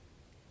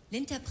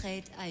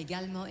 L'interprète a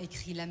également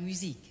écrit la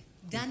musique.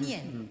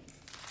 Daniel.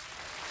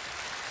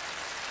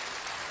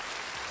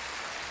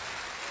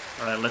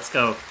 All right, let's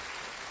go.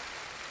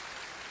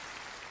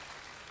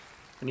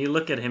 When you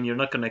look at him, you're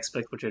not going to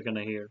expect what you're going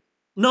to hear.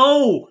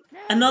 No!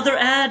 Another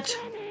ad!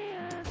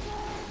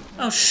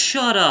 Oh,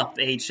 shut up,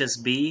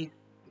 HSB.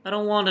 I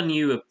don't want a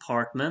new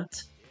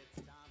apartment.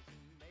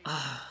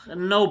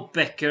 No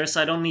Beckers,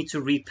 I don't need to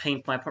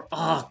repaint my part.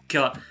 Oh,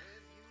 God.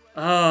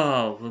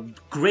 Oh,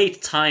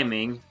 great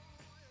timing.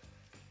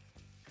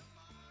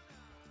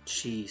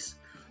 Jeez.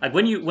 Like,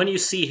 when you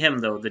see him,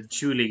 though, the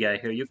Julie guy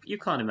here, you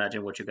can't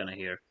imagine what you're going to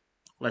hear.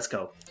 Let's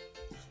go.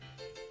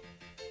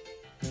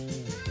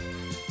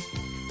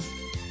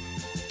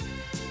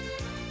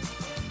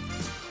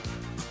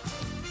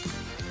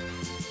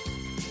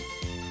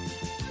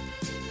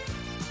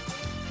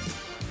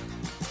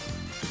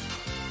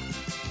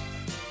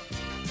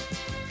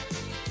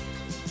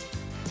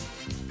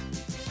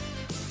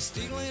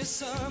 Stigla je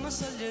sama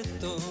sa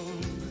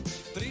ljetom,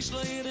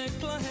 prišla i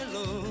rekla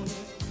hello.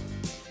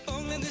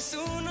 Pogledi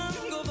su nam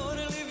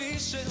govorili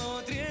više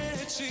od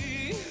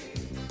riječi.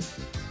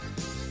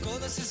 Ko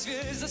da se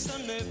zvijezda sa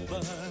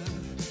neba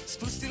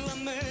spustila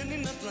meni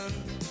na tlan.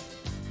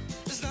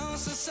 Znao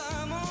sam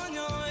samo o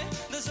njoj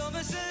da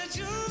zove se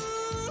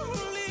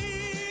Julie.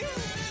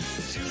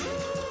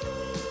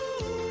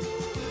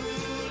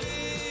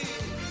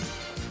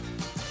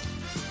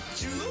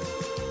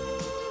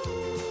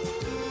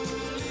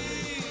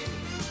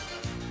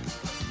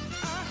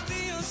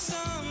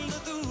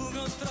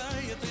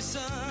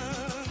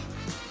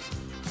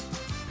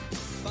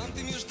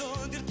 Pamtim još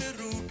dodir te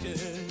ruke,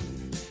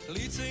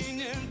 lice i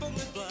njen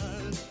pogled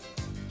blag.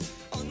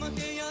 Odmah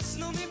je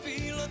jasno mi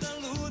bilo da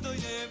ludo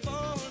je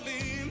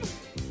volim.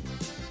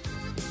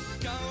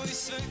 Kao i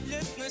sve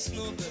ljetne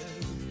snove,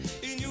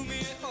 i nju mi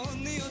je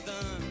odnio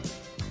dan.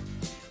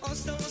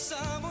 Ostalo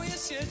samo je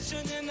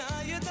sjećanje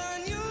na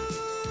jedan juli.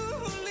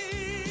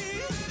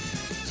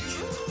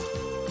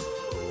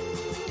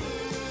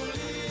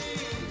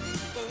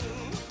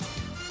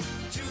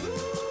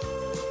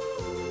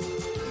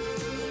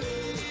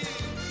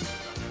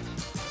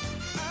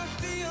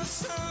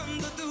 Sam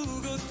da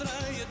dugo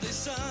traje taj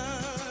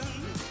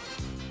san.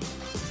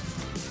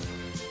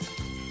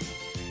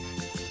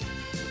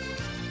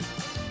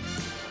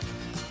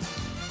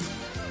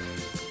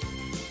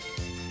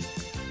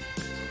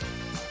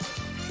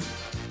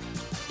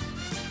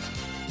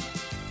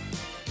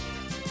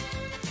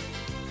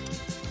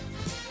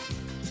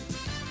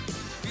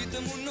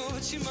 Pitam u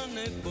noćima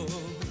nebo,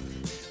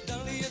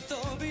 da li je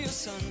to bio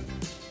san?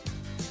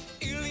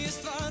 Ili je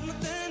stvarno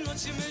te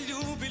noći me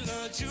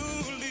ljubila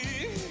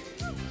Julie?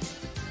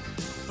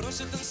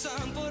 Prošetam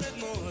sam pored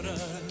mora,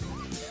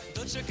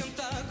 dočekam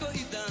tako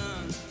i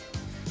dan.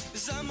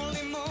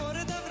 Zamolim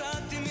more da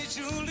vrati mi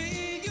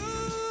Julie,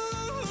 Julie.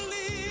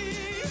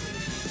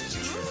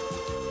 Julie,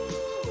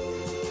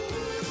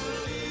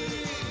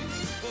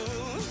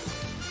 oh,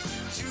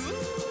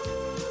 Julie.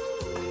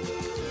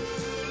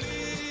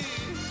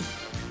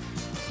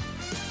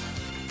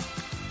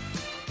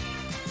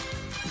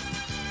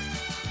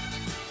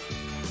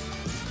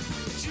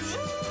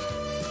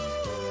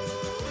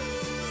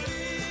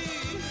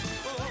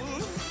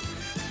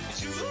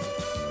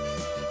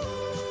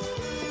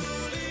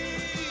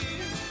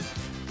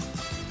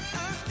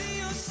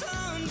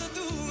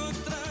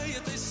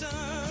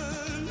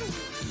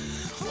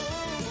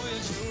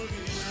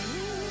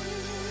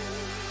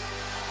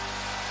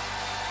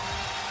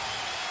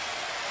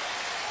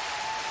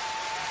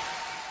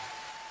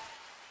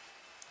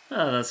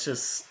 Oh, that's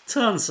just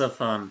tons of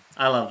fun.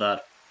 I love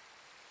that.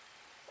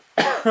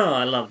 Oh,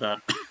 I love that.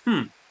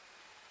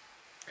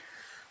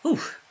 Ooh.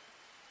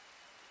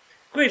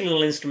 Great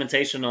little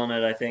instrumentation on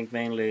it, I think,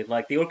 mainly.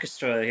 Like, the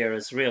orchestra here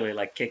is really,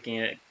 like, kicking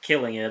it,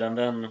 killing it, and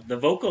then the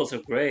vocals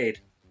are great.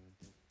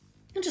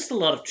 And just a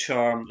lot of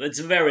charm. It's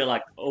very,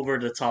 like,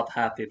 over-the-top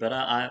happy, but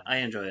I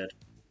enjoy it.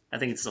 I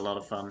think it's a lot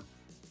of fun.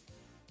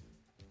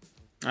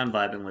 I'm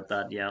vibing with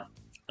that, yeah.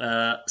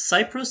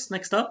 Cyprus,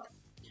 next up.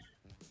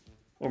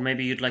 Or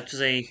maybe you'd like to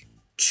say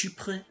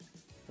Chypre?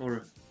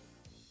 Or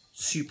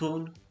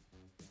Cypern?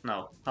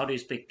 No, how do you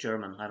speak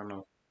German? I don't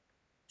know.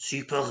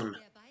 Cypern.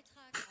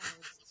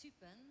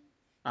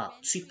 Ah,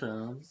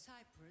 Cypern.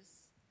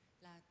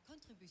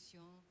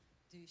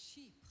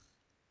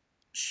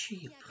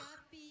 Chypre.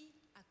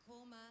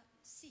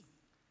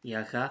 Η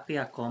αγάπη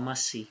ακόμα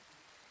si.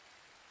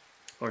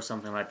 Or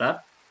something like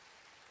that.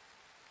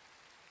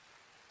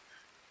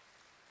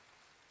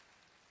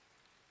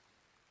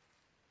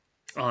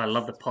 Oh, I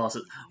love the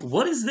pauses.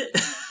 What is this?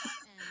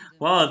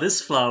 Wow, this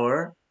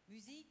flower.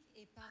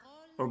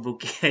 Or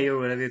bouquet, or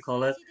whatever you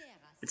call it.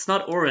 It's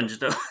not orange,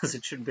 though, as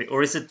it should be.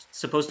 Or is it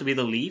supposed to be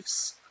the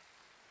leaves?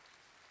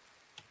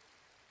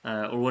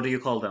 Or what do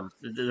you call them?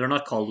 They're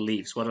not called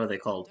leaves. What are they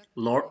called?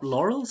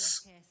 Laurels?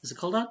 Is it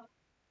called that?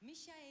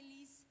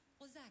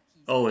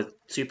 Oh,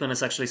 Cypern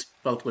is actually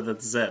spelled with a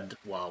Z.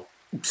 Wow.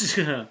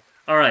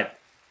 Alright.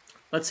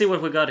 Let's see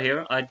what we got here.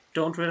 I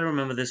don't really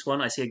remember this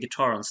one. I see a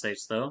guitar on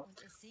stage, though.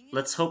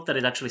 Let's hope that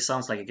it actually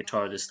sounds like a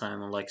guitar this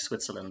time, unlike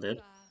Switzerland did.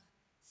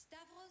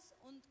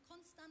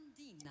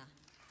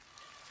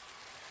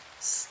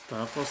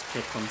 Stavros και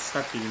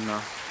Konstantina.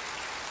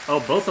 Oh,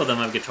 both of them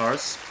have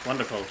guitars.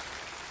 Wonderful.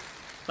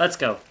 Let's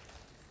go.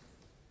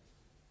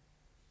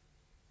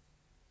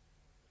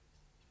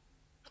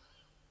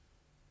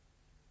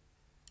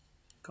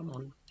 Come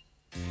on.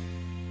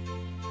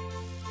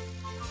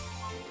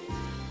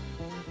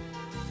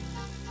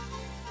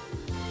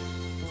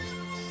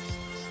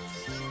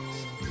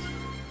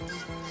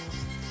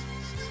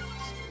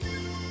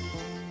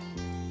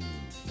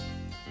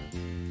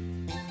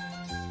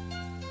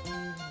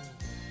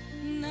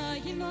 Να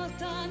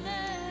γινότανε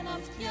να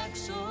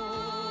φτιάξω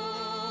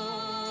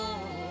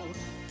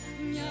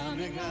μια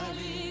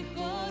μεγάλη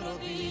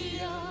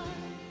χοροδία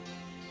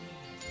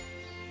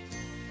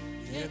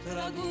και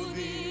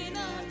τραγούδι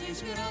να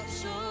της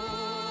γράψω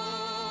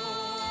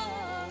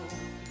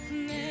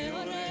με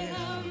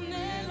ωραία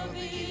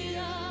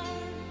μελωδία,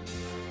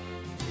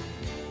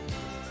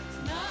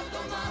 να το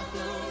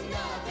μάθουν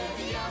τα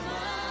παιδιά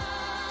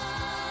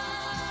μας,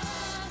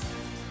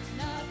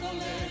 να το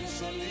λένε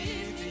σ'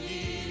 όλη τη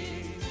γη,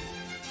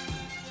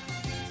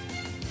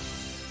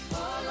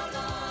 όλο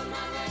να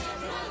είναι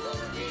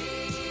τραγούδι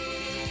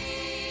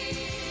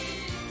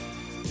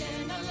και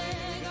να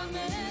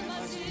λέγαμε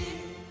μαζί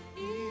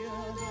η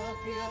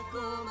αγάπη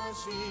ακόμα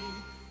ζει,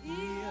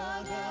 η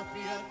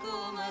αγάπη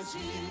ακόμα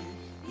ζει,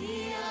 η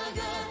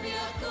αγάπη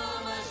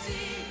ακόμα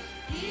ζει,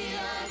 η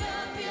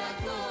αγάπη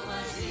ακόμα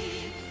ζει,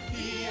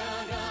 η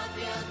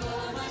αγάπη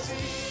ακόμα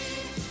ζει.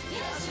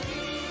 Για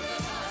σβήνε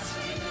μας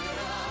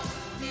σήμερα,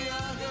 η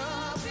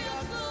αγάπη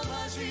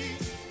ακόμα ζει,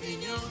 τη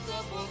νιώθω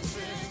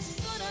απόψε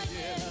στον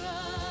αγέρα.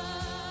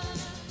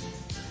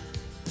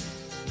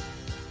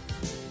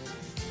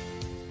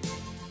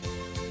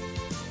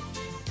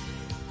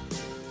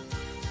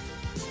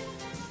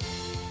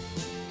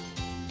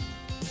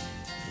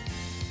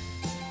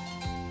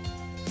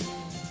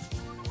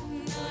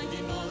 Να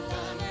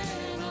γινότανε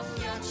να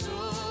φτιάξω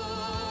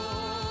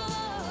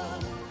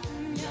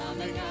μια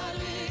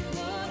μεγάλη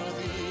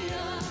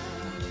χοροδία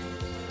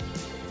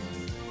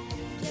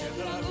και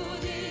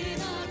τραγούδι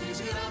να της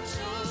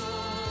γράψω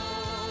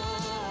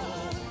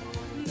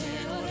με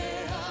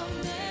ωραία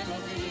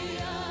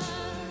μελωδία,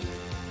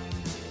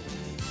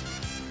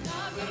 να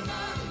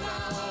περνάνε τα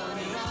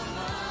όνειρά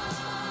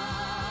μας,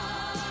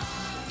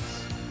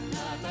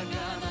 να τα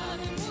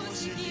κάνανε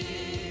μουσική.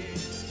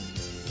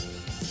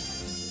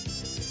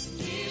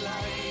 Οι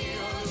λαοί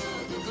όλου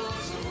του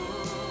κόσμου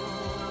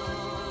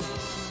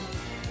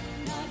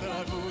να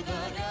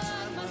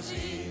τραγουδάγαν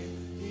μαζί.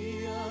 Η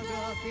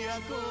αγάπη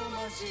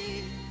ακόμα ζει,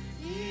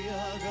 η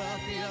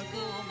αγάπη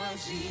ακόμα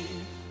ζει,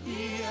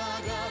 η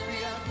αγάπη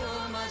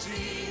ακόμα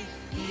ζει,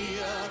 η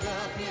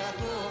αγάπη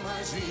ακόμα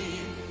ζει,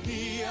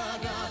 η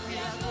αγάπη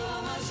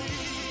ακόμα ζει.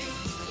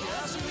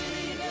 Για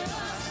σβήνε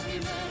μας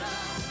σήμερα,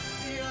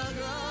 η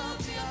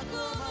αγάπη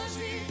ακόμα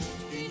ζει,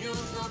 τη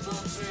νιώθω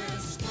απόψε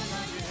στον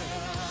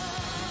αγέρα.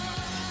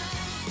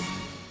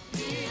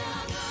 Η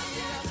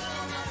αγάπη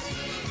ακόμα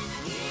ζει,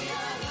 η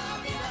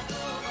αγάπη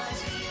ακόμα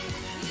ζει,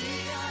 η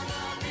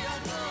αγάπη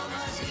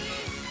ακόμα ζει,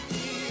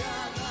 η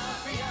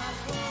αγάπη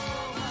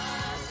ακόμα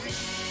ζει.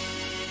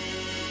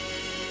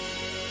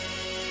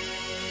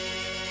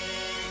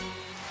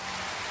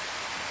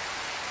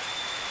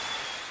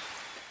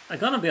 I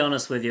gotta be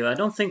honest with you, I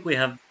don't think we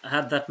have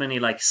had that many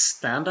like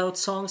standout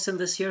songs in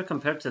this year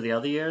compared to the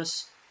other years.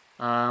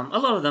 A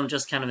lot of them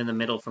just kind of in the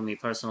middle for me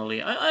personally.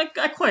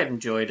 I quite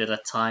enjoyed it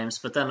at times,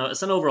 but then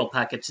as an overall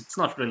package, it's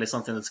not really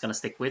something that's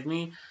gonna stick with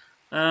me.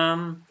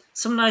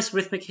 Some nice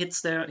rhythmic hits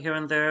there, here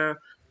and there.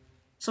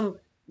 Some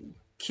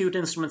cute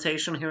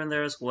instrumentation here and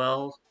there as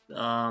well.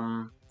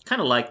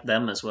 kind of liked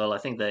them as well. I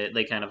think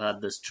they kind of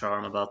had this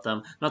charm about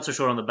them. Not so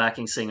sure on the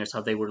backing singers,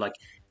 how they were like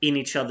in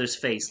each other's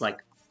face,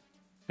 like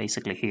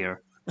basically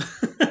here.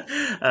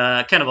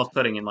 Kind of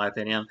off-putting in my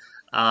opinion.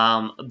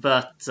 Yeah,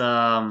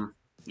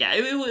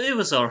 it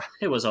was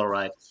all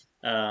right.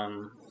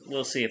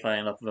 We'll see if I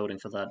end up voting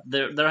for that.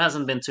 There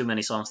hasn't been too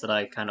many songs that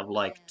I kind of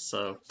liked,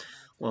 so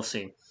we'll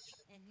see.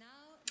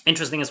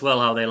 Interesting as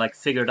well how they like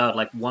figured out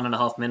like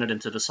 1.5 minutes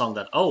into the song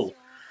that, oh,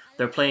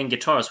 they're playing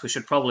guitars, we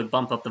should probably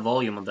bump up the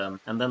volume on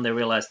them. And then they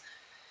realized,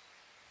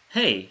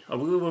 hey,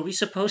 were we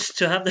supposed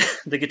to have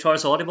the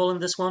guitars audible in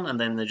this one? And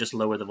then they just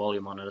lower the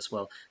volume on it as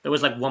well. There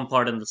was like one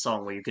part in the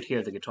song where you could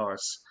hear the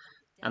guitars.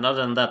 And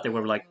other than that, they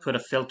were like put a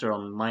filter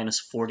on minus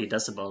 40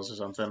 decibels or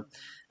something.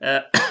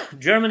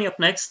 Germany up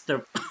next.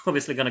 They're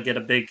obviously going to get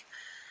a big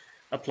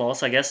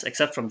applause, I guess,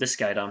 except from this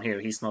guy down here.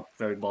 He's not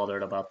very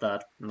bothered about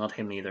that. Not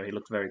him either. He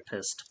looked very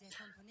pissed.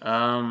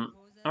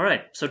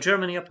 Alright, so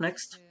Germany up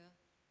next.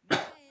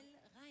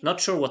 Not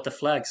sure what the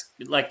flags...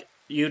 Like,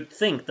 you'd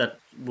think that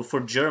for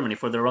Germany,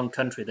 for their own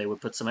country, they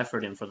would put some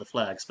effort in for the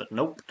flags, but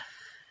nope.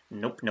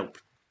 Nope, nope.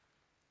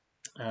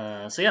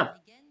 So yeah,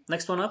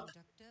 next one up.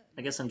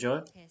 I guess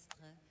enjoy.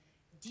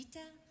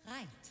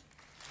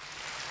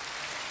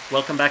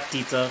 Welcome back,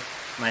 Dieter.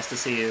 Nice to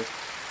see you.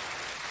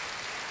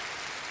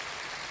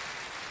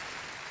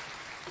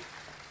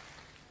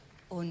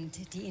 Und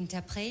die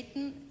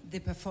Interpreten, the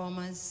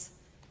performers,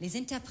 les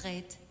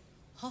interprètes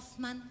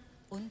Hoffmann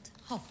und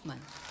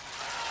Hoffmann.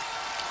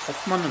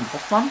 Hoffmann und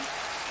Hoffmann?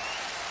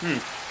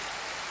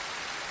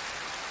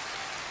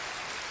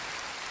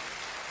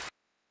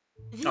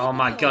 Oh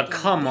my god,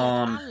 come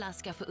on!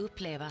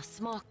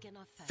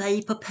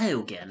 They på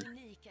pågen.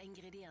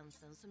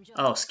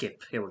 Oh,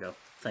 skip. Here we go.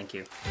 Thank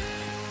you.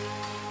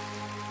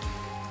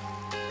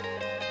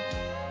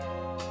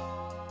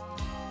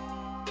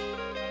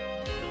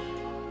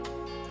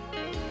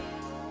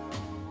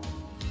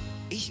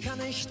 Ich kann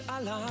nicht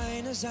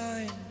alleine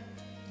sein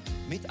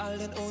mit all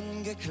den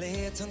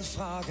ungeklärten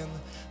Fragen.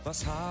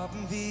 Was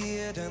haben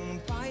wir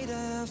denn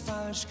beide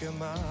falsch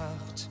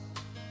gemacht?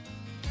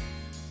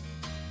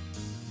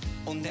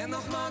 Und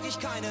dennoch mag ich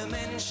keine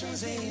Menschen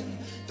sehen.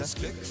 Das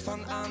Glück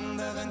von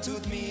anderen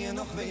tut mir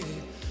noch weh.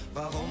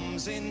 Warum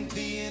sind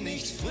wir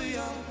nicht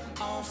früher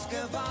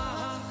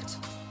aufgewacht?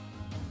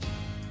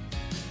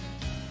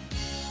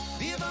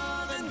 Wir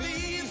waren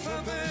wie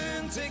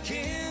verwöhnte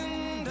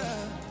Kinder.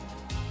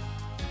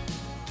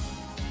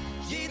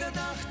 Jeder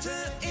dachte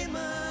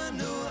immer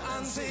nur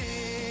an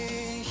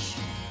sich.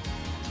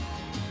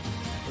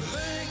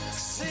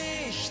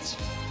 Rücksicht.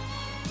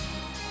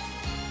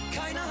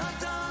 Keiner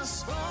hat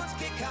das Wort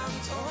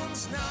gekannt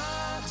und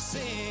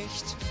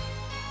Nachsicht,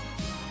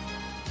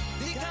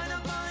 die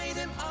keiner bei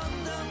dem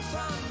anderen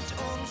fand.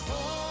 Und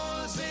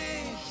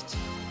Vorsicht,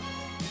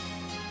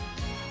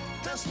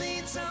 das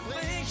nie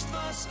zerbricht,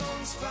 was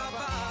uns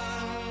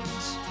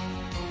verband.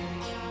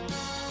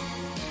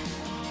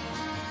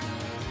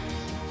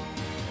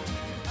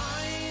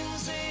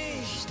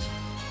 Einsicht,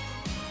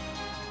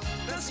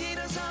 dass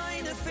jeder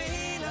seine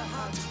Fehler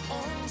hat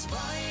und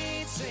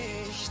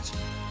Weitsicht.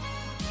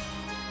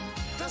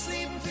 Das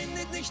Leben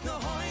findet nicht nur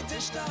heute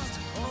statt.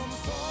 Und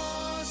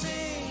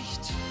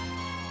Vorsicht,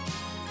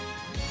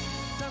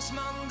 dass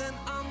man den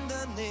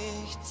anderen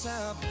nicht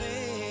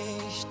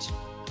zerbricht.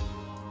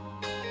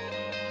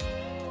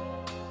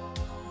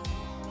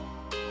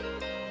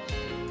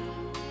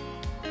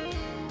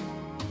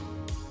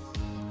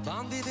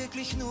 Waren wir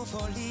wirklich nur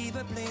vor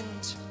Liebe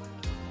blind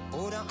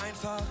oder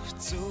einfach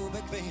zu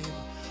bequem?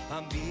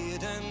 Haben wir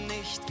denn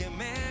nicht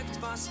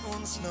gemerkt, was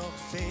uns noch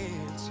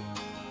fehlt?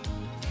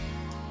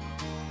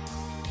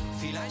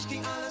 Vielleicht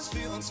ging alles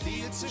für uns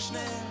viel zu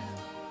schnell,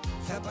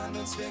 verband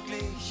uns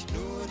wirklich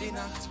nur die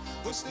Nacht.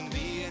 Wussten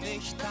wir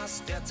nicht,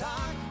 dass der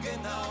Tag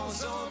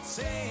genauso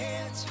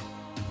zählt.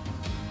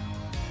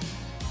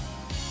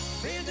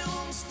 Fehlte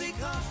uns die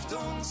Kraft,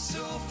 uns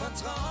zu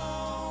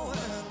vertrauen.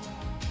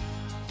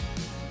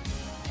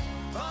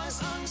 War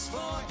es Angst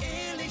vor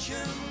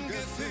ehrlichem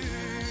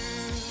Gefühl?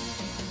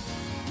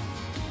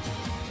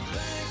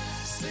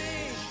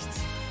 Rücksicht.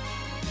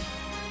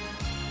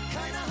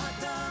 Keiner hat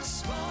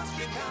das Wort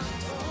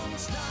gekannt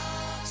und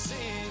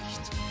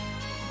Nachsicht,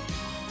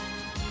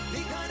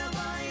 die keiner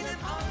bei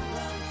den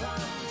anderen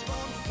fand.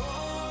 Und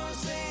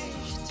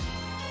Vorsicht,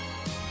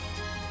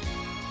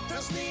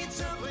 das nie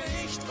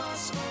zerbricht,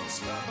 was uns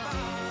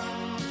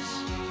verband.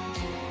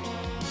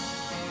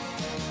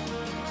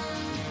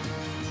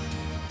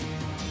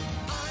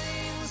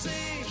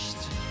 Einsicht,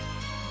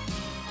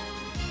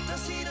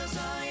 dass jeder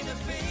seine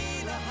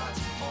Fehler hat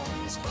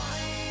und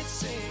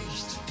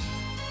Weitsicht.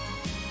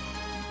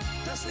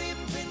 Das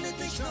Leben findet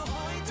nicht nur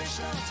heute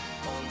statt.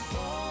 Und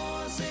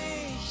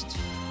Vorsicht,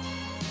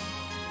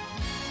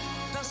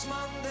 dass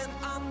man den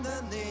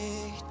anderen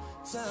nicht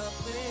zerbricht.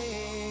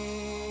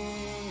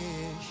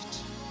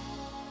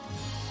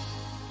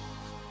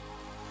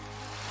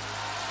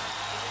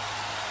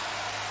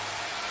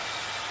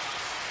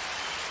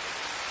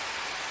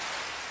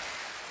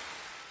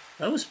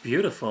 That was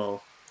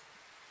beautiful.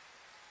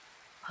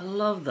 I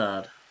love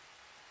that.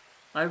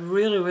 I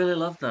really, really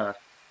love that.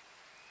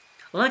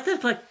 I like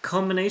that like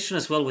combination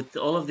as well with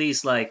all of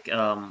these like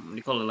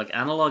you call it like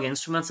analog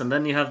instruments, and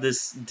then you have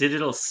this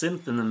digital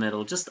synth in the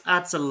middle. Just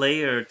adds a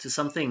layer to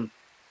something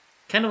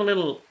kind of a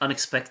little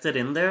unexpected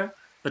in there,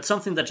 but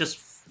something that just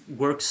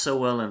works so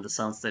well in the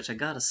soundstage. I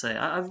gotta say,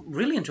 I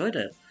really enjoyed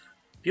it.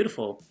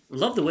 Beautiful.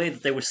 Love the way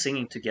that they were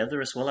singing together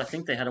as well. I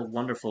think they had a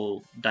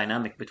wonderful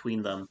dynamic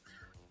between them.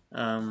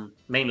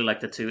 Mainly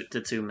like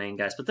the two main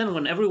guys, but then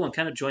when everyone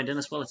kind of joined in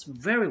as well, it's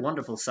very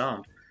wonderful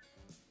sound.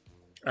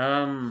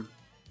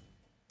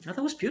 Yeah,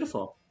 that was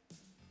beautiful.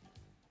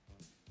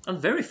 I'm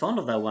very fond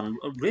of that one,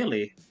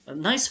 really. A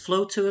nice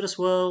flow to it as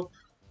well.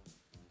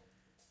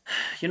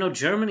 You know,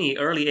 Germany,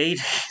 early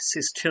 80s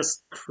is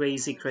just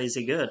crazy,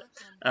 crazy good.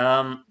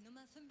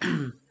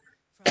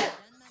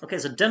 Okay,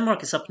 so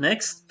Denmark is up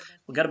next.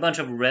 We got a bunch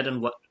of red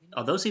and what?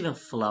 Are those even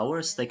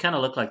flowers? They kind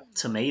of look like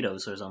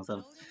tomatoes or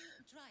something.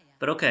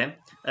 But okay.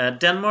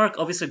 Denmark,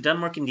 obviously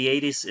Denmark in the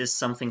 80s is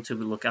something to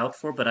look out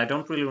for, but I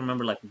don't really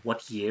remember like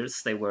what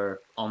years they were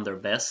on their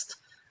best.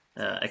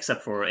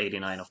 Except for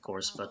 89, of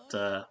course. But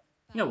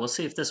yeah, we'll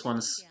see if this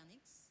one's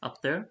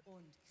up there.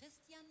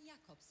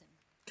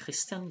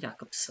 Christian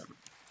Jakobsen.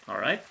 All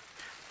right.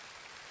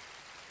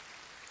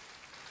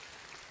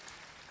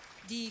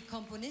 Die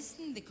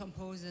Komponisten, the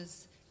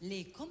composers,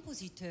 les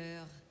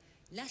compositeurs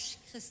Lars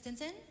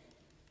Christensen,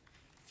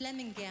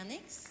 Flemming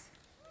Gernix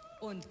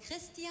und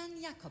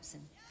Christian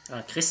Jakobsen.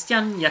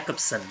 Christian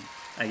Jakobsen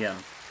again.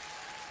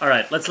 All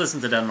right, let's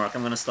listen to Denmark.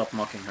 I'm going to stop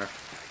mocking her.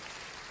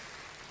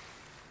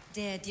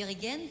 Der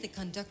Dirigent, the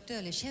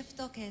conductor, le chef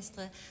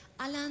d'orchestre,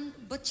 Alan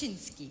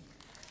Boczynski.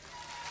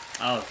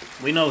 Oh,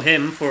 we know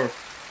him for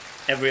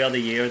every other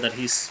year that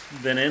he's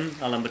been in,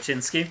 Alan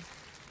Boczynski.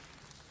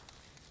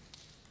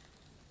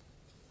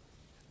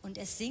 Und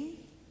es singt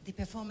the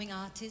performing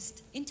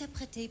artist,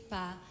 interprété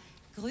par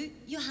Gry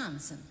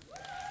Johansen.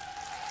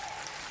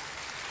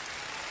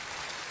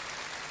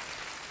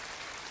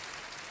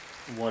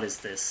 What is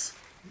this?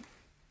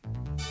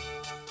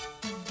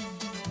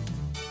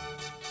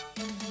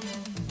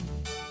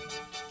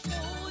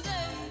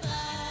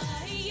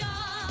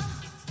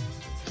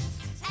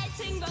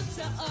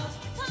 Op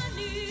på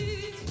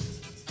ny.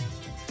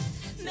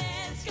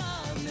 Mennesker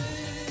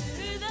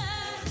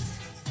mødes,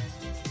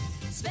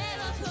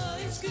 svæver på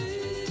en sky.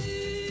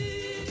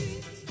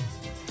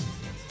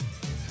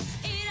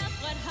 Et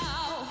opret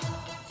hav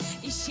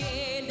i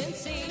sjælens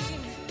scene.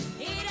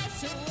 Et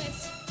SOS,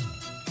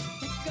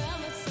 det gør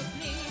mig så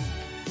blind.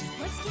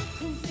 Måske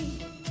kun vi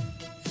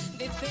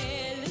ved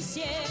fælles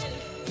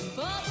hjælp.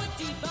 For på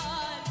de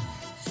bånd,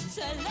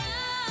 så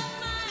lad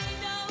mig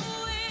nå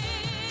ind.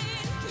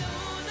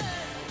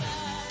 Kloden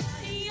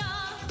drejer,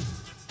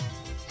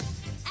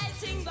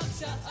 alting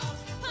vokser op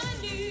på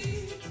ny.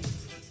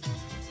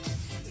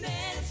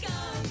 Mennesker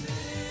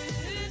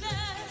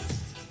mødes,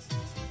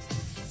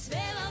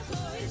 svæver på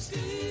en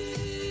sky.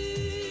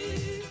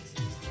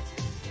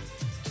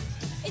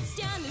 Et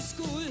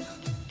stjerneskud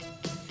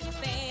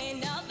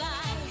baner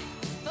vej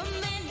for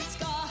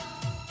mennesker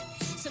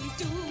som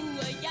du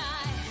og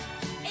jeg.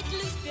 Et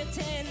lys bliver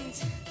tændt,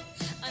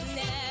 og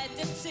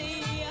natten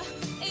ser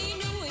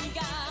endnu en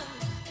gang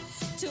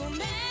to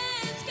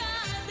mennesker,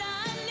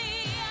 der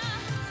ler.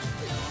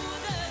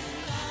 Kloden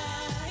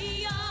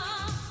drejer,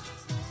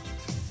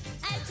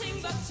 alting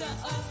vokser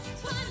op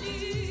på ny.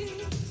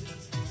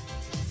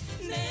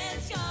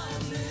 Mennesker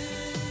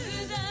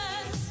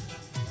mødes,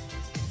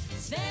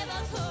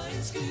 svæver på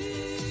en sky.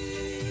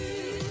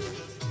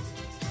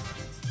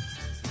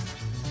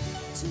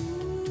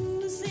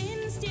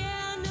 Tusind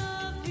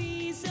stjerner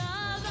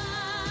viser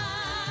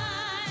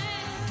vej.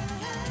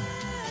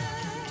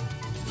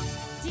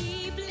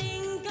 De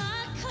blinker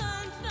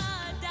kun for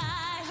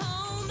dig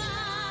og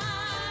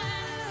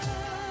mig.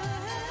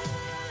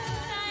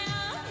 Dig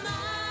og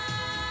mig.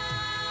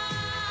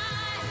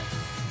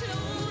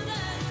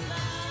 Kloden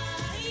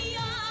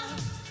drejer,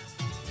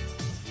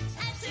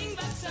 alting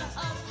vokser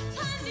op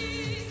på ny.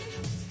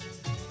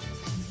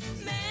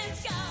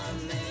 Mennesker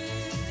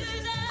mødes,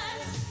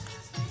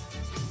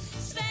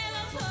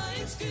 svæver på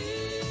en sky.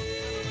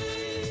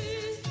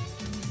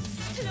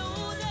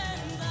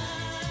 Kloden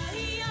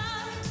drejer,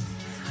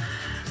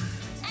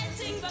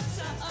 alting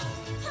vokser op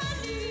på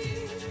ny.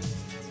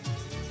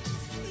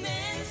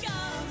 Mennesker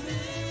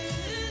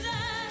mødes,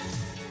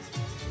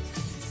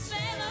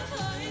 svæver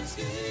på en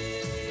sky.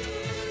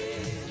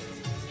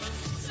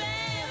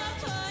 Svæver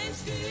på en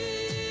sky.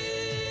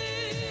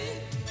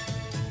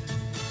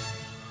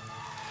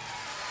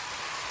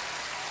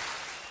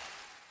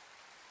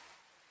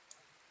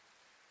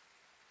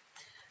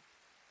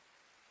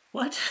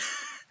 What?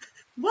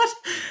 What?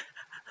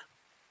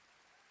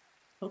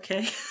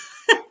 Okay.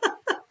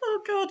 Oh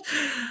god.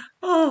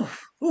 Oh.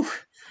 Ooh.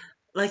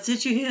 Like,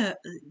 did you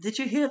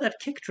hear that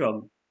kick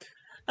drum?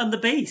 And the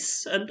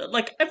bass and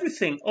like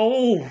everything.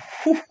 Oh.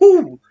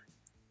 Whoo-hoo.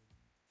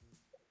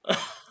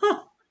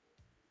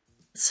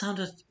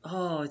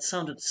 It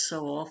sounded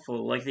so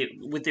awful. Like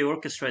with the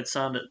orchestra it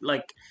sounded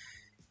like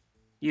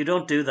you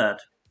don't do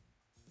that.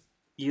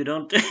 You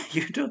don't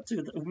you don't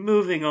do that.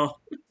 Moving on.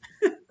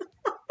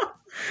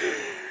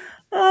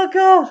 Oh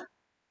god.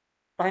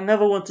 I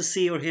never want to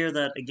see or hear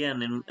that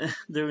again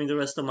during the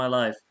rest of my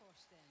life.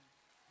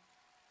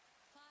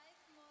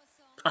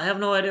 I have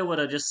no idea what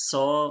I just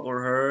saw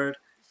or heard.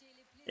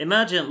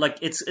 Imagine, like,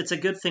 it's a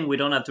good thing we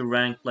don't have to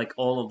rank, like,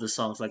 all of the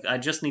songs. Like, I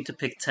just need to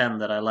pick 10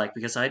 that I like,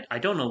 because I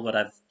don't know what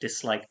I've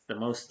disliked the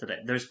most today.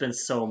 There's been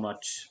so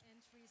much.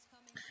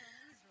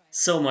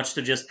 So much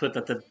to just put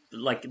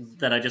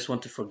that I just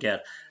want to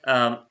forget.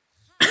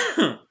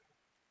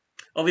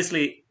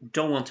 Obviously,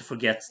 don't want to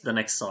forget the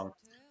next song.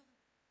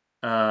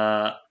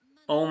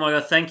 Oh my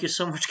god, thank you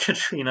so much,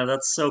 Katrina.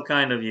 That's so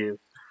kind of you.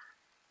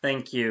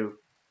 Thank you.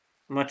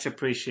 Much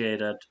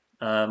appreciated.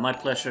 My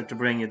pleasure to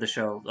bring you the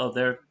show. Oh,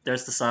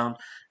 there's the sound.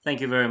 Thank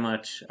you very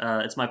much.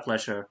 It's my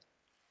pleasure.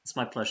 It's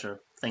my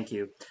pleasure. Thank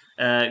you.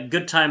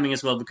 Good timing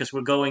as well, because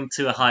we're going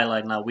to a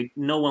highlight now.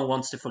 No one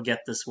wants to forget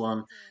this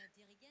one.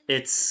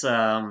 It's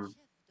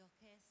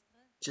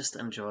just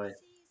enjoy.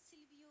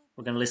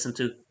 We're gonna listen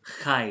to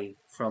Chai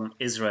from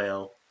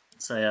Israel.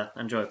 So yeah,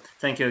 enjoy.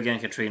 Thank you again,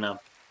 Katrina.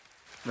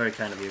 Very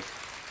kind of you.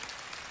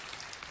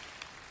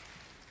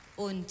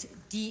 Und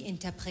die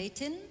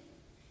Interpretin,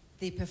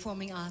 the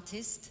performing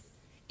artist,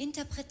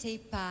 interprétée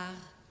par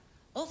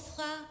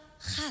Ofra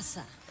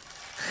Chassa.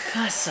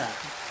 Chassa.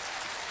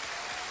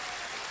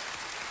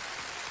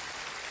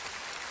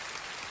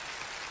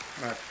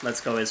 Alright,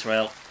 let's go,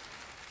 Israel.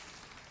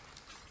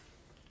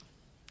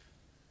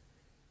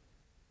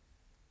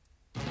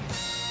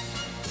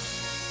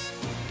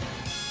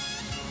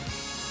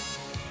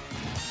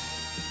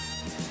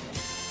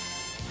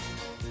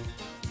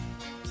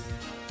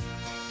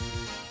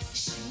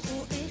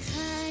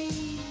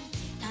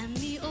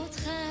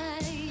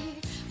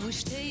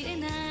 ושתי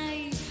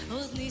עיניי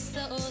עוד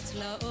נישאות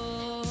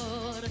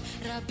לאור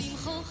רבים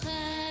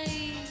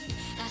חוכי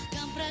אך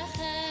גם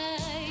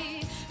פרחי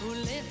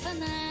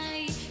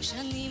ולפניי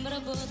שנים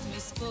רבות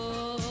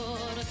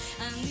מספור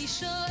אני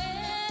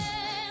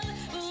שואל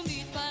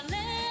ומתפלל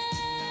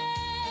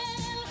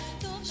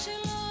טוב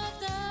שלא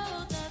עבדה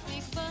אותה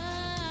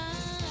תקווה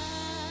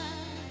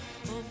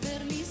עובר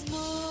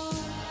מזמור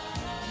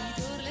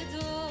מדור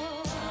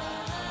לדור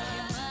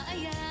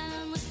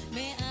כמעיין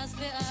מאז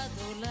ועד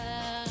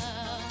עולם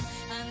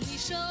אני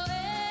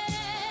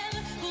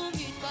שואל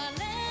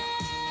ומתפלל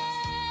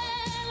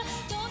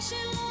טוב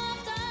שלא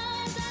עבדה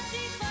אותה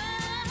תקווה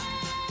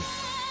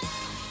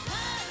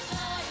חי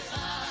חי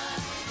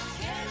חי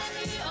כן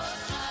אני עוד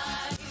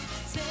חי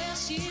זה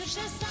השיר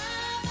שסבא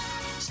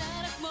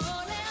שר כמו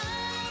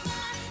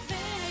לאבא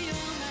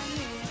והיום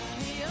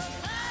אני עוד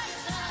חי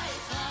חי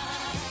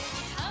חי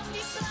עם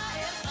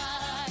ישראל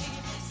חי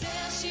זה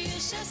השיר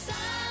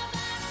שסבא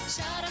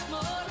שר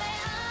כמו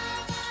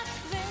לאבא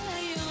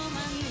והיום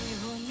אני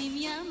הונים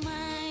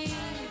ימיי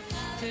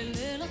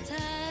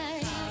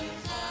ולילותיי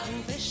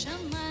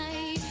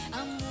ובשמי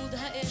עמוד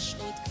האש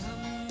עוד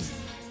קם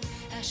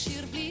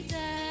אשיר בלי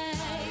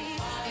די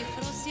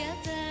אפרוס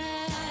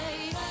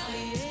ידיי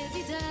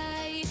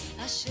לידידיי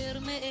אשר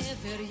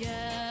מעבר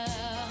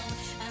ים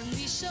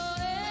אני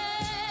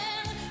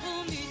שואל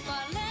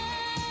ומתפלל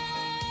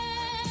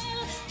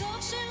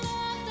טוב שלא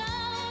עבדה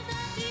אותה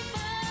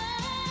תקווה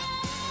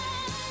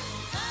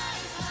חי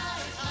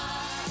חי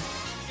חי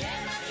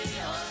כן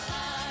אני עוד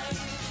חי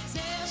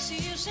זה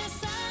השיר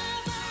שסבא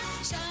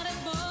שר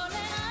כמו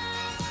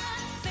לאבא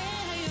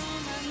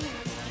והיום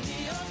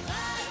אני עוד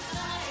חי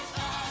חי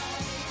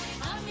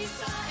חי עם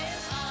ישראל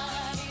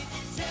חי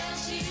זה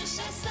השיר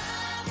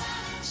שסבא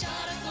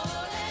שר כמו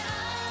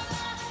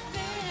לאבא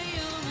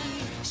והיום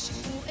אני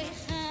שמועי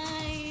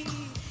חי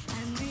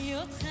אני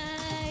עוד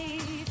חי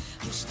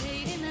ושתי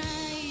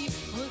עיניי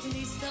עוד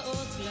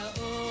נישאות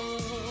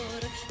לאור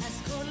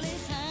אז כל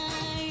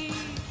לחי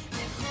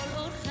לכל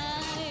אור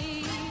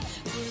חי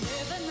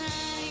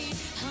ולבניי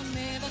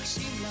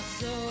המבקשים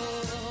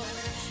לחזור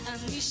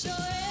אני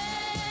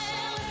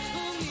שואל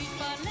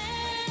ומתפלל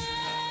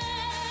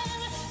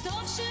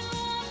טוב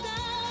שלא עבדה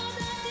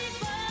אותה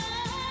תקווה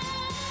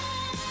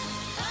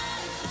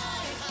חי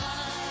חי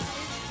חי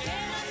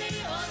כן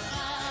אני עוד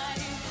חי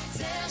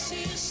זה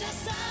השיר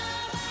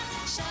שסבא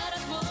שר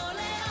כמו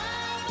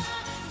לאבא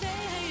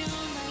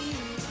והיום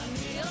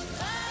אני עוד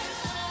חי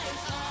חי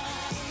חי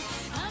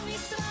עם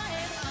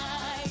ישראל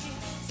חי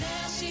זה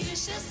השיר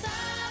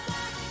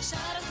שסבא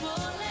שר כמו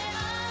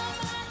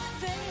לאבא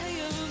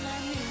והיום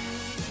אני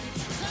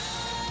חי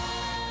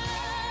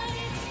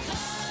חי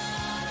חי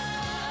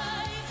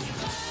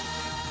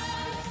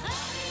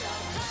אני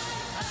עוד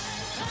חי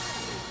חי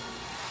חי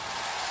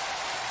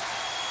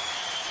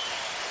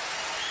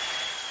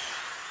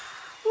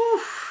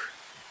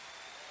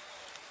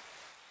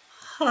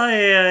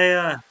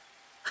Hi.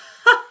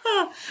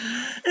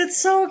 It's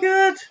so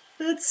good.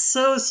 It's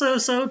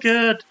so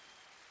good.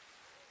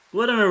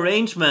 What an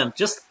arrangement.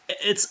 Just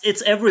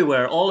it's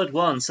everywhere all at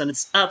once, and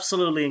it's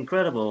absolutely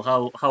incredible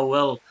how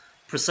well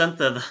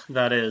presented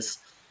that is.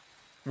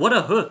 What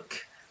a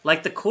hook.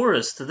 Like the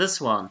chorus to this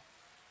one.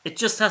 It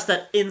just has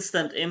that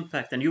instant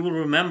impact, and you will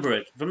remember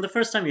it. From the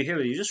first time you hear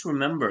it, you just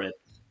remember it.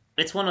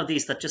 It's one of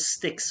these that just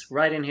sticks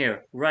right in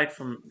here, right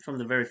from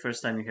the very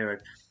first time you hear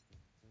it.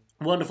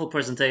 Wonderful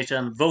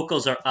presentation.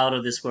 Vocals are out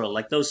of this world.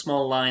 Like those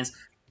small lines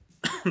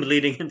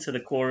leading into the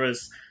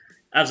chorus.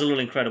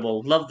 Absolutely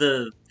incredible. Love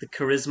the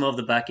charisma of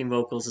the backing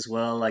vocals as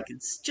well. Like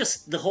it's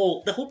just the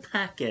whole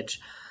package.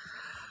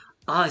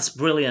 Ah, it's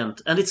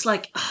brilliant. And it's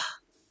like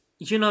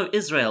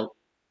Israel,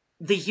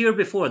 the year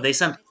before they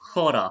sent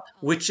Chora,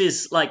 which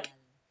is like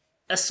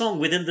a song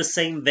within the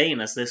same vein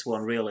as this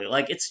one, really.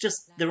 Like it's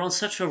just they're on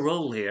such a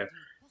roll here.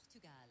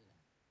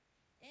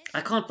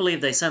 I can't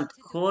believe they sent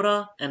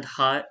Chora and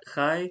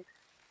Chai,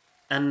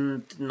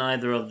 and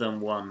neither of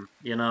them won.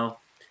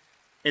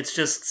 It's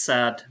just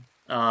sad.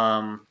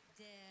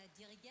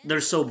 They're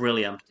so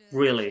brilliant,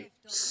 really,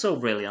 so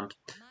brilliant.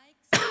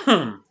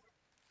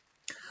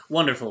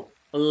 Wonderful.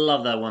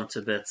 Love that one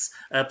to bits.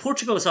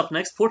 Portugal is up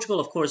next. Portugal,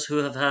 of course, who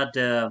have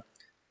had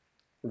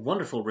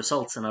wonderful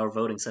results in our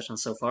voting session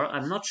so far.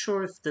 I'm not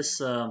sure if this.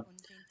 Not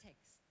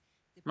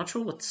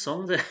sure what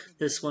song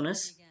this one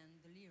is.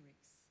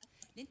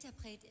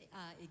 L'interprète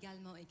a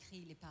également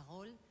écrit les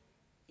paroles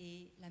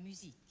et la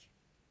musique.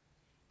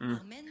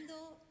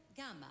 Armando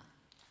Gama.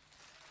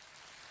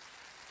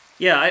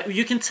 Yeah,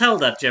 you can tell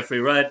that,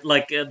 Jeffrey, right?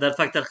 Like the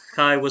fact that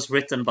Kai was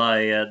written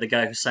by the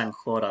guy who sang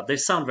Chora. They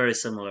sound very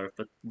similar,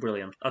 but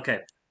brilliant. Okay,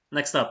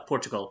 next up,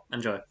 Portugal.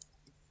 Enjoy.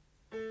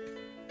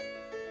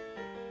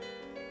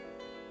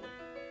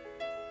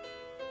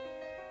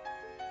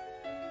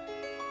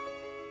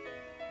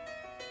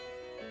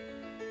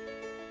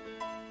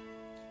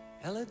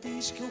 Ela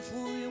diz que eu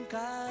fui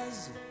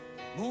caso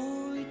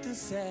muito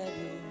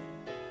sério,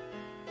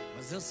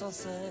 mas eu só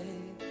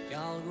sei que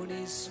algo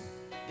nisso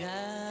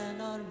é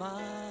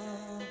normal.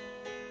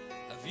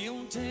 Havia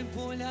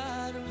tempo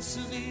olhar se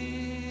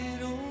vir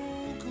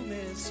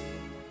começo,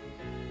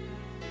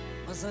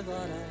 mas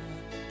agora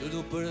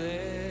tudo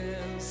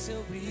perdeu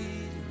seu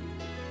brilho.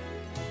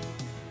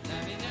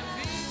 Na minha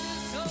vida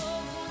sou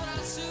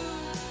braço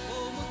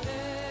como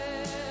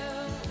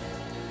teu,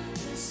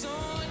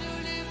 sonho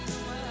livre,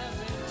 uma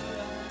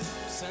aventura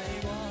sem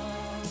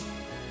igual.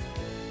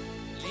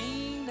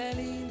 Linda,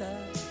 linda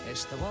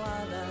esta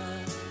balada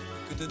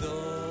que te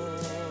dou.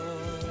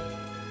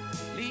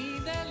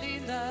 Linda,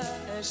 linda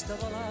esta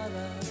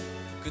balada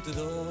que te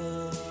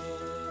dou.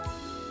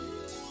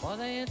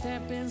 Podem até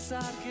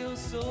pensar que eu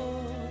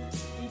sou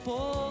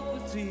pouco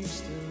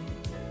triste,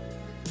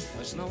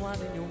 mas não há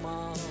nenhum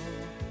mal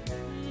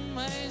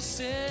em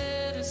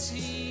ser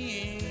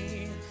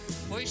assim,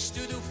 pois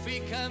tudo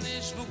fica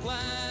mesmo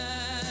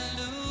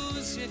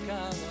quando se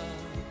acaba.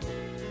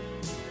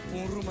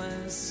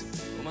 Romance,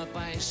 uma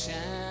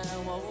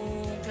paixão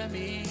ou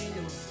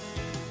caminho.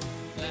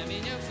 Na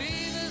minha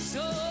vida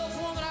sou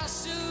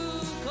abraço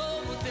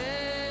como o teu,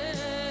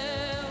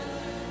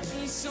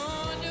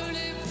 sonho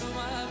livre,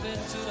 uma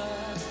aventura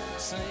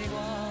sem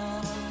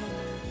igual.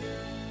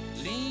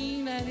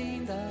 Linda,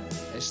 linda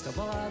esta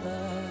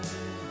balada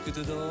que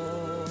te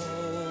dou.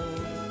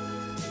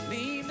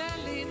 Linda,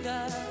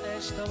 linda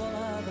esta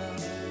balada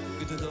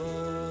que te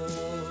dou.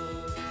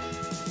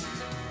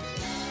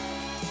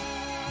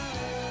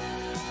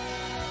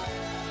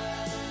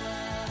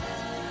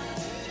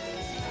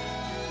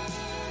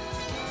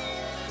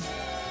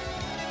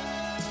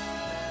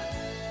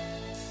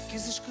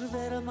 Quis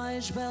escrever a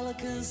mais bela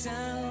canção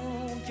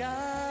que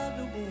há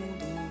no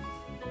mundo,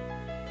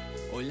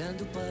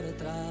 olhando para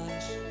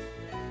trás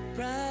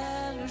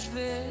para nos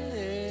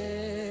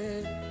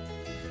ver.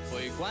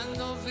 Foi quando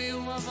ouvi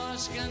uma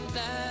voz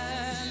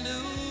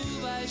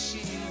cantando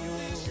baixinho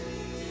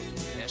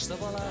esta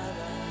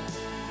balada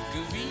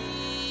que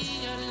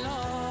vinha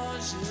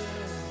longe.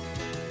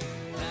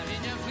 Na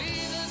minha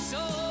vida sou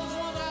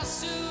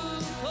abraço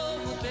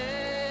como o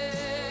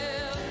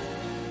teu,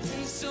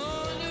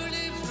 sonho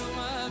livre,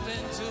 uma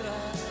aventura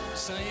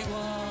sem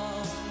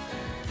igual.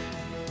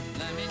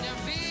 Na minha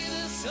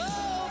vida sou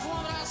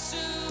abraço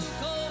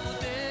como o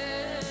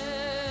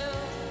teu,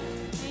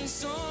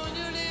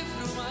 sonho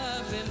livre, uma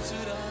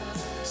aventura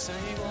sem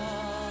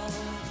igual.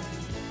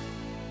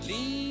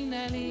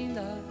 Linda,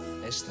 linda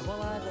esta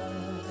balada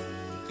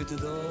que te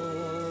dou.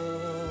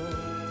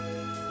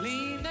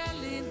 Linda,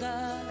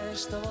 linda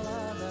esta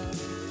balada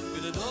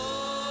que te dou.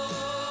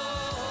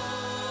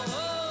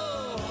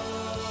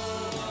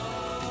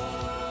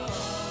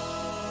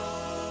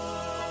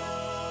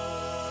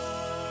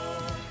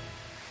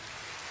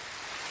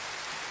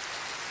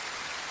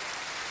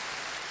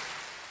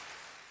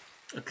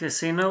 Okay,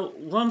 so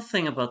one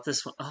thing about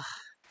this one.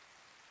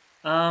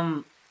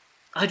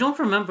 I don't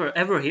remember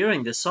ever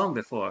hearing this song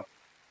before.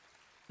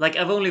 Like,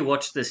 I've only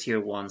watched this here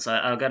once,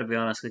 I've got to be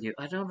honest with you.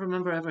 I don't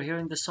remember ever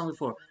hearing this song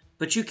before.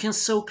 But you can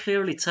so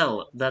clearly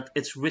tell that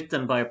it's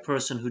written by a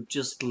person who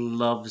just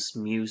loves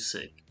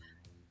music.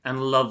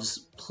 And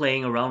loves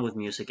playing around with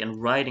music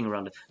and writing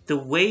around it. The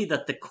way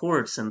that the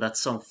chords in that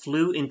song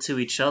flew into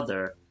each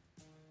other,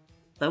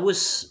 that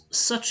was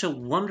such a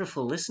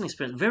wonderful listening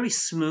experience. Very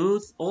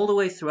smooth all the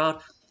way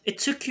throughout. It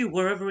took you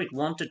wherever it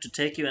wanted to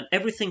take you, and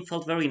everything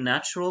felt very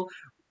natural,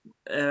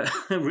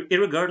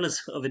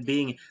 irregardless of it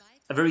being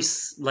a very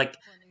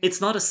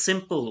it's not a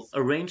simple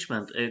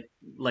arrangement,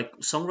 like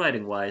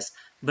songwriting-wise,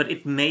 but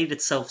it made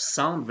itself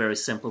sound very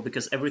simple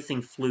because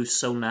everything flew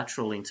so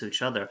naturally into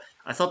each other.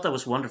 I thought that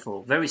was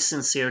wonderful. Very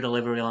sincere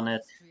delivery on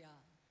it.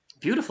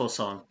 Beautiful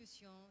song.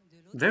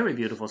 Very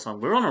beautiful song.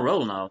 We're on a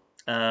roll now.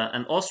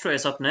 And Austria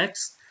is up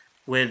next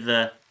with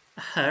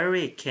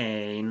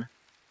Hurricane.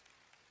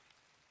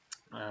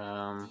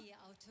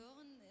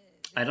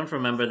 I don't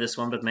remember this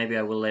one, but maybe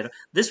I will later.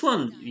 This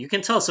one, you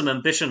can tell some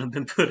ambition has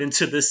been put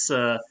into this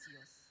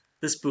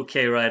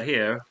bouquet right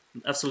here.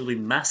 Absolutely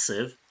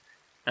massive.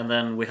 And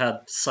then we had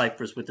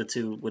Cyprus with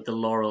the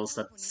laurels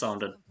that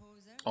sounded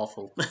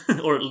awful.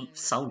 Or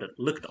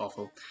looked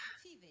awful.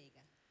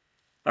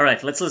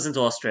 Alright, let's listen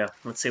to Austria.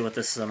 Let's see what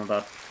this is all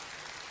about.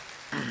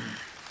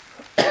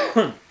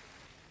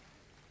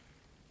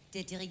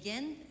 Der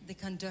Dirigent, the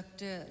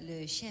conductor,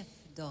 le chef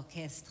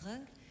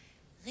d'orchestre,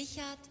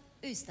 Richard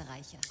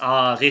Österreicher.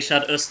 Ah,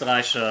 Richard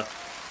Österreicher,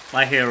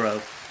 my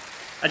hero.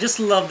 I just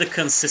love the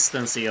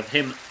consistency of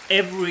him.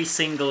 Every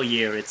single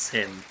year it's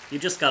him. You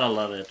just gotta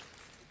love it.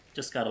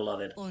 Just gotta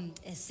love it. Und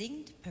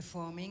singt,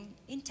 performing,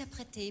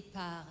 interprété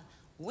par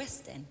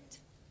West End.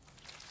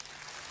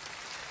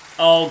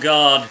 Oh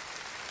God.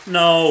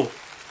 No.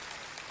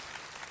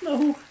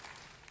 No.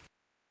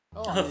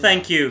 Oh,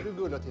 thank you.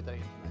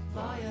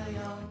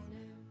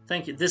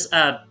 Thank you. This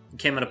ad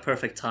came at a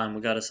perfect time,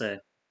 we gotta say.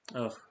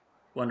 Oh,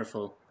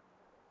 wonderful.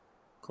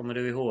 Kommer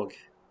du ihåg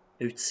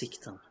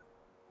utsikten?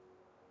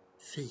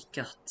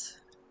 Fikat.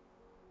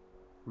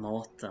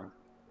 Maten.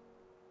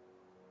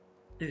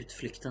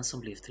 Utflykten som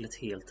blev till ett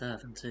helt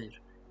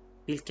äventyr.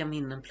 Vilka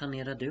minnen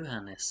planerar du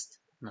härnäst,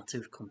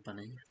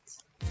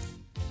 Naturkompaniet?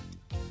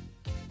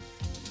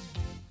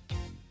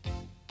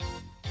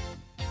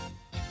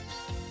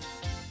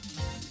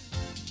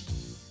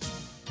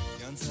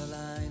 Ganz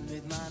allein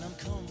mit meinem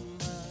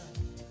Kummer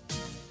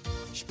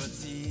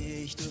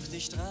spazier ich durch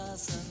die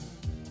Straßen.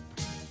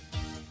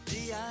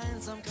 Die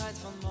Einsamkeit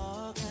von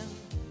morgen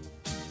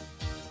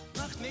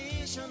macht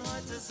mir schon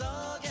heute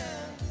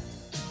Sorgen.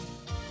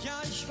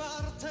 Ja, ich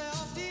warte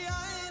auf die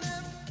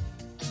eine,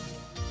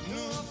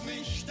 nur auf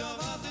mich, da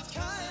wartet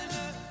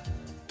keine.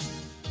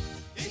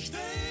 Ich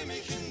dreh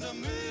mich in der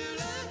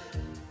Mühle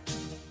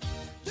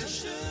der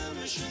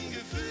stürmischen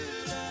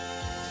Gefühle.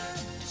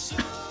 So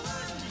ein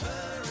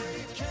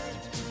Hurricane,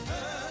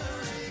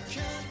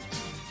 Hurricane,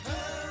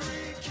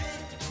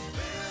 Hurricane,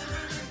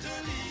 wirbelwind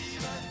der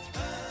Liebe.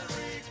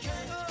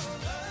 Hurricane,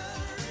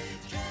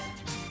 Hurricane,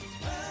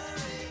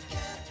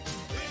 Hurricane,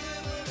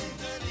 wirbelwind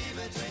der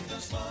Liebe trägt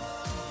uns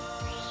fort.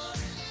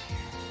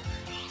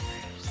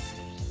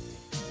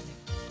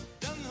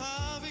 Dann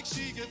hab ich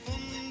sie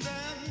gefunden,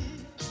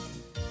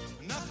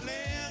 nach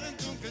leeren,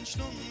 dunklen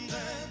Stunden.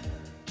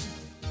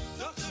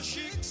 Doch das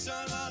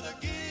Schicksal war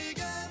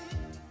dagegen,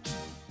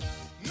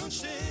 nun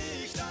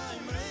steh ich da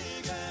im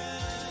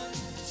Regen.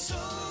 So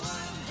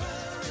ein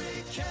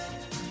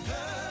Hurricane,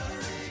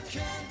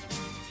 Hurricane,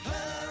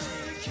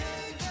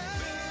 Hurricane,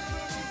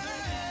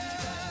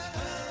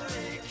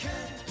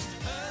 Hurricane,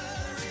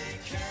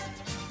 Hurricane,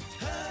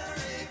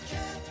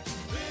 Hurricane,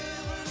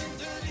 Wirbelwind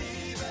der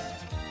Liebe.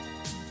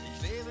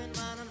 Ich lebe in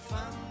meinen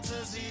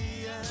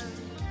Fantasien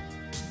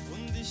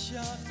und ich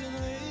jag den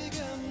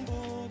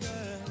Regenbogen.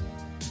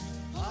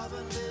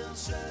 Haben wir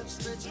uns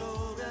selbst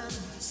betrogen,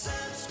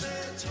 selbst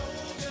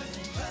betrogen.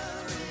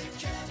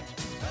 Hurricane,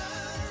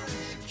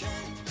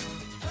 Hurricane,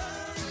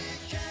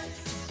 Hurricane,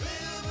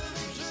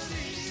 wirbelwind der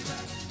Liebe.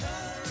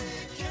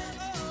 Hurricane,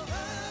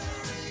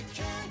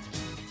 Hurricane,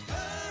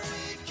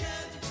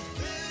 Hurricane,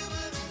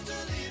 wirbelwind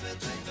der Liebe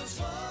trägt uns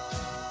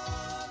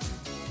fort.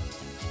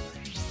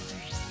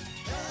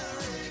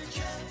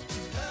 Hurricane,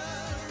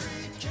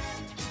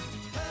 Hurricane,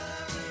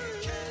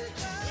 Hurricane,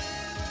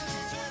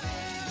 wirbelwind der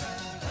Liebe.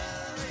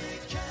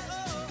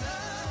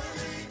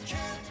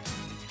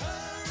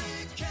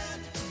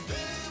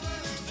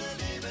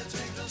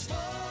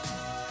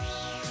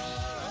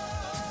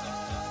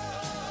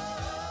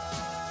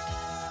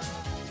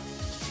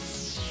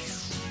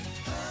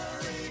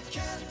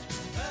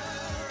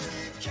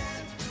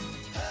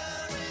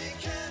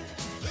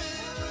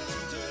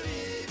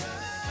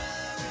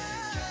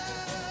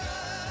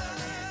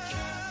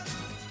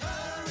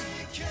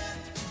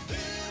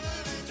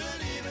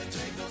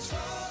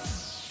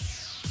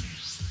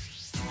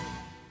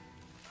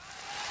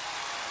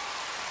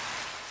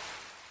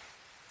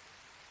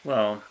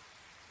 Well,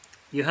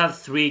 you have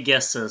 3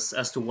 guesses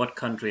as to what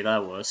country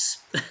that was.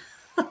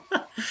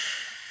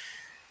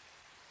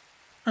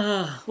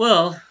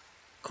 Well,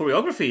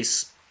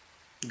 choreography's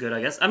good,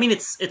 I guess. I mean,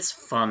 it's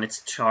fun,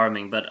 it's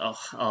charming, but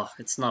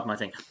it's not my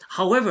thing.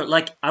 However,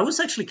 like, I was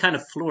actually kind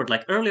of floored.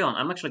 Like, early on,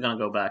 I'm actually gonna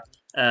go back.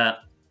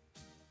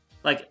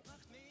 Like,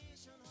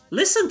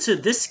 listen to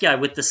this guy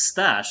with the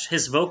stash,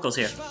 his vocals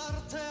here.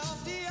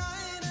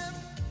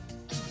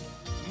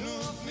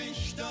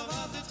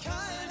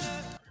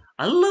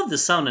 I love the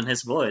sound in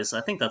his voice.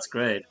 I think that's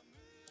great.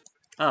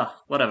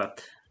 Whatever.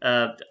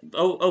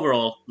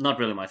 Overall, not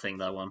really my thing,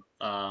 that one.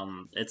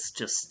 It's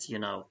just, you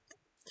know...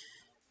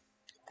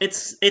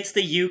 it's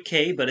the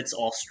UK, but it's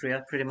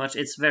Austria pretty much.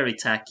 It's very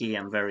tacky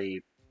and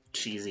very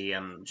cheesy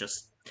and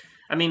just.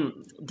 I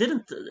mean,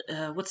 didn't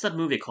what's that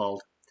movie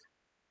called?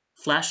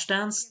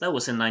 Flashdance? That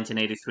was in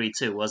 1983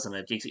 too, wasn't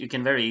it? You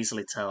can very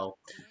easily tell.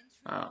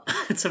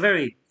 It's a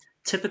very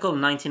typical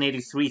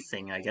 1983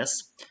 thing, I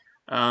guess.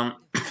 Um,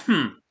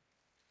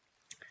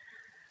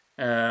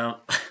 uh,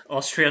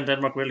 Austria and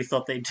Denmark really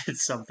thought they did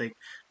something.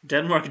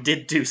 Denmark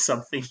did do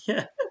something.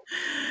 Yeah,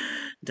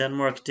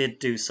 Denmark did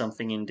do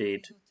something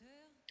indeed.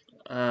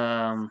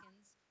 Um,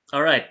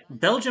 all right,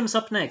 Belgium's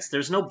up next.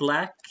 There's no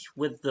black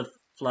with the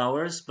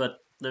flowers, but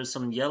there's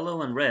some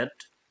yellow and red.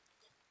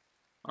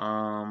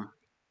 Um,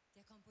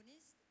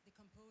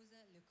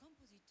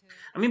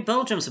 I mean,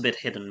 Belgium's a bit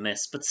hit and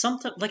miss, but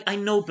sometimes, like, I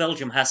know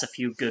Belgium has a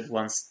few good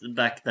ones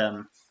back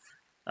then.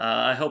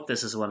 I hope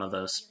this is one of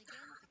those.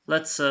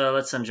 Let's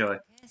enjoy.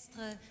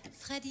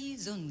 Freddy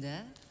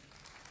Zunder.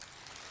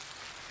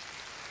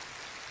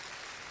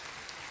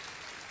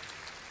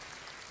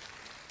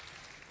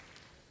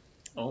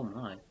 Oh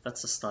my,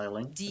 that's a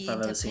styling, Die if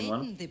I've ever seen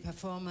one. Interpreten, die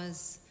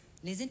Performers,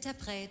 les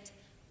interprètes,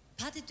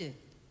 pas de deux.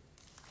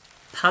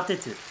 Pas de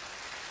tout.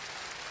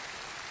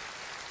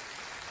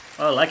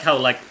 Oh, I like how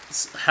like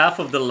half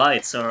of the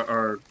lights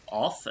are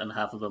off and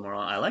half of them are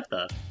on. I like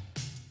that.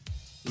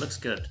 Looks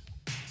good.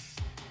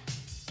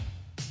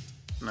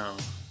 No.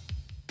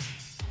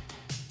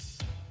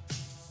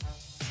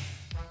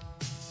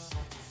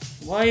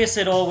 Why is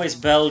it always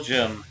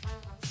Belgium?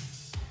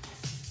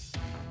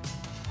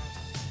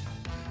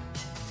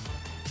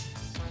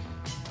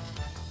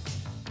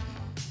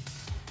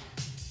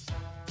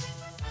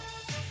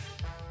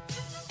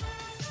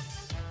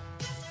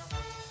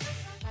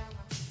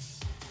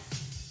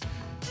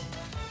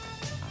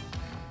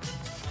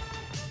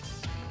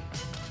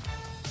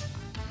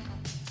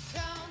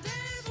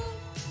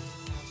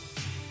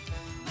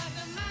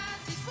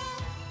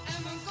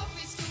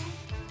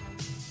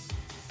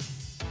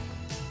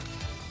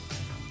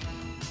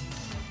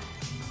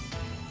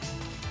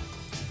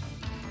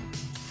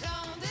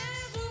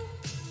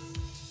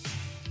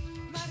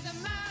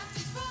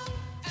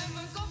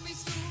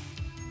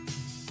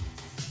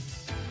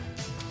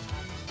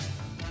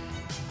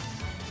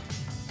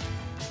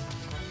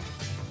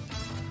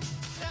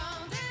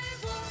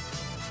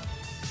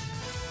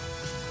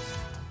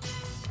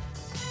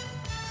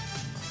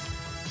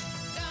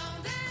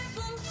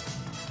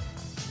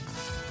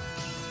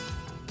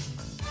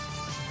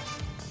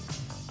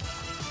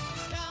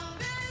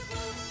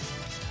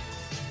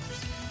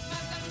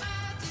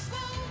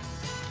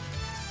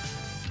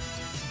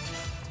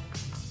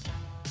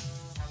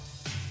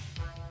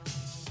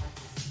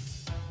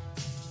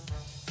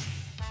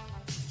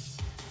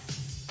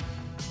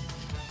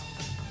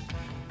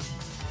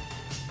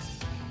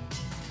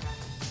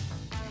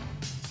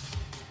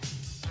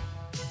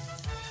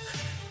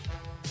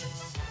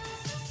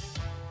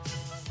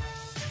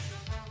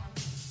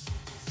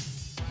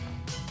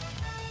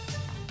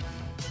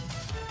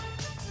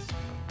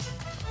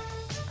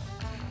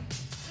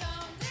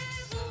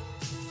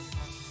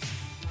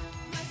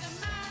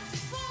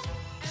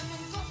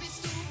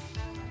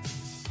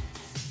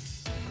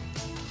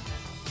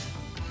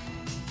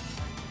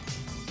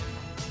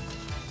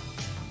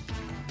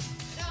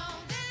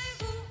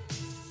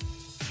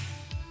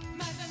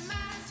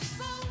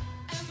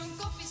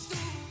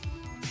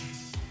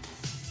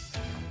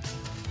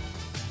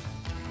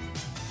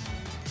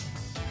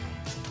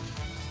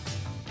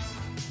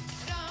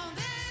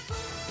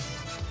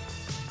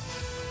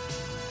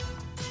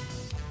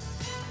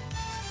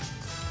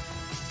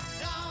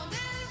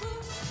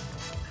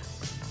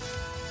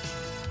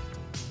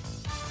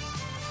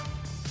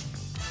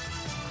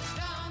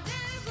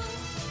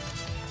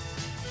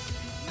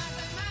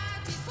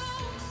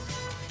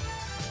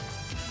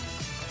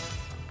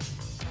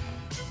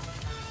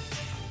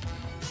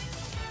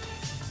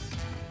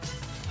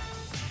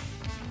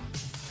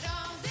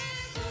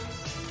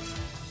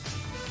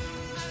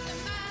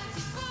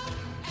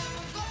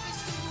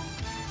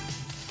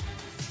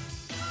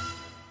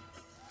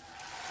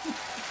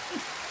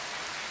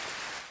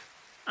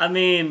 I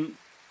mean,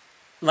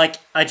 like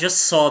I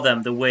just saw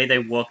them the way they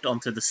walked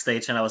onto the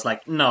stage, and I was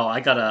like, no, I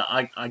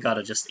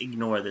gotta just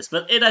ignore this.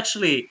 But it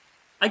actually,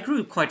 I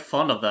grew quite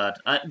fond of that.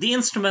 The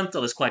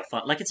instrumental is quite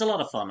fun. Like it's a lot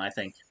of fun. I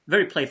think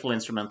very playful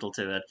instrumental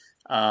to it.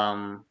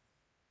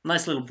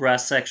 Nice little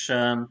brass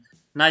section.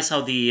 Nice how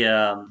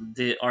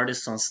the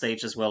artists on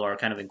stage as well are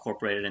kind of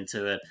incorporated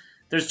into it.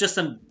 There's just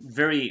a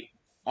very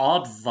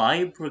odd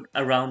vibe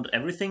around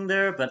everything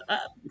there, but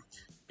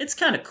it's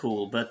kind of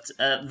cool, but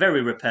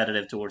very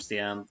repetitive towards the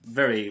end.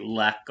 Very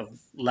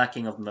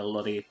lacking of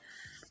melody,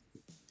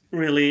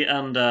 really,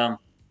 and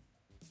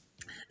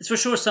it's for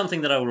sure something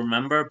that I will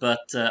remember.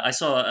 But I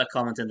saw a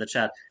comment in the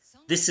chat.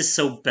 This is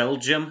so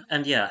Belgium,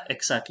 and yeah,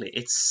 exactly.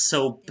 It's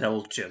so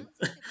Belgium.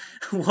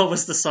 What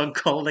was the song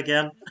called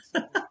again?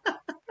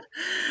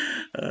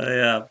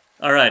 Yeah.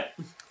 All right.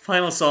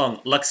 Final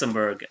song,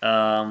 Luxembourg.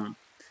 I'm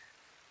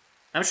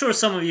sure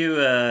some of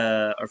you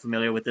are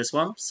familiar with this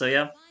one, so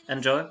yeah,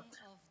 enjoy. Of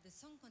the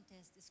song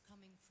contest is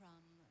coming from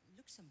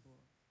Luxembourg.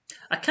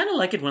 I kind of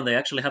like it when they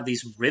actually have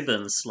these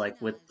ribbons,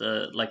 like with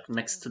the like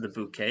next to the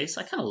bouquets.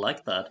 I kind of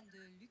like that.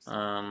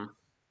 Um,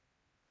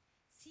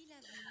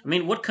 I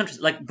mean, what countries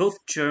like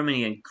both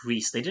Germany and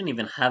Greece? They didn't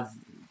even have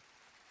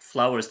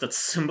flowers that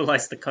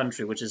symbolize the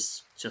country, which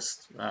is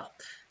just at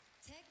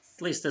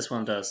least this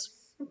one does.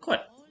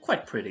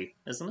 Quite pretty,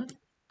 isn't it?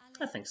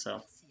 I think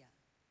so.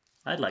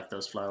 I'd like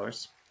those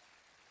flowers.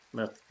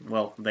 But,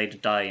 well,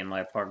 they'd die in my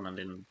apartment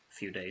in a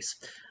few days.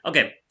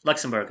 Okay,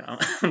 Luxembourg.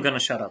 I'm gonna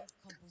shut up.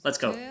 Let's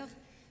go.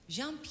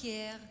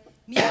 Jean-Pierre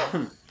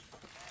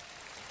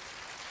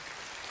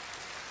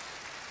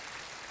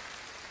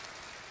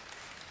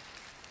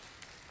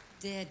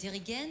Der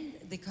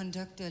Dirigent, der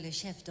Conductor, le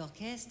Chef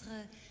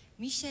d'Orchestre,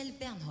 Michel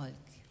Bernholk.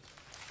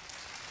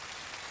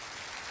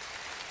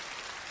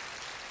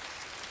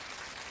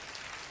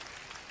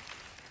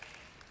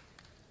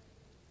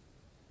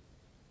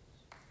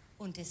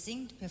 Und es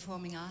singt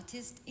Performing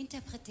Artist,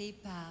 interprété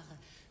par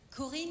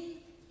Corinne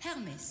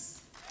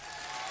Hermes.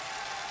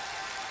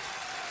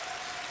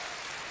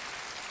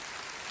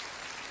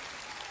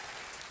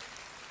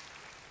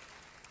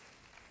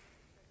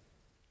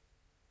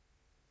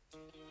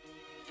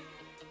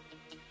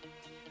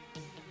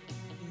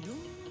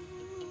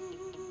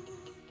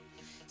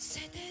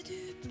 C'était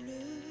du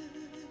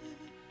bleu,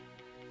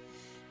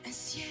 un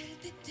ciel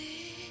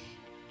d'été,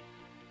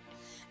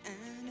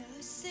 un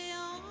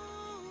océan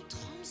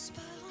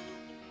transparent.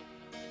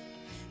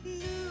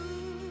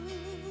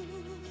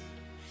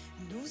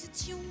 Nous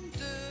étions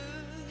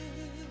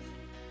deux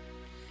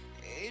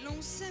et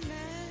l'on s'aimait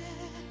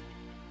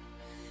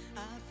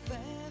à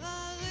faire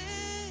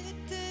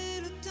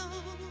arrêter le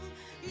temps,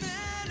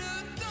 mais le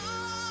temps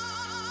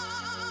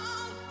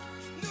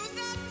nous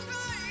a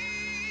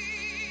trahis.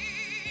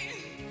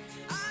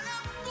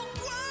 Alors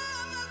pourquoi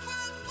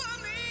m'avoir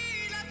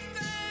promis la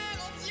terre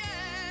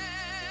entière?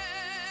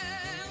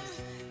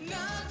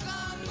 Notre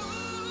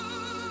amour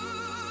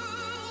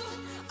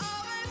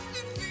aurait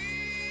suffi.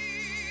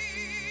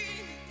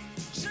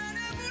 Je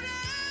ne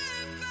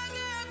voulais pas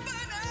de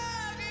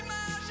bonheur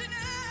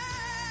imaginaire.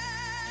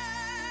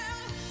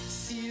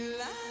 Si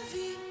la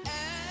vie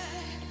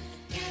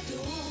est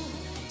cadeau,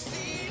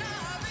 si la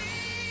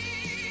vie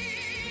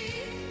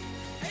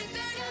est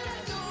un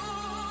cadeau,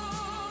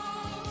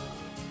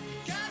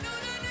 cadeau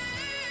donné,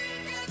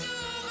 cadeau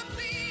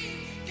repris,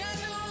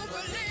 cadeau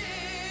volé,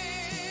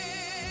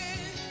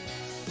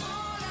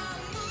 prends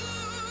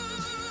l'amour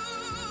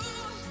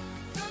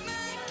comme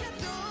un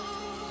cadeau,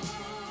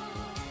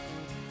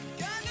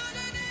 cadeau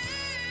donné,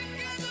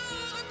 cadeau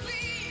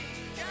repris,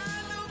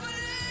 cadeau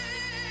volé.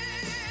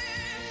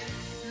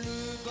 Le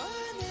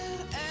bonheur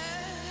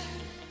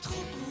est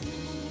trop court.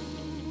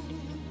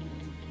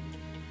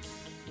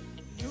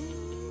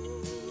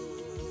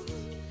 Nous,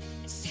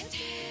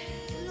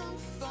 c'était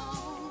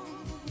l'enfant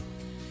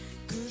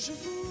que je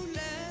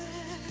voulais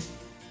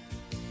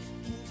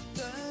pour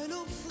te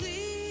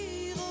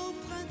l'offrir au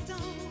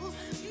printemps.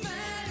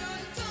 Mais le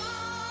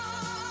temps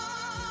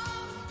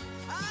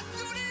a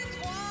tous les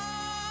droits.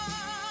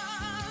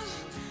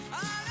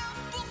 Alors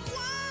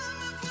pourquoi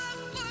m'avoir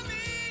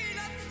promis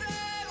la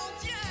terre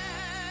entière?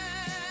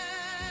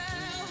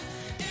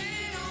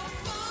 Et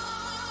l'enfant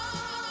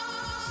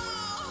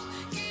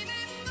qui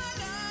n'est pas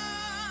là,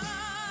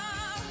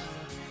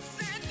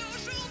 c'est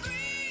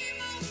aujourd'hui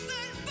mon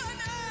seul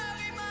bonheur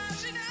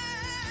imaginaire.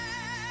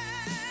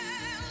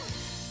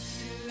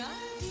 Si la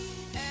vie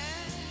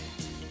est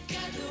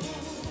cadeau,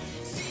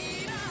 si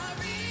la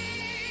vie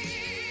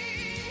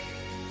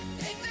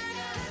est un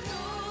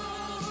cadeau,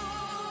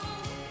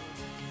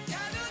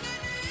 cadeau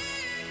donné,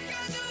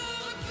 cadeau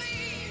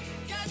repris,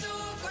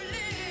 cadeau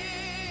volé,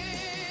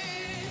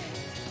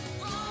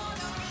 prends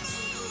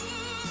l'amour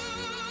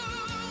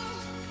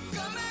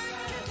comme un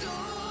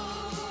cadeau,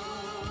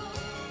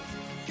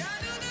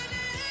 cadeau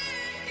donné,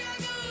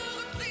 cadeau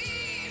repris,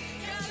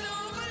 cadeau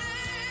volé.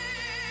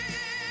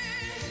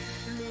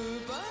 Le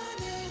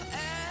bonheur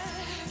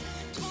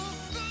est trop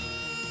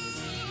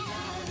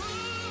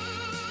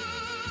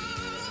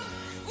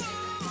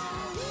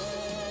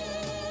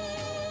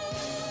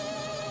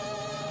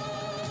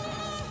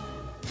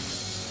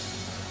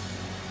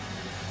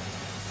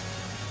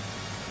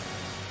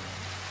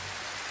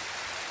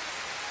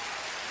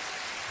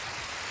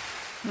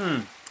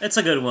It's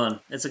a good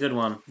one. It's a good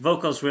one.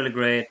 Vocals really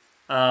great.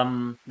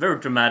 Very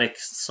dramatic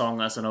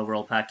song as an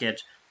overall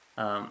package.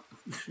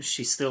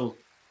 She's still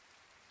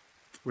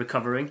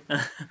recovering.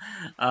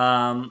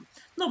 No,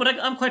 but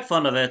I'm quite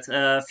fond of it.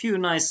 A few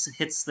nice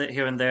hits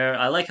here and there.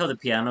 I like how the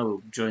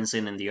piano joins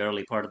in the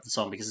early part of the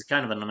song because it's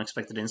kind of an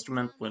unexpected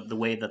instrument with the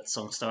way that the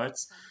song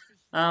starts.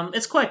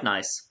 It's quite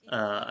nice,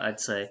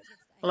 I'd say.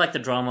 I like the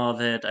drama of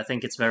it. I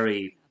think it's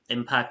very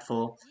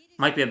impactful.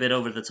 Might be a bit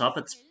over the top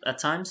at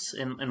times,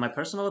 in my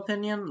personal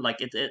opinion.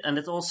 Like and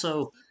it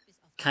also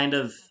kind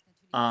of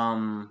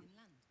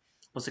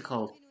what's it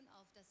called?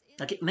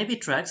 Like maybe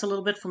it drags a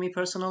little bit for me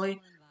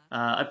personally.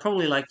 I'd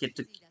probably like it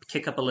to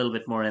kick up a little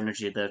bit more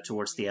energy there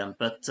towards the end,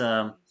 but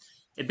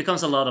it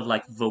becomes a lot of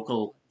like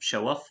vocal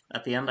show off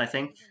at the end, I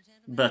think.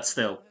 But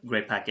still,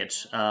 great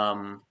package.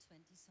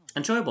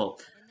 enjoyable.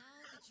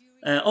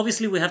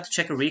 Obviously, we have to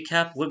check a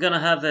recap. We're gonna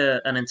have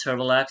an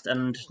interval act,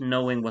 and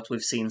knowing what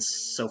we've seen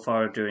so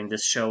far during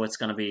this show, it's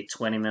gonna be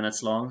 20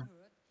 minutes long.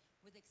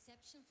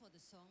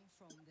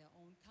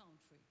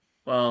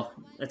 Well,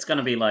 it's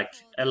gonna be like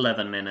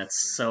 11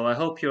 minutes, so I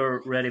hope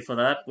you're ready for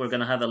that. We're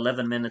gonna have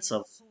 11 minutes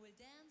of...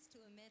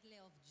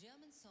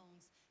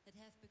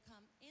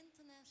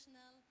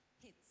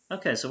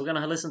 Okay, so we're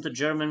gonna listen to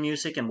German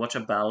music and watch a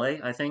ballet,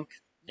 I think,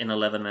 in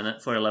 11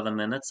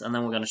 minutes, and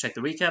then we're gonna check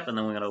the recap, and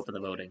then we're gonna open the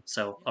voting.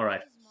 So,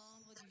 alright.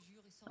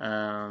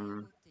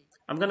 I'm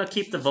gonna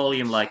keep the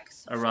volume like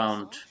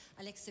around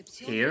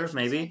here,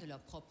 maybe,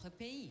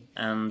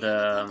 and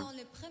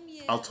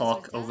I'll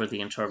talk over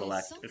the interval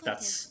act if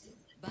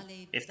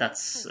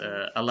that's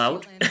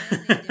allowed.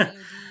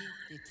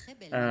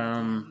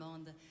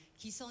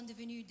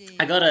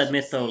 I gotta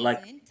admit though,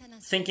 like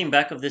thinking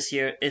back of this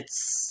year,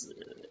 it's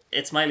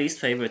my least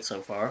favorite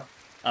so far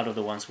out of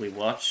the ones we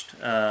watched.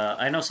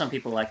 I know some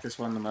people like this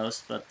one the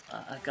most, but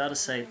I gotta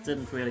say it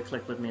didn't really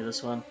click with me,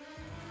 this one.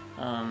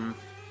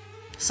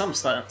 Some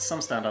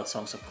standout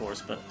songs, of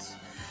course, but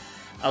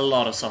a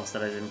lot of songs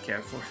that I didn't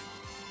care for.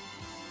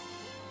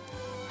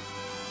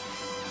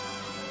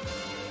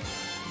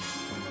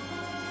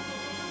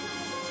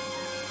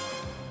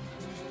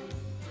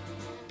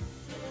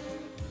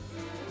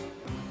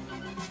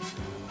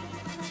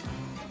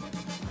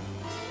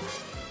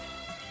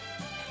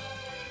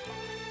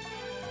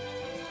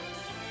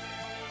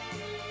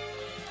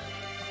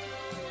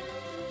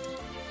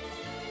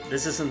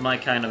 This isn't my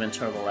kind of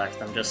interval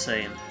act, I'm just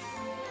saying.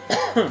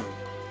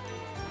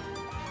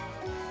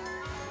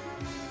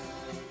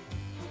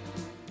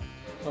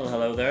 Well,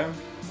 hello there.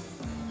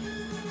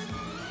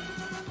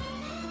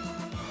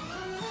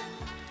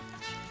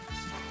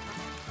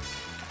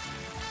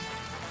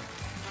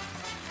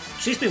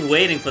 She's been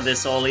waiting for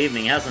this all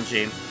evening, hasn't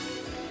she?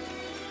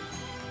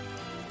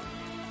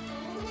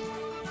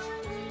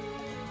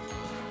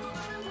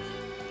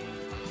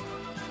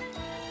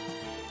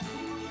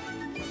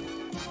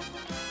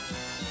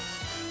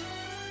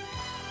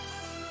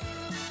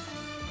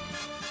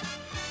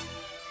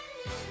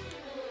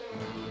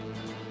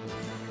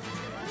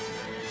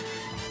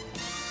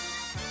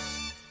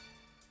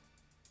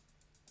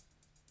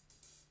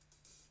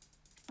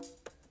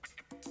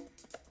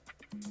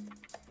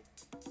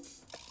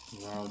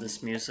 Wow,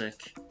 this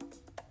music.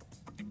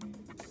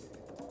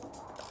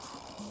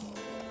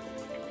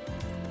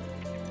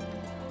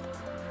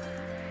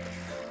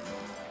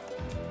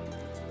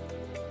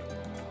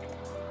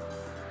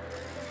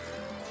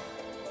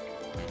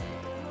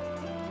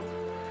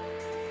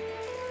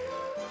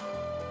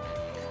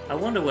 I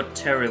wonder what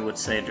Terry would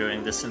say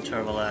during this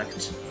interval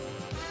act.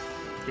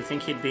 Do you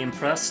think he'd be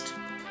impressed?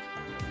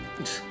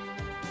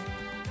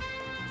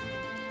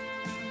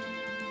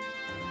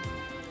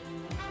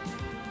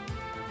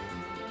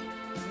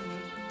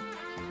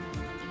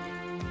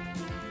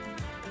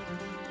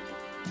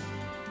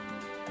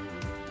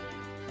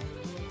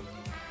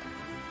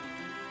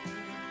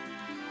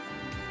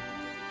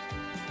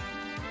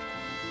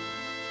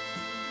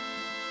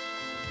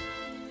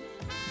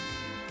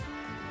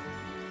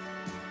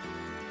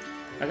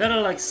 I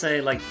gotta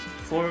say,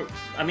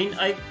 I mean,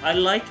 I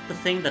like the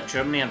thing that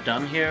Germany have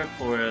done here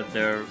for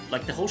their,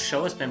 the whole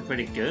show has been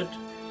pretty good.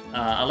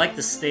 I like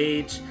the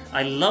stage.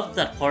 I loved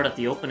that part at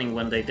the opening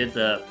when they did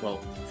the,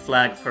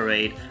 flag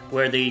parade,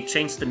 where they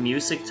changed the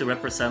music to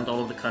represent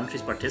all of the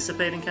countries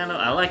participating, kind of.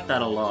 I like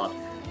that a lot.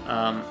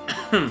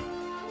 And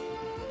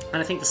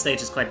I think the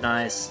stage is quite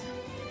nice.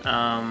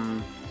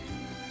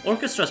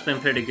 Orchestra's been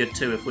pretty good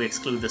too, if we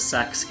exclude the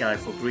sax guy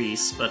for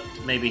Greece, but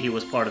maybe he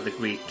was part of the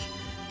Greek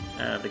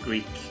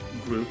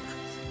group.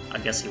 I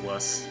guess he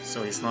was.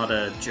 So he's not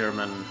a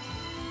German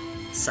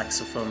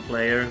saxophone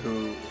player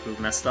who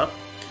messed up.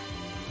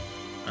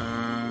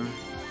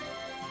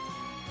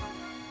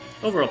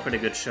 Overall pretty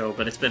good show,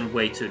 but it's been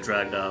way too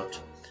dragged out.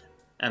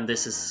 And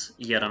this is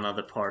yet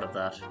another part of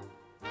that.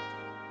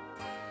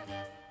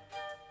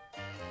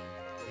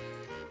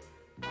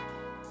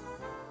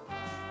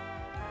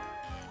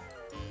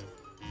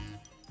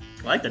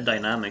 I like the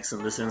dynamics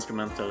in this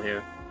instrumental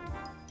here.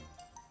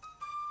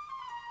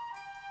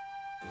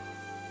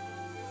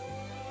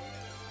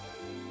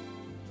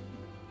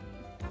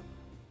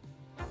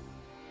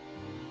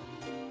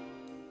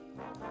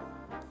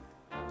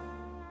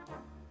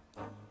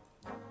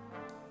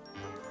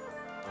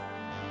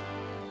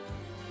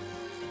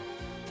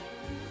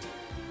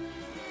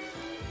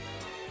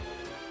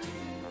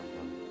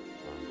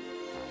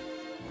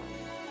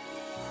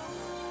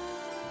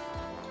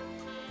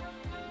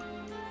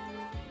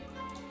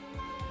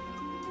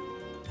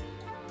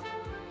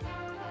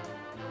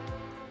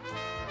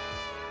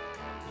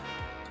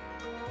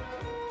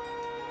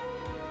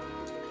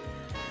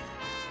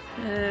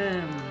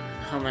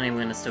 How many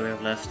minutes do we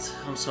have left?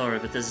 I'm sorry,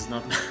 but this is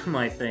not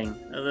my thing.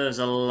 There's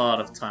a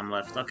lot of time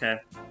left. Okay.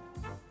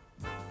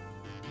 I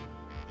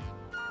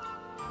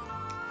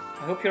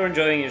hope you're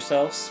enjoying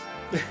yourselves.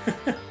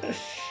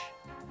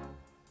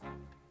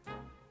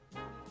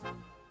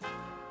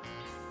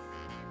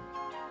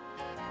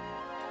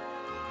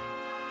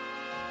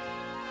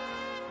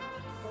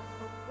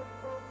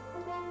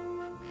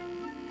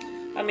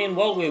 I mean,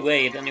 while we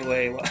wait,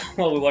 anyway,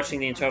 while we're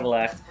watching the interval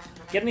act,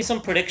 give me some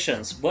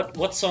predictions.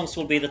 What songs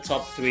will be the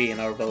top 3 in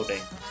our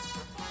voting?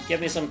 Give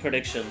me some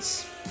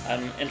predictions.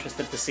 I'm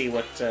interested to see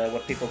what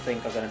people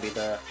think are going to be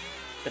the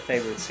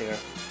favorites here.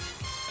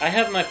 I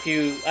have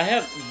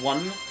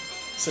one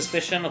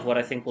suspicion of what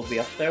I think will be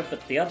up there,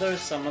 but the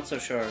others I'm not so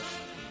sure.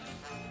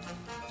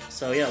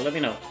 So yeah, let me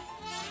know.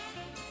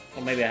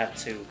 Or maybe I have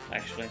 2,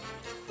 actually.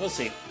 We'll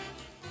see.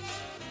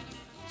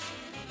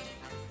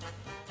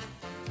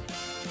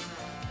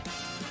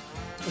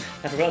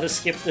 I'd rather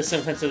skip this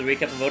and went to the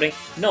recap and voting.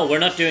 No, we're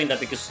not doing that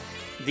because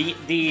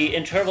the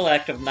interval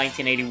act of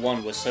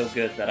 1981 was so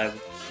good that I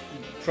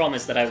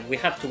promised that we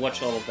have to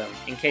watch all of them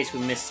in case we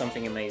missed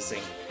something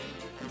amazing.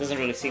 It doesn't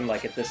really seem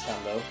like it this time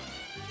though.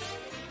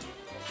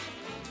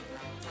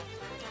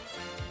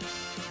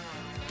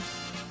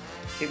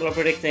 People are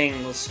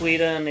predicting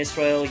Sweden,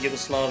 Israel,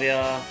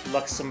 Yugoslavia,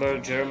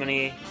 Luxembourg,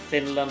 Germany,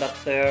 Finland up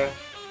there.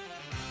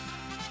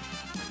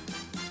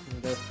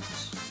 But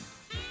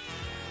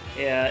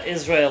yeah,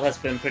 Israel has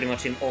been pretty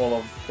much in all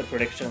of the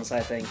predictions,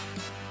 I think.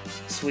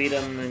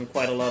 Sweden in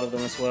quite a lot of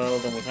them as well.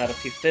 Then we've had a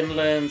few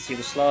Finlands,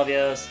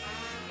 Yugoslavias.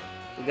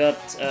 We got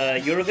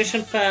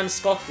Eurovision fan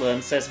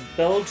Scotland says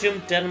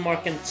Belgium,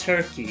 Denmark, and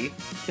Turkey.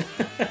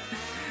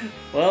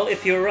 Well,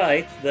 if you're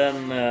right,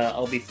 then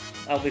I'll be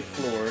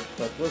floored,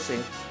 but we'll see.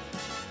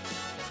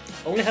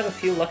 Only have a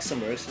few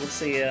Luxembourgs. We'll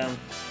see.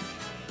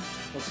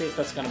 We'll see if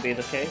that's gonna be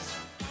the case.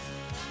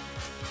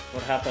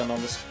 What happened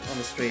on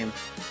the stream?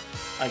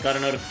 I got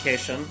a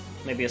notification.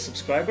 Maybe a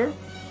subscriber.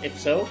 If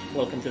so,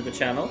 welcome to the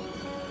channel.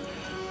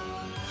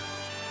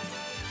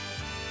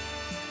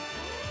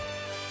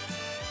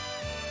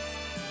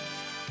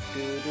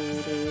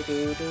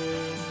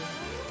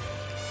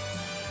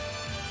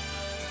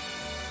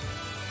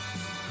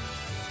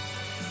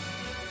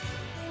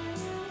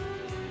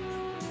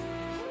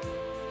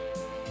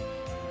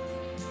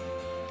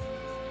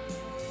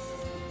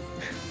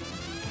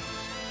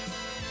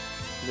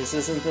 This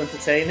isn't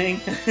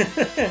entertaining?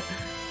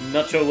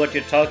 Not sure what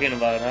you're talking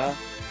about, huh?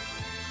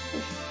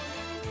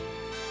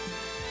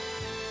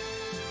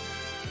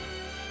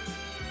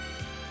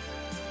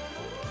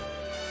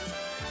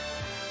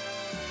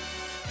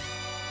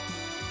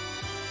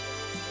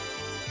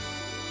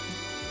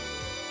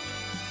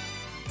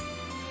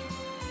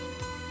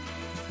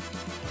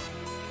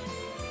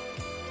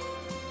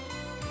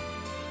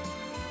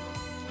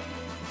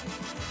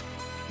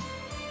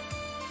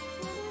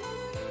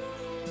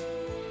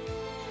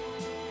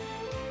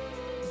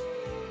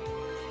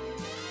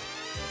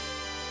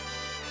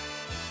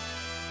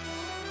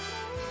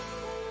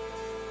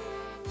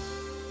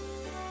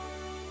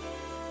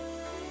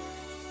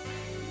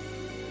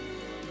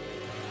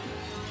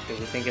 Do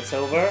we think it's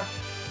over?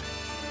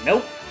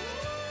 Nope.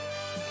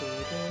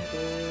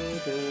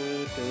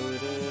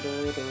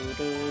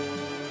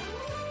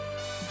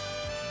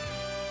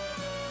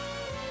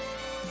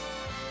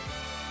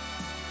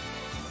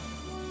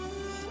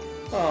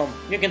 Oh,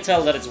 you can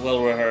tell that it's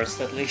well rehearsed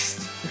at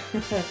least.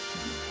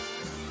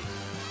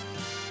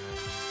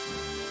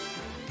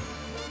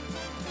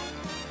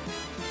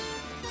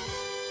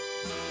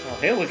 Oh,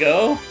 here we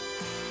go.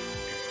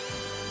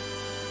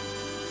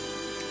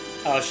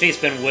 Oh, she's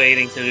been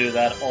waiting to do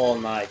that all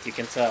night, you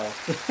can tell.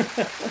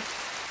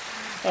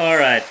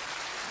 Alright.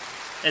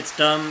 It's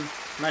done.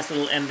 Nice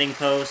little ending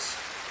pose.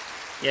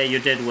 Yeah, you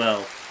did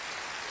well.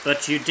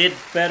 But you did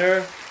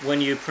better when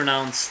you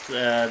pronounced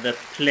the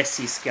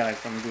Plesis guy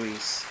from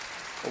Greece.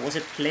 Or was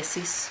it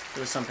Plesis?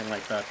 It was something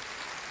like that.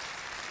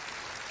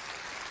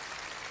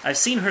 I've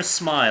seen her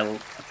smile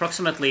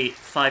approximately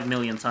 5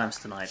 million times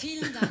tonight.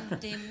 Vielen Dank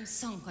dem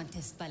Song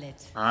Contest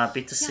Ballett. Ah,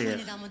 bitte sehr. Ja,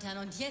 meine Damen und Herren,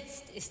 und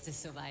jetzt ist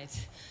es soweit.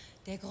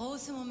 Der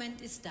große Moment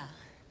ist da.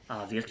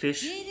 Ah,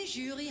 wirklich? Jede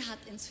Jury hat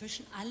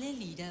inzwischen alle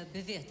Lieder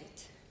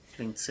bewertet.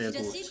 Klingt sehr Für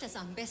das gut. Lied, das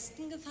am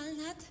besten gefallen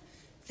hat,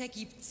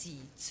 vergibt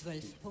sie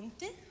 12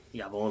 Punkte.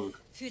 Jawohl.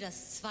 Für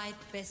das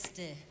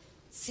zweitbeste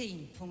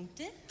 10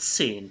 Punkte.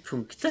 10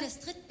 Punkte. Für das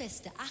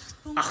drittbeste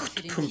 8 Punkte. 8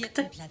 für den Punkte.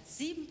 vierten Platz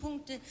 7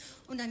 Punkte.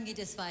 Und dann geht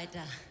es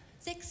weiter.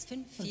 6,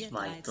 5, 4,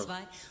 3,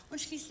 2 und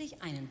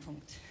schließlich einen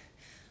Punkt.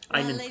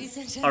 Well, ladies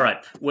and gentlemen. All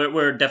right,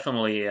 we're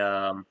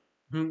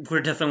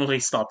definitely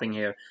stopping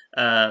here.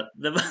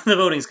 The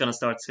voting's gonna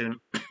start soon.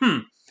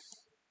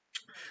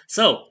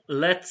 So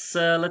let's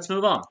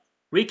move on.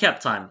 Recap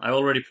time. I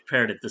already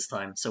prepared it this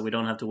time, so we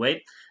don't have to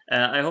wait.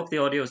 I hope the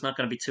audio is not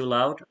gonna be too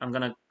loud. I'm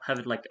gonna have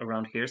it like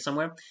around here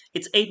somewhere.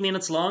 It's 8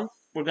 minutes long.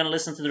 We're gonna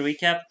listen to the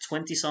recap,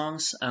 20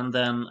 songs, and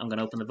then I'm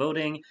gonna open the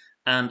voting.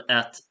 And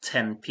at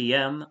 10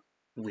 p.m.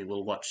 we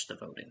will watch the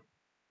voting.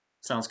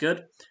 Sounds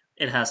good?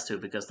 It has to,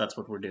 because that's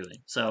what we're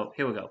doing. So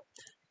here we go.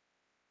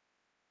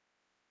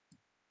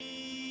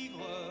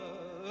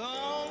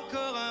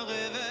 Encore un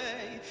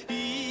réveil,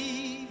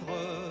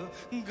 ivre,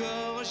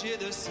 gorgé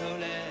de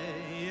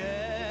soleil.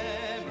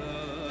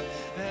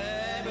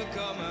 Aime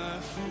comme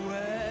un fou,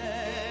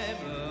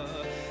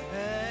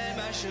 aime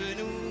à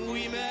genoux,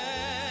 oui,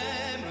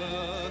 même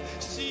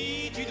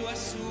si tu dois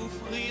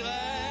souffrir,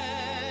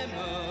 aime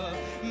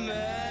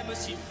même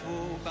s'il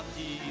faut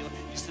partir.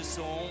 Ils se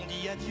sont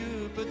dit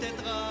adieu,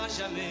 peut-être à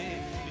jamais.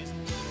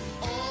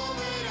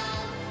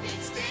 Overal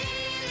finns det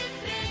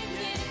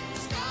refränger.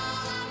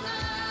 Skalan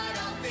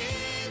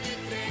alltid vi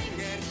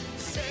tränger.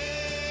 Se,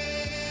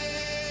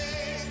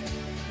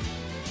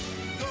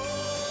 då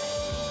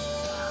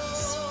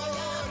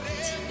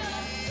är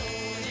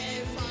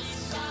vi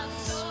fasta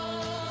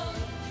som.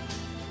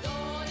 Då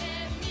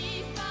är vi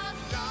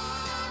fasta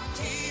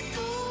till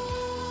då.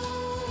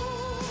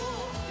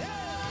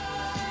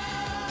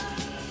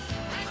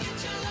 I get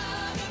your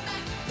love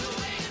back the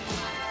way it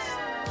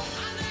was.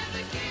 I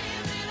never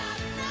give it up,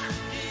 not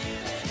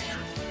give it in.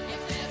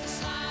 If there's a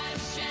slight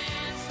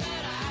chance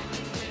that I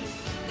can win,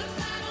 the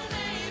battle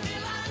may be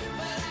lost,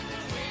 but I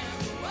can win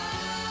the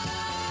war.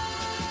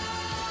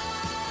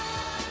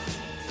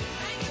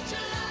 I get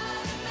your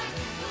love back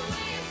the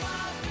way it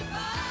was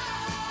before.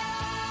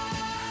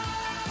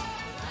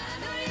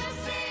 När jag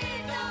ser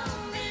dem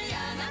vill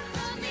jag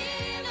natta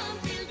med dem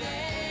till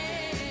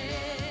dig.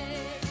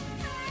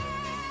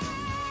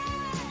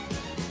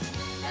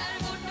 Där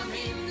bortom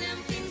himlen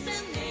finns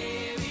en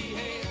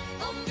evighet.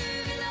 Om du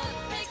vill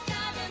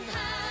upptäcka den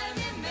här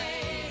med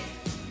mig.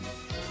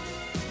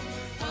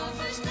 Ta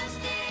första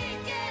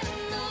stegen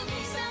och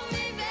visa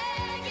mig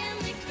vägen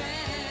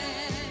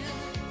ikväll.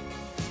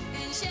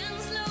 En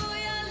känsla och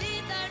jag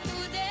litar på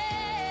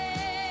dig.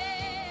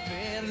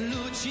 Per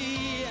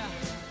Lucia,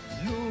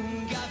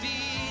 lunga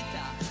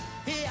vita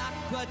e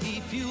acqua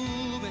di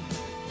fiume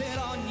per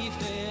ogni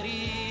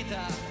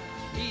ferita.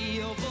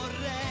 Io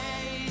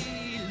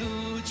vorrei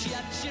luci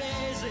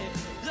accese,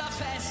 la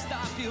festa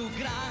più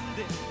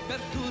grande per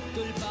tutto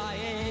il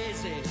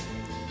paese.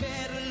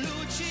 Per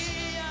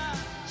Lucia,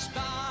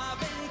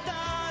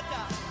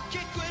 spaventata,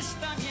 che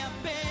questa mia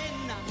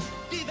penna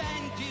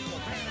diventi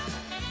opera.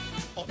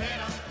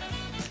 Opera,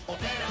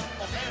 opera,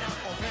 opera,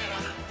 opera,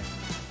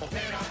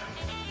 opera,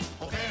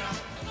 opera,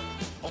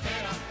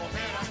 opera,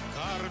 opera,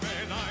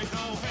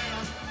 Carmenaita opera,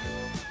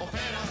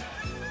 opera,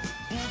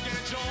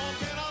 Bugeggio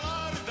opera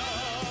varda,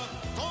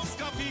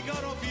 Tosca,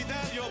 Figaro,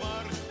 Fidelio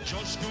var,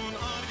 coşkun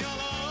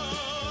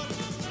aryalar.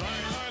 Lay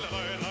lay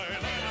lay lay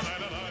lay lay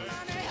lay lay.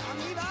 Maneja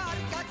mi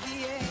barca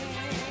quien,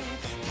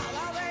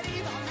 cada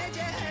deriva me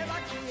lleva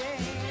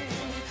quien.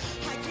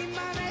 Aquí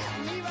maneja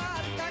mi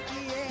barca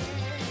quien,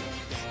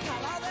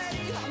 cada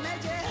deriva me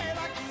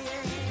lleva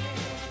quien.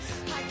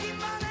 Aquí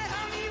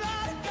maneja mi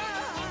barca,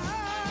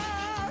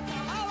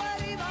 cada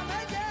deriva me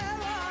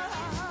lleva.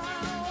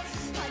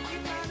 Aquí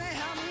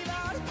maneja mi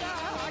barca,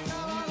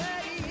 cada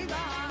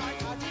deriva,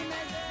 aquí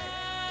me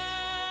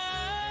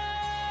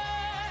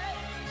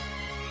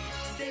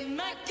Se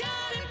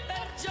magari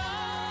per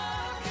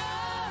gioco,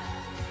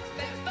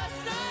 per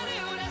passare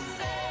una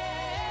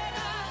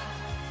sera,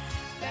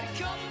 per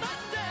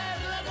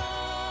combattere la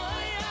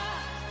noia,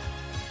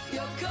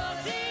 io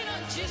così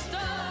non ci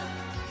sto,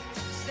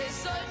 se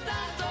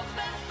soltanto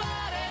per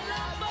fare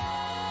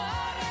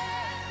l'amore,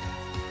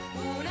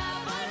 una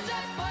volta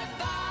e poi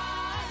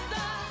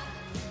basta.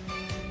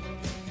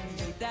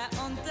 Vita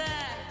on te,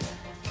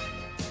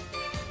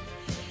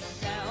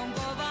 è un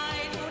po'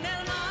 vai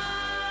tunnelmaa.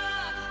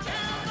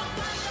 Rauha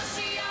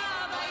fantasia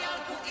vai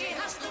alku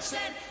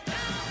ihastuksen.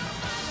 Rauha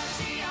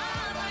fantasia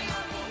vai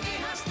alku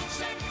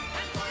ihastuksen.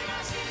 Hän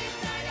voidaan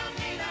silittää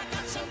jalkiin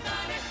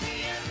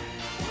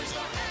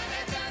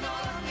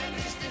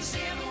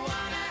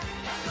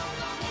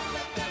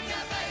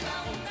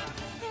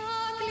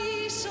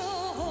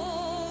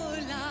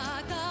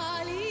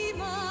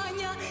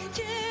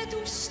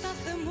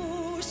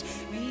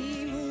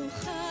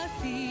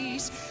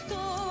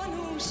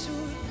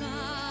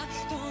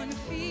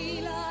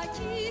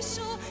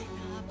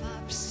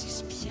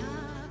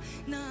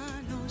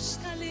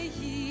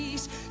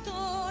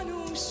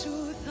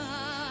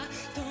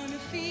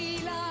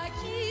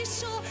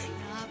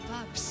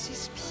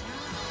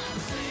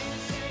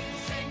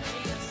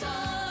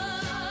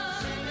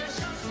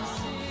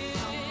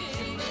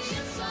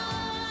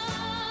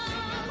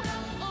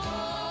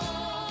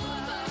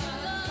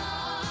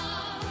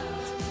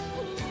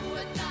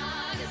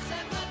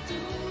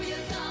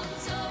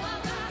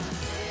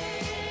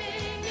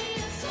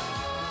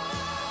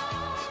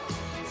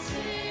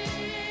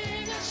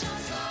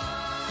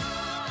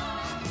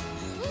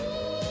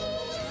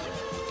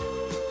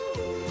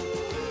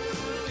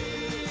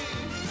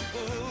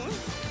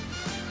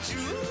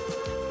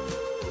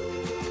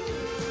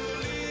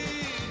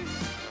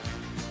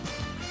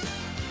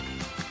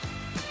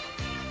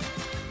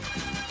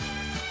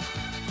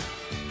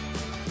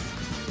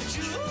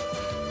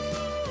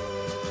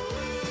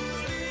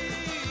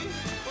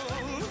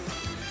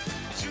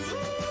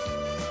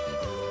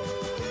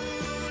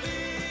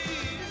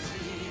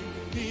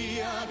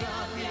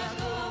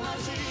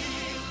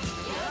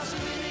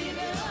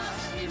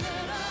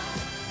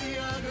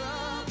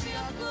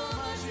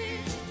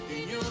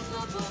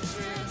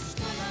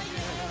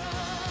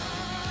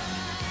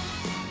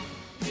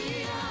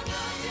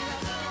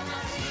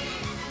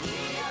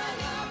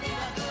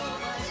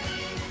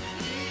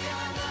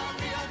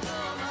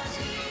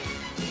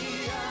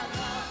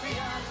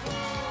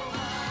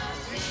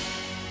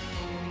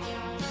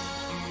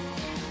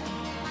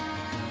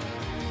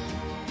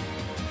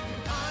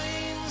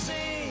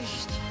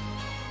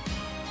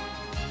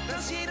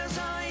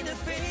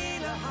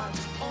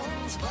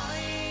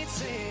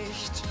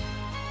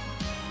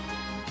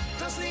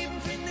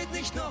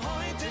nicht nur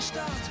heute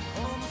statt.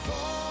 Und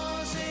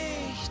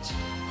Vorsicht,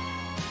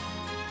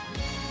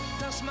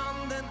 dass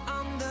man den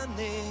anderen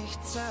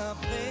nicht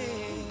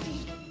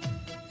zerbricht.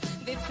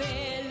 Wer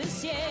fait le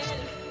ciel,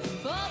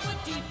 vos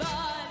petits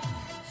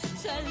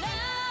bonnes, cela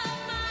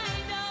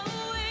m'aide à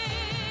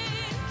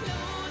ouer.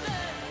 Claude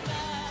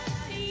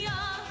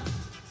Vaillant,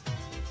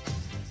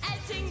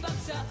 allting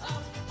vokser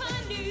op på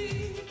ny.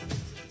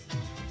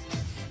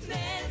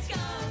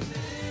 Mennesker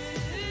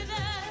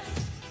mødes,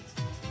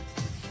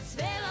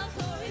 svæver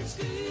på en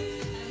sky.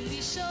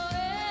 Vi så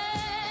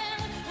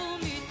og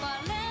mit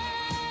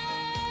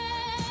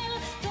parallel,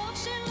 dog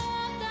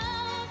charlotter,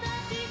 der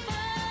de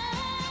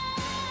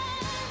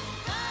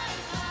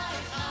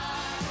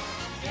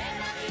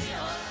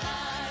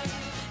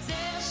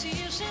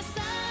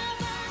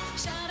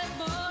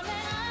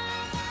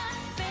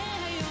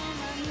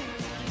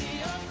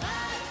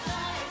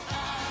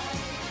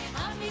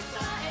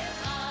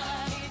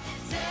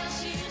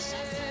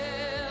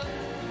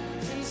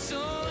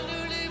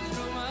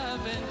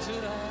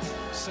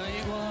Sem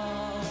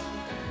igual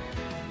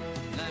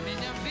na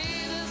minha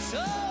vida,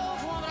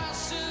 sou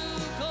abraço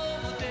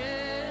como o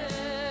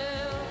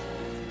teu.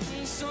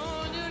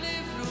 Sonho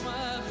livre, uma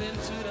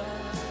aventura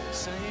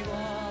sem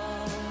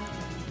igual.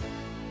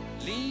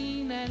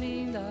 Linda,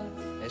 linda,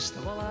 esta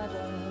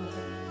balada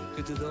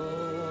que te dou.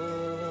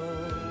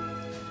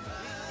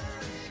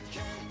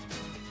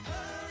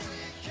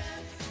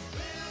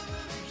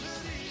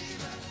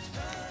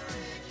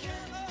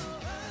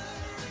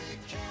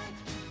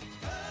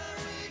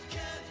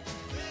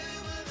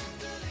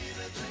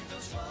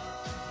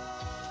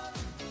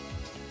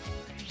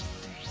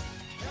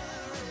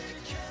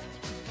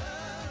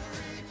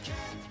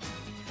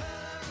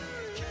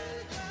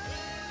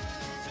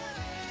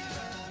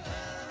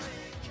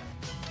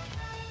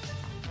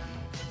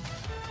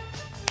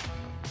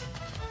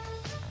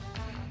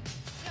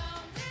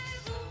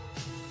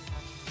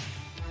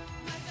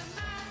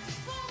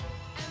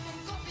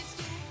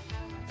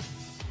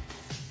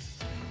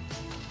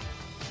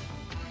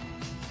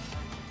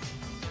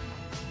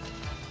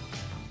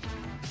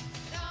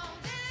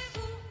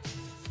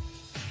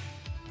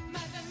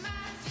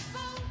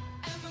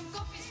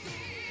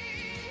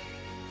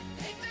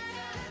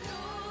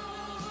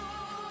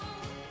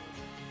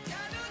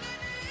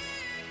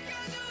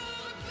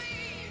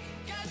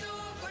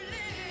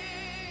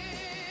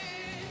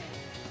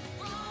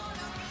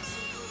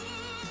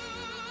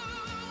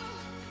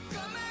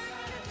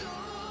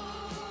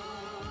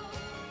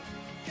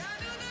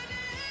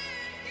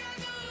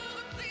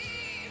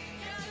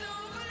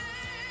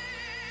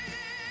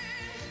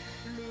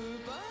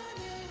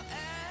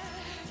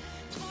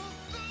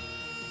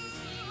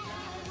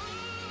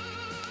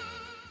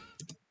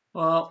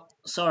 Well,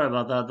 sorry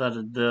about that.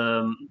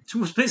 It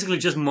was basically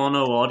just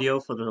mono audio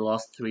for the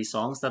last 3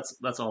 songs.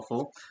 That's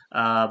awful.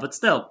 But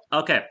still,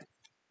 okay.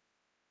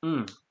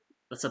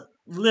 That's a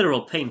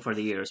literal pain for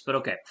the ears, but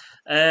okay.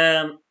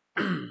 That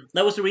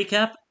was the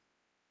recap.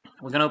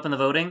 We're gonna open the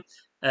voting.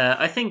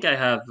 I think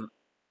I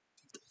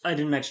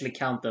didn't actually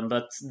count them,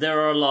 but there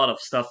are a lot of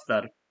stuff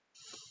that,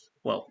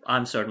 well,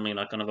 I'm certainly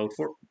not gonna vote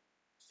for.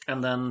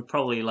 And then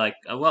probably like,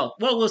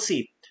 we'll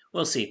see.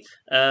 We'll see.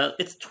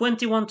 It's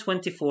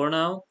 21:24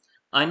 now.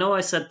 I know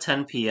I said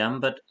 10 p.m.,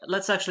 but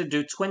let's actually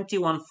do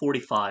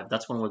 21:45.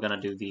 That's when we're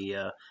gonna do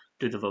the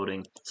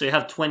voting. So you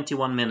have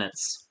 21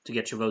 minutes to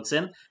get your votes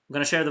in. I'm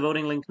gonna share the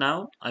voting link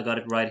now. I got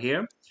it right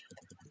here.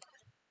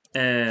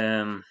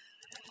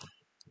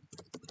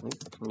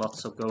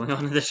 Lots of going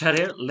on in the chat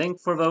here. Link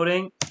for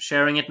voting.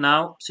 Sharing it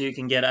now, so you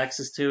can get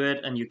access to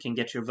it and you can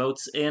get your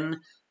votes in.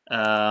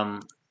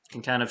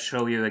 Can kind of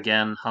show you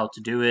again how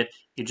to do it.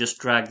 You just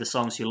drag the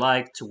songs you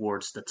like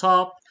towards the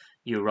top.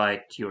 You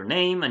write your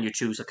name and you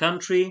choose a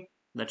country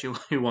that you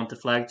want the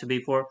flag to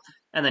be for,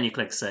 and then you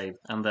click save,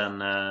 and then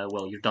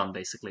well, you're done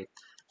basically.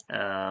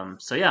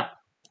 So yeah,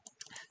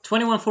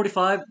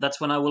 21:45. That's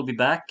when I will be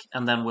back,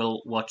 and then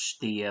we'll watch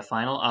the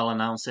final. I'll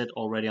announce it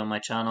already on my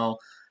channel.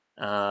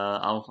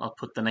 I'll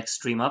put the next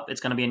stream up.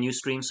 It's gonna be a new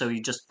stream, so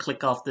you just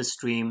click off this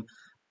stream,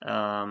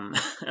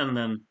 and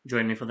then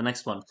join me for the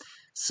next one.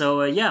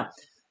 So yeah.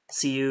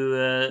 See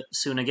you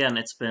soon again.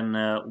 It's been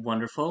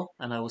wonderful,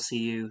 and I will see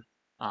you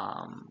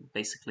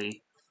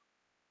basically,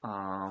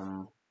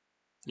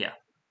 yeah,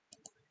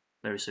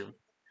 very soon.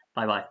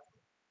 Bye bye.